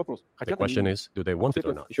not? The question is, do they want it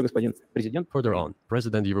or not? Further on,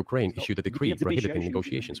 President of Ukraine issued a decree prohibiting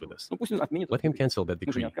negotiations with us. Let him cancel that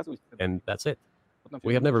decree, and that's it.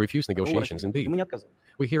 We have never refused negotiations, indeed.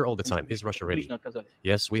 We hear all the time, is Russia ready?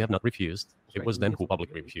 Yes, we have not refused. It was them who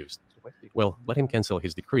publicly refused. Well, let him cancel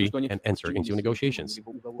his decree and enter into negotiations.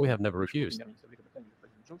 We have never refused.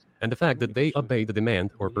 And the fact that they obeyed the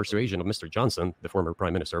demand or persuasion of Mr. Johnson, the former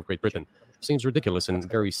Prime Minister of Great Britain, seems ridiculous and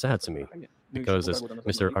very sad to me. Because, as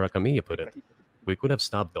Mr. Arhamia put it, we could have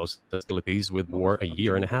stopped those hostilities with war a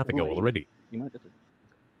year and a half ago already.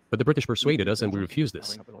 But the British persuaded us and we refused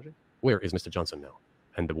this. Where is Mr. Johnson now?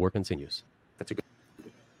 And the war continues.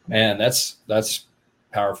 Man, that's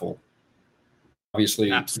powerful.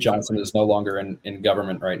 Obviously, absolutely. Johnson is no longer in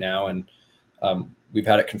government right now, and we've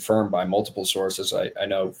had it confirmed by multiple sources. I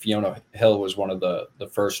know Fiona Hill was one of the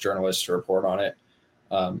first journalists to report on it.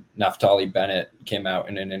 Naftali Bennett came out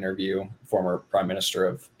in an interview, former Prime Minister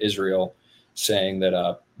of Israel, saying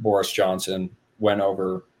that Boris Johnson went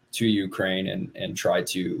over to Ukraine and tried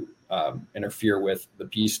to interfere with the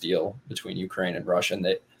peace deal between Ukraine and Russia, and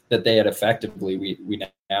that they had effectively, we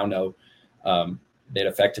now know, they'd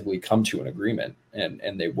effectively come to an agreement,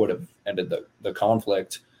 and they would have ended the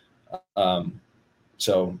conflict.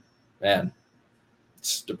 So, man,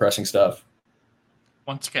 it's depressing stuff.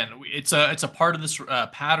 Once again, it's a part of this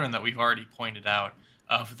pattern that we've already pointed out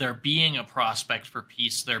of there being a prospect for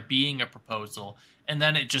peace, there being a proposal, and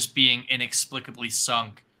then it just being inexplicably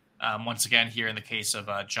sunk. Once again, here in the case of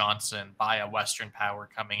Johnson, by a Western power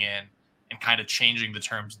coming in and kind of changing the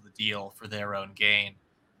terms of the deal for their own gain.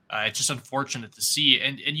 It's just unfortunate to see.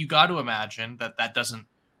 And you got to imagine that doesn't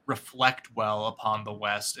reflect well upon the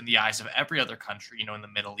West in the eyes of every other country, in the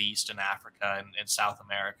Middle East and Africa and South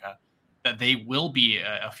America, that they will be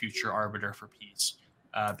a future arbiter for peace.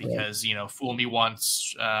 Because, fool me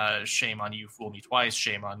once, shame on you, fool me twice,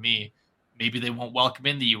 shame on me. Maybe they won't welcome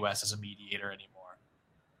in the U.S. as a mediator anymore.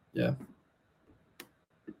 Yeah.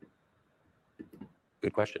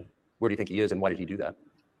 Good question. Where do you think he is, and why did he do that?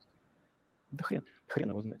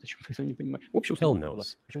 Hell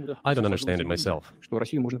knows. I don't understand it myself.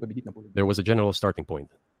 There was a general starting point.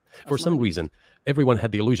 For some reason, everyone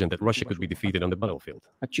had the illusion that Russia could be defeated on the battlefield.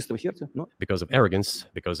 Because of arrogance,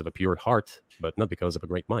 because of a pure heart, but not because of a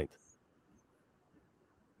great mind.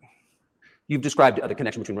 You've described the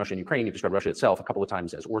connection between Russia and Ukraine. You've described Russia itself a couple of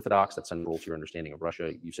times as orthodox. That's central to your understanding of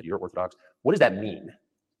Russia. You said you're orthodox. What does that mean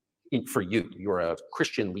for you? You're a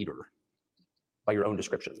Christian leader by your own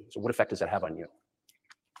description. So what effect does that have on you?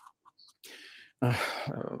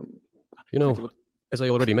 You know, as I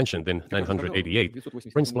already mentioned, in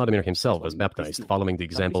 988, Prince Vladimir himself was baptized following the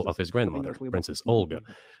example of his grandmother, Princess Olga.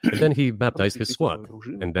 And then he baptized his squad.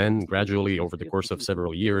 And then, gradually, over the course of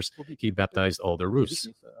several years, he baptized all the Rus.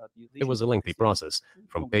 It was a lengthy process,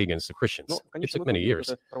 from pagans to Christians. It took many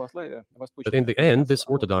years. But in the end, this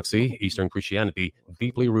orthodoxy, Eastern Christianity,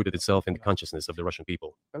 deeply rooted itself in the consciousness of the Russian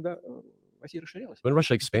people. When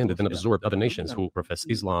Russia expanded and absorbed other nations who profess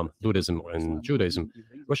Islam, Buddhism, and Judaism,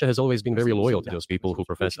 Russia has always been very loyal to those people who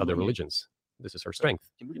profess other religions. This is her strength.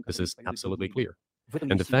 This is absolutely clear.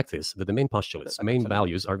 And the fact is that the main postulates, main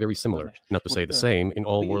values are very similar, not to say the same, in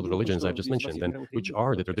all world religions I've just mentioned, and which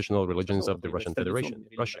are the traditional religions of the Russian Federation,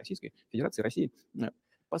 Russia.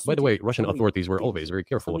 By the way, Russian authorities were always very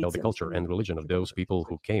careful about the culture and religion of those people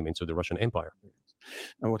who came into the Russian Empire.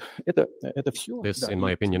 This, in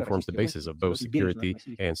my opinion, forms the basis of both security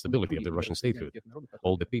and stability of the Russian statehood.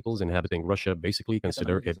 All the peoples inhabiting Russia basically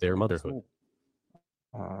consider it their motherhood.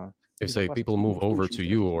 If, say, people move over to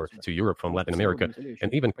you or to Europe from Latin America, an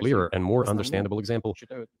even clearer and more understandable example,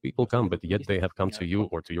 people come, but yet they have come to you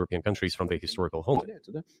or to European countries from their historical homeland.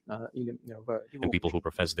 And people who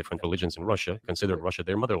profess different religions in Russia consider Russia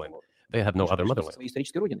their motherland. They have no other motherland.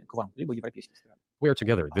 We are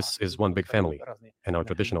together. This is one big family, and our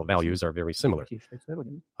traditional values are very similar.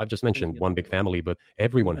 I've just mentioned one big family, but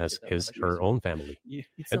everyone has her own family.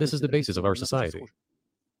 And this is the basis of our society.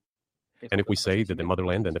 And if we say that the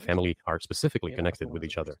motherland and the family are specifically connected with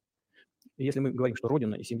each other, it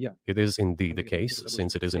is indeed the case,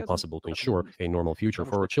 since it is impossible to ensure a normal future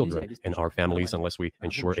for our children and our families unless we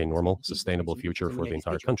ensure a normal, sustainable future for the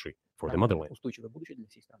entire country, for the motherland.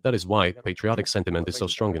 That is why patriotic sentiment is so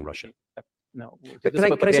strong in Russia. Can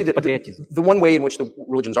I say that the one way in which the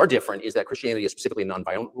religions are different is that Christianity is specifically a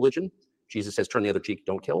nonviolent religion. Jesus says, turn the other cheek,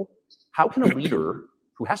 don't kill. How can a leader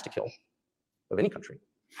who has to kill, of any country,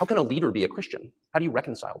 how can a leader be a Christian? How do you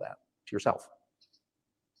reconcile that to yourself?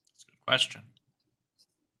 That's a good question.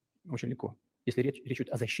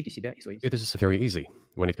 It is very easy.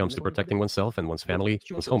 When it comes to protecting oneself and one's family,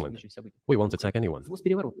 one's homeland, we won't attack anyone.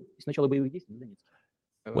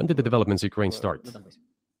 When did the developments in Ukraine start?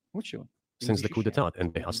 Since the coup d'etat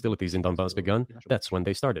and the hostilities in Donbass began, that's when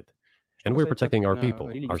they started. And we're protecting our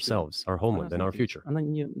people, ourselves, our homeland, and our future.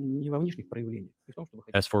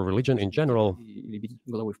 As for religion in general,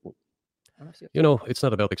 you know, it's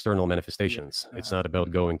not about external manifestations. It's not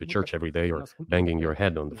about going to church every day or banging your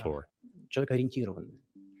head on the floor.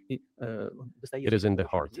 It is in the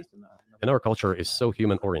heart. And our culture is so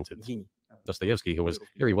human-oriented. Dostoevsky, who was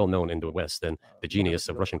very well known in the West and the genius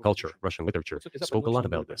of Russian culture, Russian literature, spoke a lot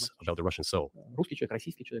about this, about the Russian soul.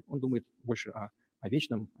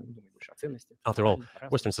 After all,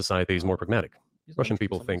 Western society is more pragmatic. Russian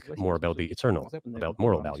people think more about the eternal, about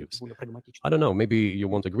moral values. I don't know, maybe you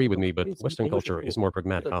won't agree with me, but Western culture is more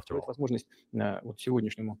pragmatic after all.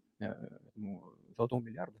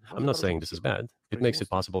 I'm not saying this is bad. It makes it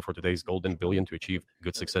possible for today's golden billion to achieve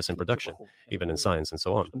good success in production, even in science and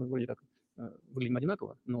so on.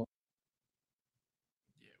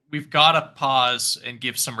 We've got to pause and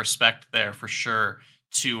give some respect there for sure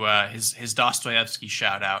to his Dostoevsky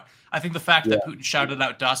shout out. I think the fact that Putin shouted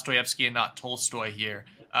out Dostoevsky and not Tolstoy here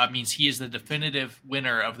means he is the definitive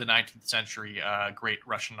winner of the 19th century Great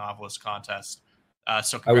Russian Novelist Contest.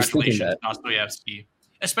 So congratulations, Dostoevsky.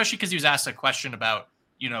 Especially because he was asked a question about,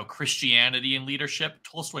 you know, Christianity and leadership.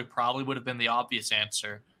 Tolstoy probably would have been the obvious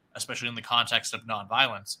answer, especially in the context of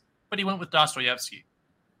nonviolence. But he went with Dostoevsky.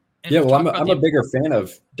 And yeah, well, I'm a bigger fan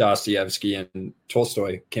of Dostoevsky, and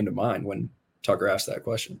Tolstoy came to mind when Tucker asked that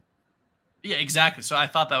question. Yeah, exactly. So I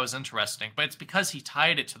thought that was interesting. But it's because he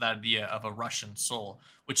tied it to that idea of a Russian soul,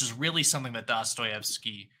 which is really something that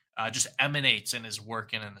Dostoevsky just emanates in his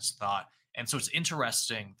work and in his thought. And so it's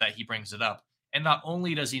interesting that he brings it up. And not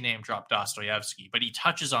only does he name drop Dostoevsky, but he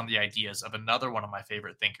touches on the ideas of another one of my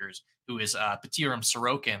favorite thinkers, who is Petirim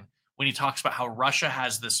Sorokin, when he talks about how Russia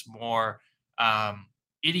has this more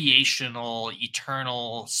ideational,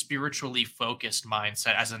 eternal, spiritually focused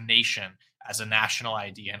mindset as a nation, as a national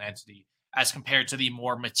idea and entity, as compared to the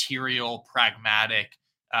more material, pragmatic,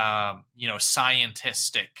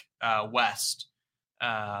 scientistic West.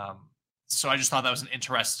 So I just thought that was an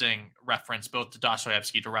interesting reference both to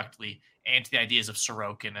Dostoevsky directly and to the ideas of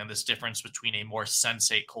Sorokin and this difference between a more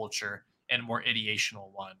sensate culture and more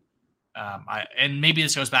ideational one. And maybe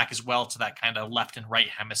this goes back as well to that kind of left and right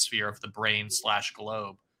hemisphere of the brain /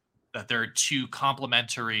 globe, that there are two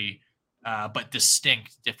complementary but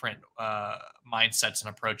distinct different mindsets and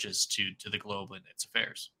approaches to the globe and its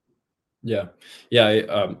affairs. Yeah.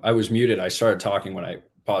 I was muted. I started talking when I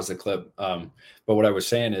paused the clip. But what I was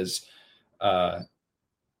saying is I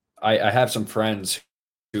have some friends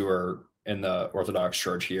who are in the Orthodox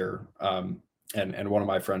Church here. And one of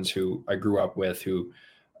my friends who I grew up with, who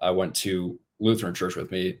went to Lutheran church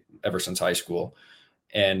with me ever since high school.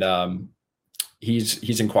 And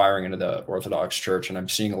he's inquiring into the Orthodox Church, and I'm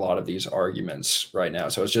seeing a lot of these arguments right now.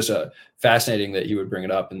 So it's just fascinating that he would bring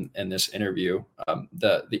it up in this interview,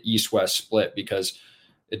 the East-West split, because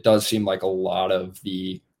it does seem like a lot of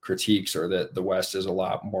the critiques are that the West is a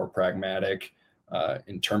lot more pragmatic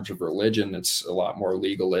in terms of religion. It's a lot more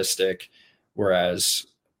legalistic, whereas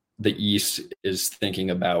the East is thinking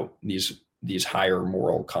about these higher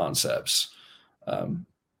moral concepts.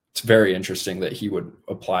 It's very interesting that he would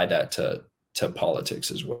apply that to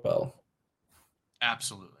politics as well.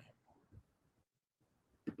 Absolutely.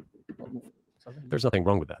 There's nothing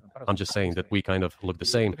wrong with that. I'm just saying that we kind of look the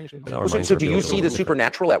same. So do you see the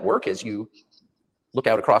supernatural at work as you look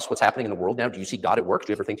out across what's happening in the world now? Do you see God at work?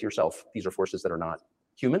 Do you ever think to yourself, these are forces that are not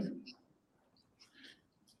human?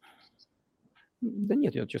 No,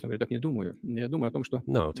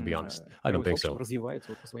 to be honest, I don't think so.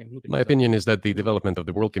 My opinion is that the development of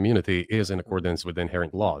the world community is in accordance with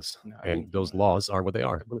inherent laws, and those laws are what they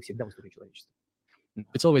are.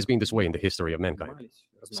 It's always been this way in the history of mankind.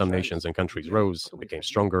 Some nations and countries rose, became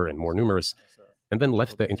stronger and more numerous, and then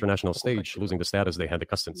left the international stage, losing the status they had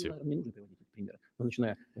accustomed to.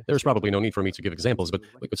 There's probably no need for me to give examples, but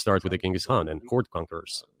we could start with the Genghis Khan and horde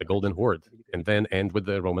conquerors, the Golden Horde, and then end with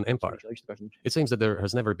the Roman Empire. It seems that there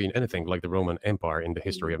has never been anything like the Roman Empire in the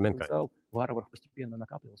history of mankind.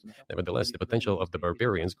 Nevertheless, the potential of the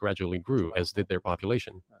barbarians gradually grew, as did their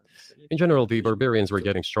population. In general, the barbarians were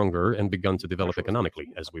getting stronger and begun to develop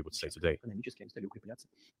economically, as we would say today.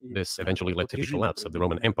 This eventually led to the collapse of the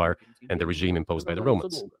Roman Empire and the regime imposed by the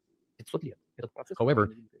Romans. However,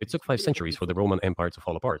 it took 5 centuries for the Roman Empire to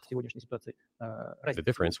fall apart. The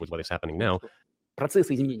difference with what is happening now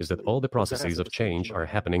is that all the processes of change are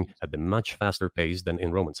happening at a much faster pace than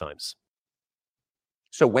in Roman times.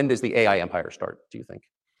 So when does the AI empire start, do you think?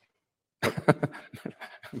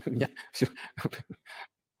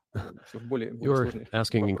 You're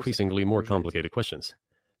asking increasingly more complicated questions.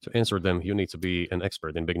 To answer them, you need to be an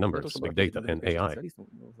expert in big numbers, big data, and AI.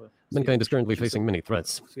 Mankind is currently facing many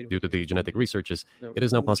threats. Due to the genetic researches, it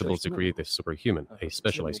is now possible to create a superhuman, a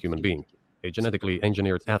specialized human being, a genetically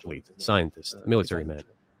engineered athlete, scientist, military man.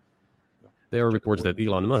 There are reports that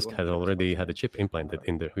Elon Musk has already had a chip implanted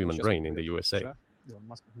in the human brain in the USA.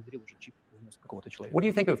 What do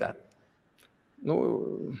you think of that?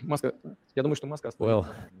 Well,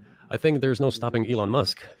 I think there's no stopping Elon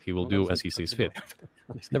Musk. He will do as he sees fit.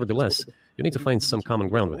 Nevertheless, you need to find some common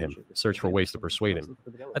ground with him, search for ways to persuade him.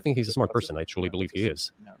 I think he's a smart person. I truly believe he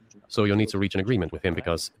is. So you'll need to reach an agreement with him,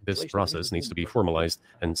 because this process needs to be formalized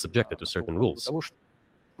and subjected to certain rules.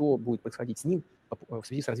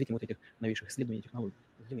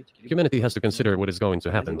 Humanity has to consider what is going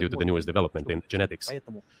to happen due to the newest development in genetics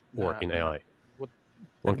or in AI.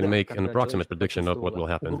 One can make an approximate prediction of what will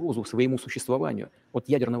happen.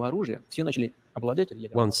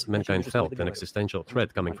 Once mankind felt an existential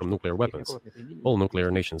threat coming from nuclear weapons, all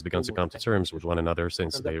nuclear nations began to come to terms with one another,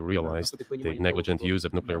 since they realized the negligent use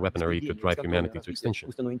of nuclear weaponry could drive humanity to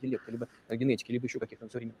extinction.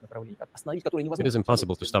 It is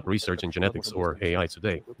impossible to stop research in genetics or AI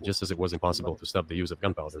today, just as it was impossible to stop the use of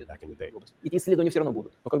gunpowder back in the day.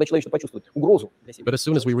 But as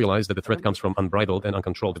soon as we realize that the threat comes from unbridled and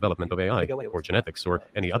uncontrolled development of AI, or genetics, or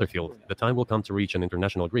any other field, the time will come to reach an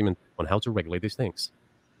international agreement on how to regulate these things.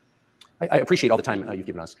 I appreciate all the time you've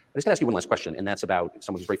given us. I'm just going to ask you one last question, and that's about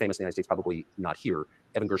someone who's very famous in the United States, probably not here,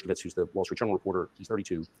 Evan Gershkovich, who's the Wall Street Journal reporter. He's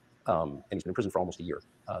 32, and he's been in prison for almost a year.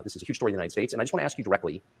 This is a huge story in the United States, and I just want to ask you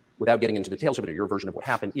directly, without getting into the details of it or your version of what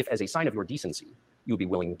happened, if as a sign of your decency, you would be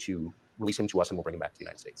willing to release him to us and we'll bring him back to the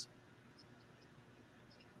United States.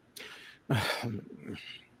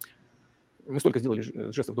 We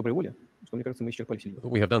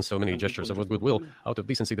have done so many gestures of goodwill out of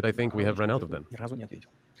decency that I think we have run out of them.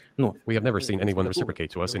 We have never seen anyone reciprocate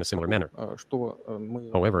to us in a similar manner.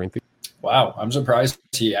 However, Wow, I'm surprised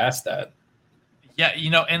he asked that. Yeah,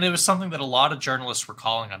 and it was something that a lot of journalists were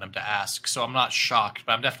calling on him to ask, so I'm not shocked,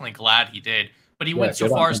 but I'm definitely glad he did. But he went so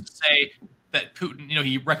far as to say that Putin,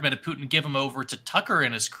 he recommended Putin give him over to Tucker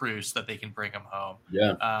and his crew so that they can bring him home.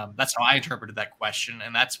 Yeah. That's how I interpreted that question,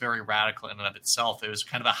 and that's very radical in and of itself. It was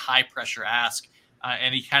kind of a high pressure ask,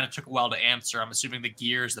 and he kind of took a while to answer. I'm assuming the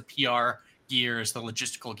gears, the PR gears, the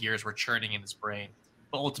logistical gears were churning in his brain.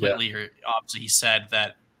 But ultimately, obviously, he said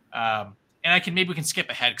that, and we can skip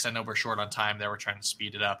ahead because I know we're short on time there. We're trying to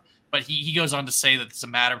speed it up. But he goes on to say that it's a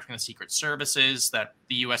matter between the secret services, that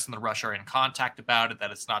the U.S. and the Russia are in contact about it,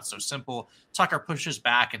 that it's not so simple. Tucker pushes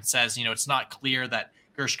back and says, it's not clear that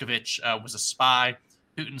Gershkovich was a spy.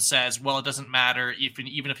 Putin says, well, it doesn't matter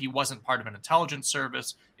even if he wasn't part of an intelligence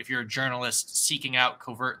service. If you're a journalist seeking out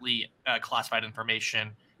covertly classified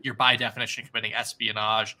information, you're by definition committing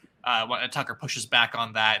espionage. Tucker pushes back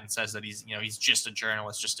on that and says that he's just a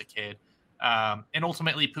journalist, just a kid. And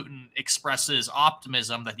ultimately, Putin expresses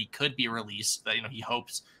optimism that he could be released, that he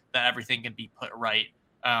hopes that everything can be put right.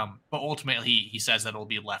 But ultimately, he says that it'll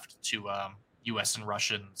be left to U.S. and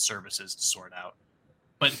Russian services to sort out.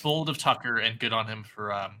 But bold of Tucker and good on him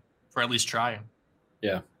for at least trying.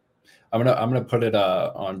 Yeah, I'm gonna put it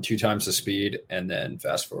on 2 times the speed and then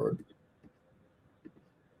fast forward.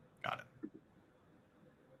 Got it.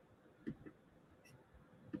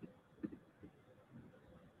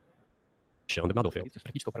 On the battlefield.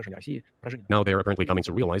 Now they are apparently coming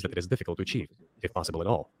to realize that it is difficult to achieve, if possible at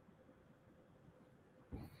all.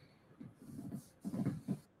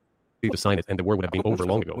 To sign it, and the war would have been over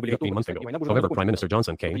long ago, 18 months ago. However, Prime Minister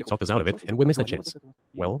Johnson came, talked us out of it, and we missed that chance.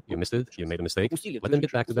 Well, you missed it, you made a mistake. Let them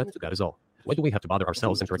get back to that, that is all. Why do we have to bother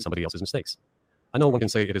ourselves and correct somebody else's mistakes? I know one can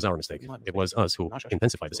say it is our mistake. It was us who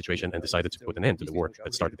intensified the situation and decided to put an end to the war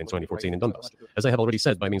that started in 2014 in Donbass, as I have already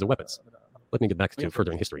said, by means of weapons. Let me get back to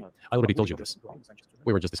further in history. I already told you this.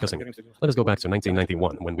 We were just discussing it. Let us go back to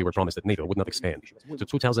 1991, when we were promised that NATO would not expand, to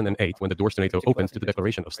 2008, when the doors to NATO opened to the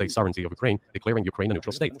declaration of state sovereignty of Ukraine, declaring Ukraine a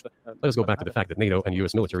neutral state. Let us go back to the fact that NATO and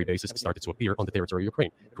US military bases started to appear on the territory of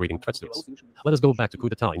Ukraine, creating threats to us. Let us go back to coup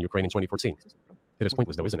d'etat in Ukraine in 2014. It is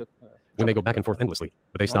pointless, though, isn't it? We may go back and forth endlessly,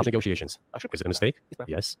 but they stopped negotiations. Is it a mistake?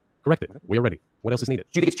 Yes. Correct it. We are ready. What else is needed?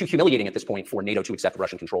 Do you think it's too humiliating at this point for NATO to accept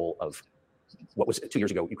Russian control of what was 2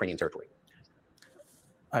 years ago Ukrainian territory?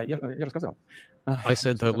 I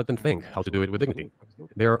said let them think how to do it with dignity.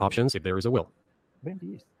 There are options if there is a will.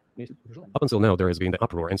 Up until now, there has been the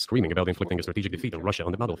uproar and screaming about inflicting a strategic defeat on Russia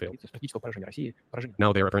on the battlefield.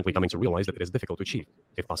 Now they are apparently coming to realize that it is difficult to achieve,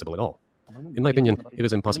 if possible at all. In my opinion, it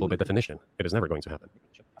is impossible by definition. It is never going to happen.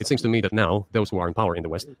 It seems to me that now, those who are in power in the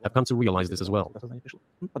West have come to realize this as well.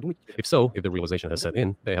 If so, if the realization has set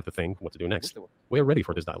in, they have to think what to do next. We are ready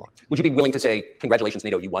for this dialogue. Would you be willing to say, congratulations,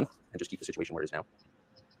 NATO, you won, and just keep the situation where it is now?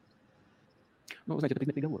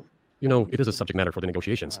 You know, it is a subject matter for the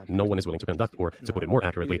negotiations. No one is willing to conduct, or to put it more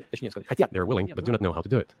accurately, they're willing, but do not know how to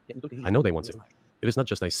do it. I know they want to. It is not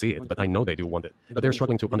just I see it, but I know they do want it. But they're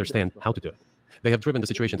struggling to understand how to do it. They have driven the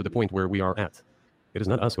situation to the point where we are at. It is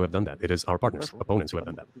not us who have done that. It is our partners, opponents who have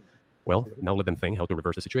done that. Well, now let them think how to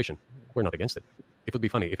reverse the situation. We're not against it. It would be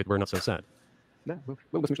funny if it were not so sad.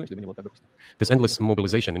 This endless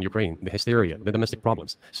mobilization in Ukraine, the hysteria, the domestic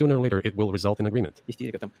problems, sooner or later it will result in agreement.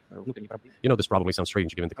 You know, this probably sounds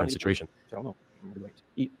strange given the current situation.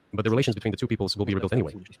 But the relations between the two peoples will be rebuilt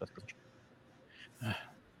anyway.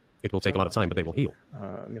 It will take a lot of time, but they will heal.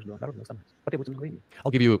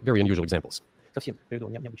 I'll give you very unusual examples.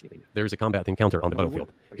 There is a combat encounter on the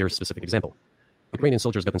battlefield. Here's a specific example. Ukrainian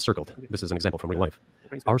soldiers got encircled. This is an example from real life.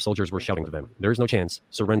 Our soldiers were shouting to them, there is no chance,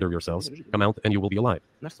 surrender yourselves, come out and you will be alive.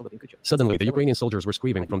 Suddenly, the Ukrainian soldiers were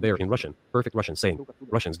screaming from there in Russian, perfect Russian, saying,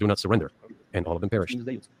 Russians, do not surrender. And all of them perished.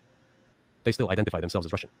 They still identify themselves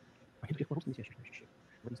as Russian.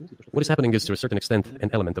 What is happening is, to a certain extent, an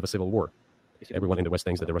element of a civil war. Everyone in the West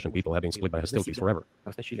thinks that the Russian people have been split by hostilities forever.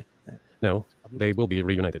 No, they will be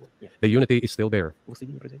reunited. The unity is still there.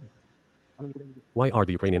 Why are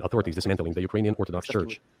the Ukrainian authorities dismantling the Ukrainian Orthodox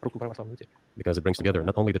Church? Because it brings together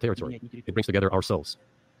not only the territory, it brings together our souls.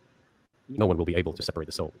 No one will be able to separate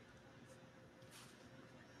the soul.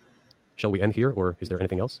 Shall we end here, or is there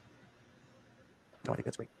anything else? No, I think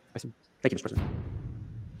that's great. Thank you, Mr. President.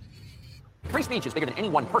 Free speech is bigger than any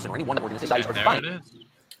one person or any one organization. There it is.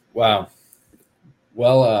 Wow.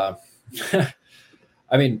 Well,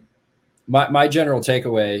 I mean, my general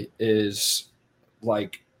takeaway is,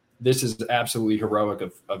 like, this is absolutely heroic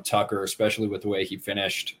of Tucker, especially with the way he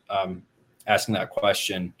finished asking that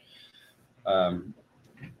question about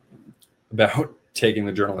taking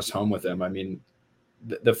the journalist home with him. I mean,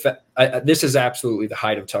 this is absolutely the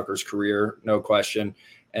height of Tucker's career, no question.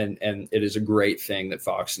 And it is a great thing that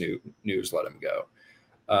Fox News let him go.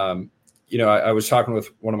 You know, I was talking with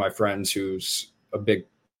one of my friends who's a big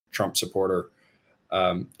Trump supporter,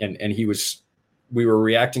 And we were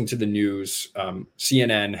reacting to the news.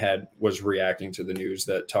 CNN was reacting to the news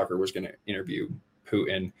that Tucker was going to interview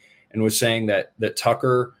Putin, and was saying that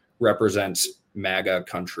Tucker represents MAGA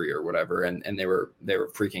country or whatever, and they were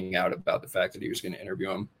freaking out about the fact that he was going to interview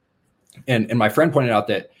him. And my friend pointed out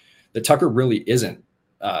that Tucker really isn't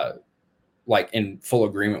like in full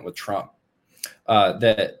agreement with Trump.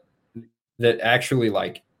 That actually,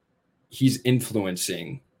 like, he's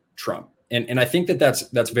influencing Trump, and I think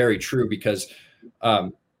that's very true, because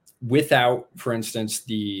without, for instance,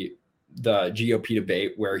 the GOP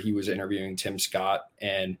debate where he was interviewing Tim Scott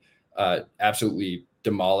and absolutely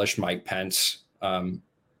demolished Mike Pence,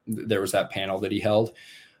 there was that panel that he held.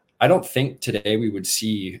 I don't think today we would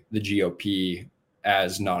see the GOP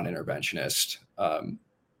as non-interventionist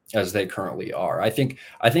as they currently are. I think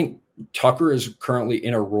Tucker is currently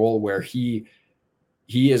in a role where he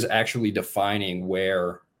is actually defining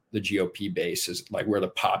where the GOP base is, like where the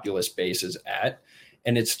populist base is at.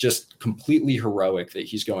 And it's just completely heroic that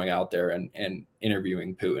he's going out there and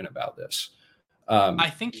interviewing Putin about this. I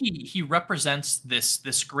think he represents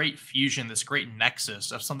this great fusion, this great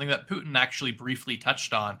nexus of something that Putin actually briefly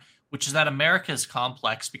touched on, which is that America is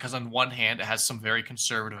complex because on one hand, it has some very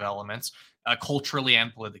conservative elements, culturally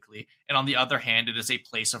and politically. And on the other hand, it is a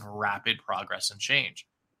place of rapid progress and change.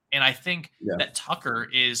 And I think that Tucker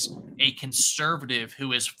is a conservative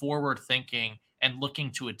who is forward thinking and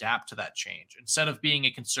looking to adapt to that change, instead of being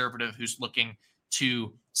a conservative who's looking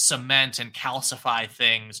to cement and calcify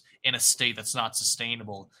things in a state that's not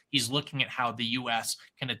sustainable. He's looking at how the U.S.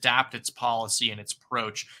 can adapt its policy and its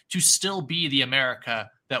approach to still be the America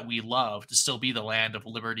that we love, to still be the land of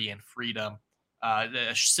liberty and freedom, a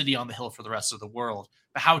city on the hill for the rest of the world,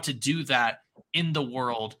 but how to do that in the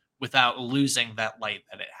world without losing that light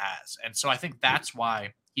that it has. And so I think that's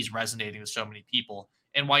why he's resonating with so many people,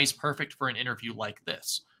 and why he's perfect for an interview like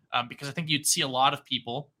this. Because I think you'd see a lot of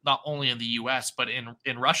people, not only in the US, but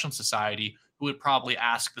in Russian society, who would probably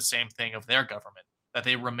ask the same thing of their government, that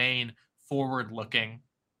they remain forward-looking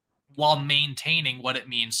while maintaining what it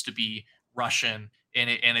means to be Russian in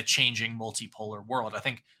a changing multipolar world. I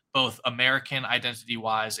think both American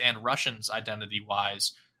identity-wise and Russians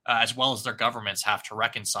identity-wise, as well as their governments, have to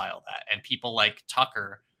reconcile that. And people like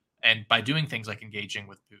Tucker, and by doing things like engaging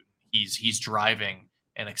with Putin, he's driving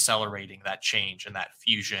and accelerating that change and that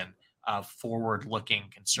fusion of forward-looking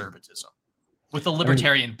conservatism with a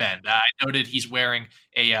libertarian bend. I noted he's wearing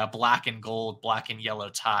a black and gold, black and yellow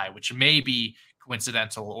tie, which may be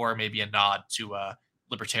coincidental or maybe a nod to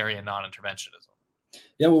libertarian non-interventionism.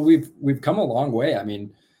 Yeah, well, we've come a long way. I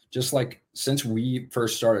mean, just like since we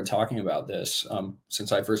first started talking about this,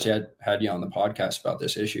 since I first had you on the podcast about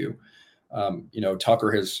this issue,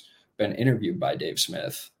 Tucker has been interviewed by Dave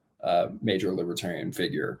Smith, major libertarian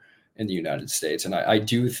figure in the United States. And I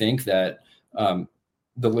do think that the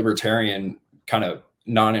libertarian kind of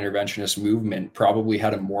non-interventionist movement probably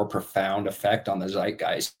had a more profound effect on the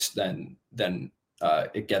zeitgeist than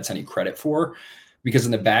it gets any credit for, because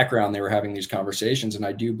in the background they were having these conversations. And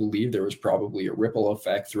I do believe there was probably a ripple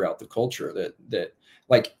effect throughout the culture that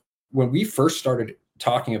like when we first started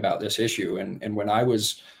talking about this issue, and when I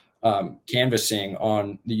was canvassing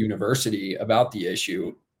on the university about the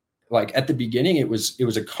issue, like at the beginning, it was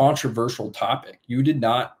a controversial topic. You did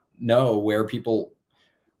not know where people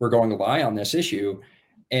were going to lie on this issue.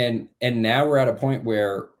 And now we're at a point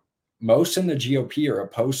where most in the GOP are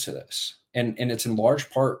opposed to this. And it's in large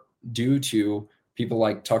part due to people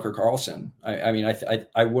like Tucker Carlson. I mean,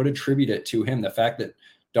 I would attribute it to him. The fact that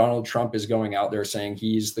Donald Trump is going out there saying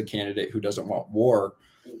he's the candidate who doesn't want war.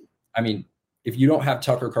 I mean, if you don't have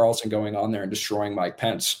Tucker Carlson going on there and destroying Mike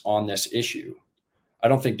Pence on this issue, I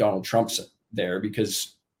don't think Donald Trump's there,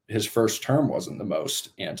 because his first term wasn't the most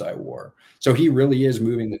anti-war. So he really is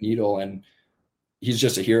moving the needle, and he's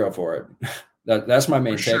just a hero for it. That's my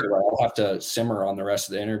main takeaway. I'll have to simmer on the rest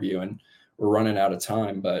of the interview, and we're running out of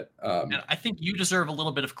time. But and I think you deserve a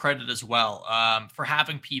little bit of credit as well for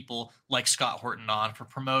having people like Scott Horton on, for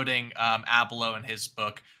promoting Abelo and his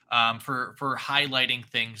book, for highlighting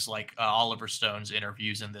things like Oliver Stone's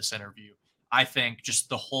interviews in this interview. I think just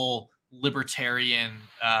the whole libertarian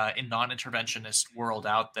and non-interventionist world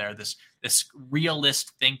out there, this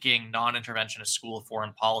realist thinking non-interventionist school of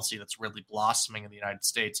foreign policy that's really blossoming in the United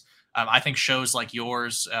States. I think shows like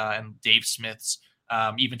yours and Dave Smith's,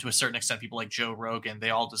 even to a certain extent, people like Joe Rogan, they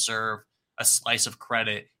all deserve a slice of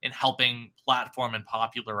credit in helping platform and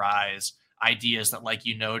popularize ideas that, like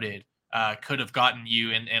you noted, could have gotten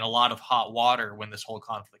you in a lot of hot water when this whole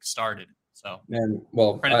conflict started. So, man,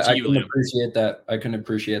 well, I can appreciate that. I can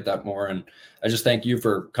appreciate that more. And I just thank you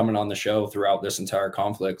for coming on the show throughout this entire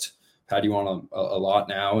conflict, had you on a lot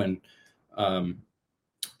now, and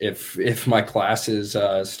if my classes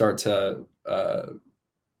start to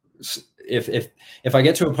if I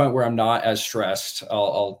get to a point where I'm not as stressed,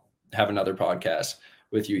 I'll have another podcast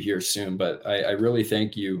with you here soon. But I really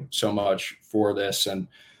thank you so much for this, and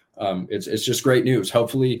it's just great news.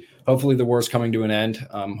 Hopefully the war's coming to an end.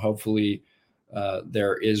 Hopefully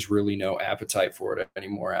there is really no appetite for it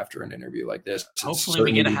anymore after an interview like this. Hopefully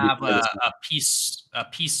we get to have a peace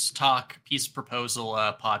proposal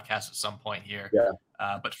podcast at some point here. Yeah.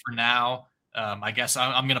 But for now, I guess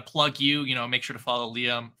I'm going to plug you. Make sure to follow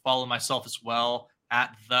Liam, follow myself as well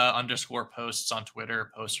at @the_posts on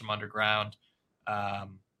Twitter, Posts from Underground.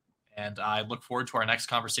 And I look forward to our next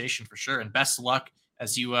conversation for sure. And best of luck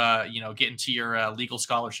as you get into your legal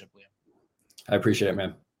scholarship, Liam. I appreciate it,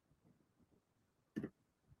 man.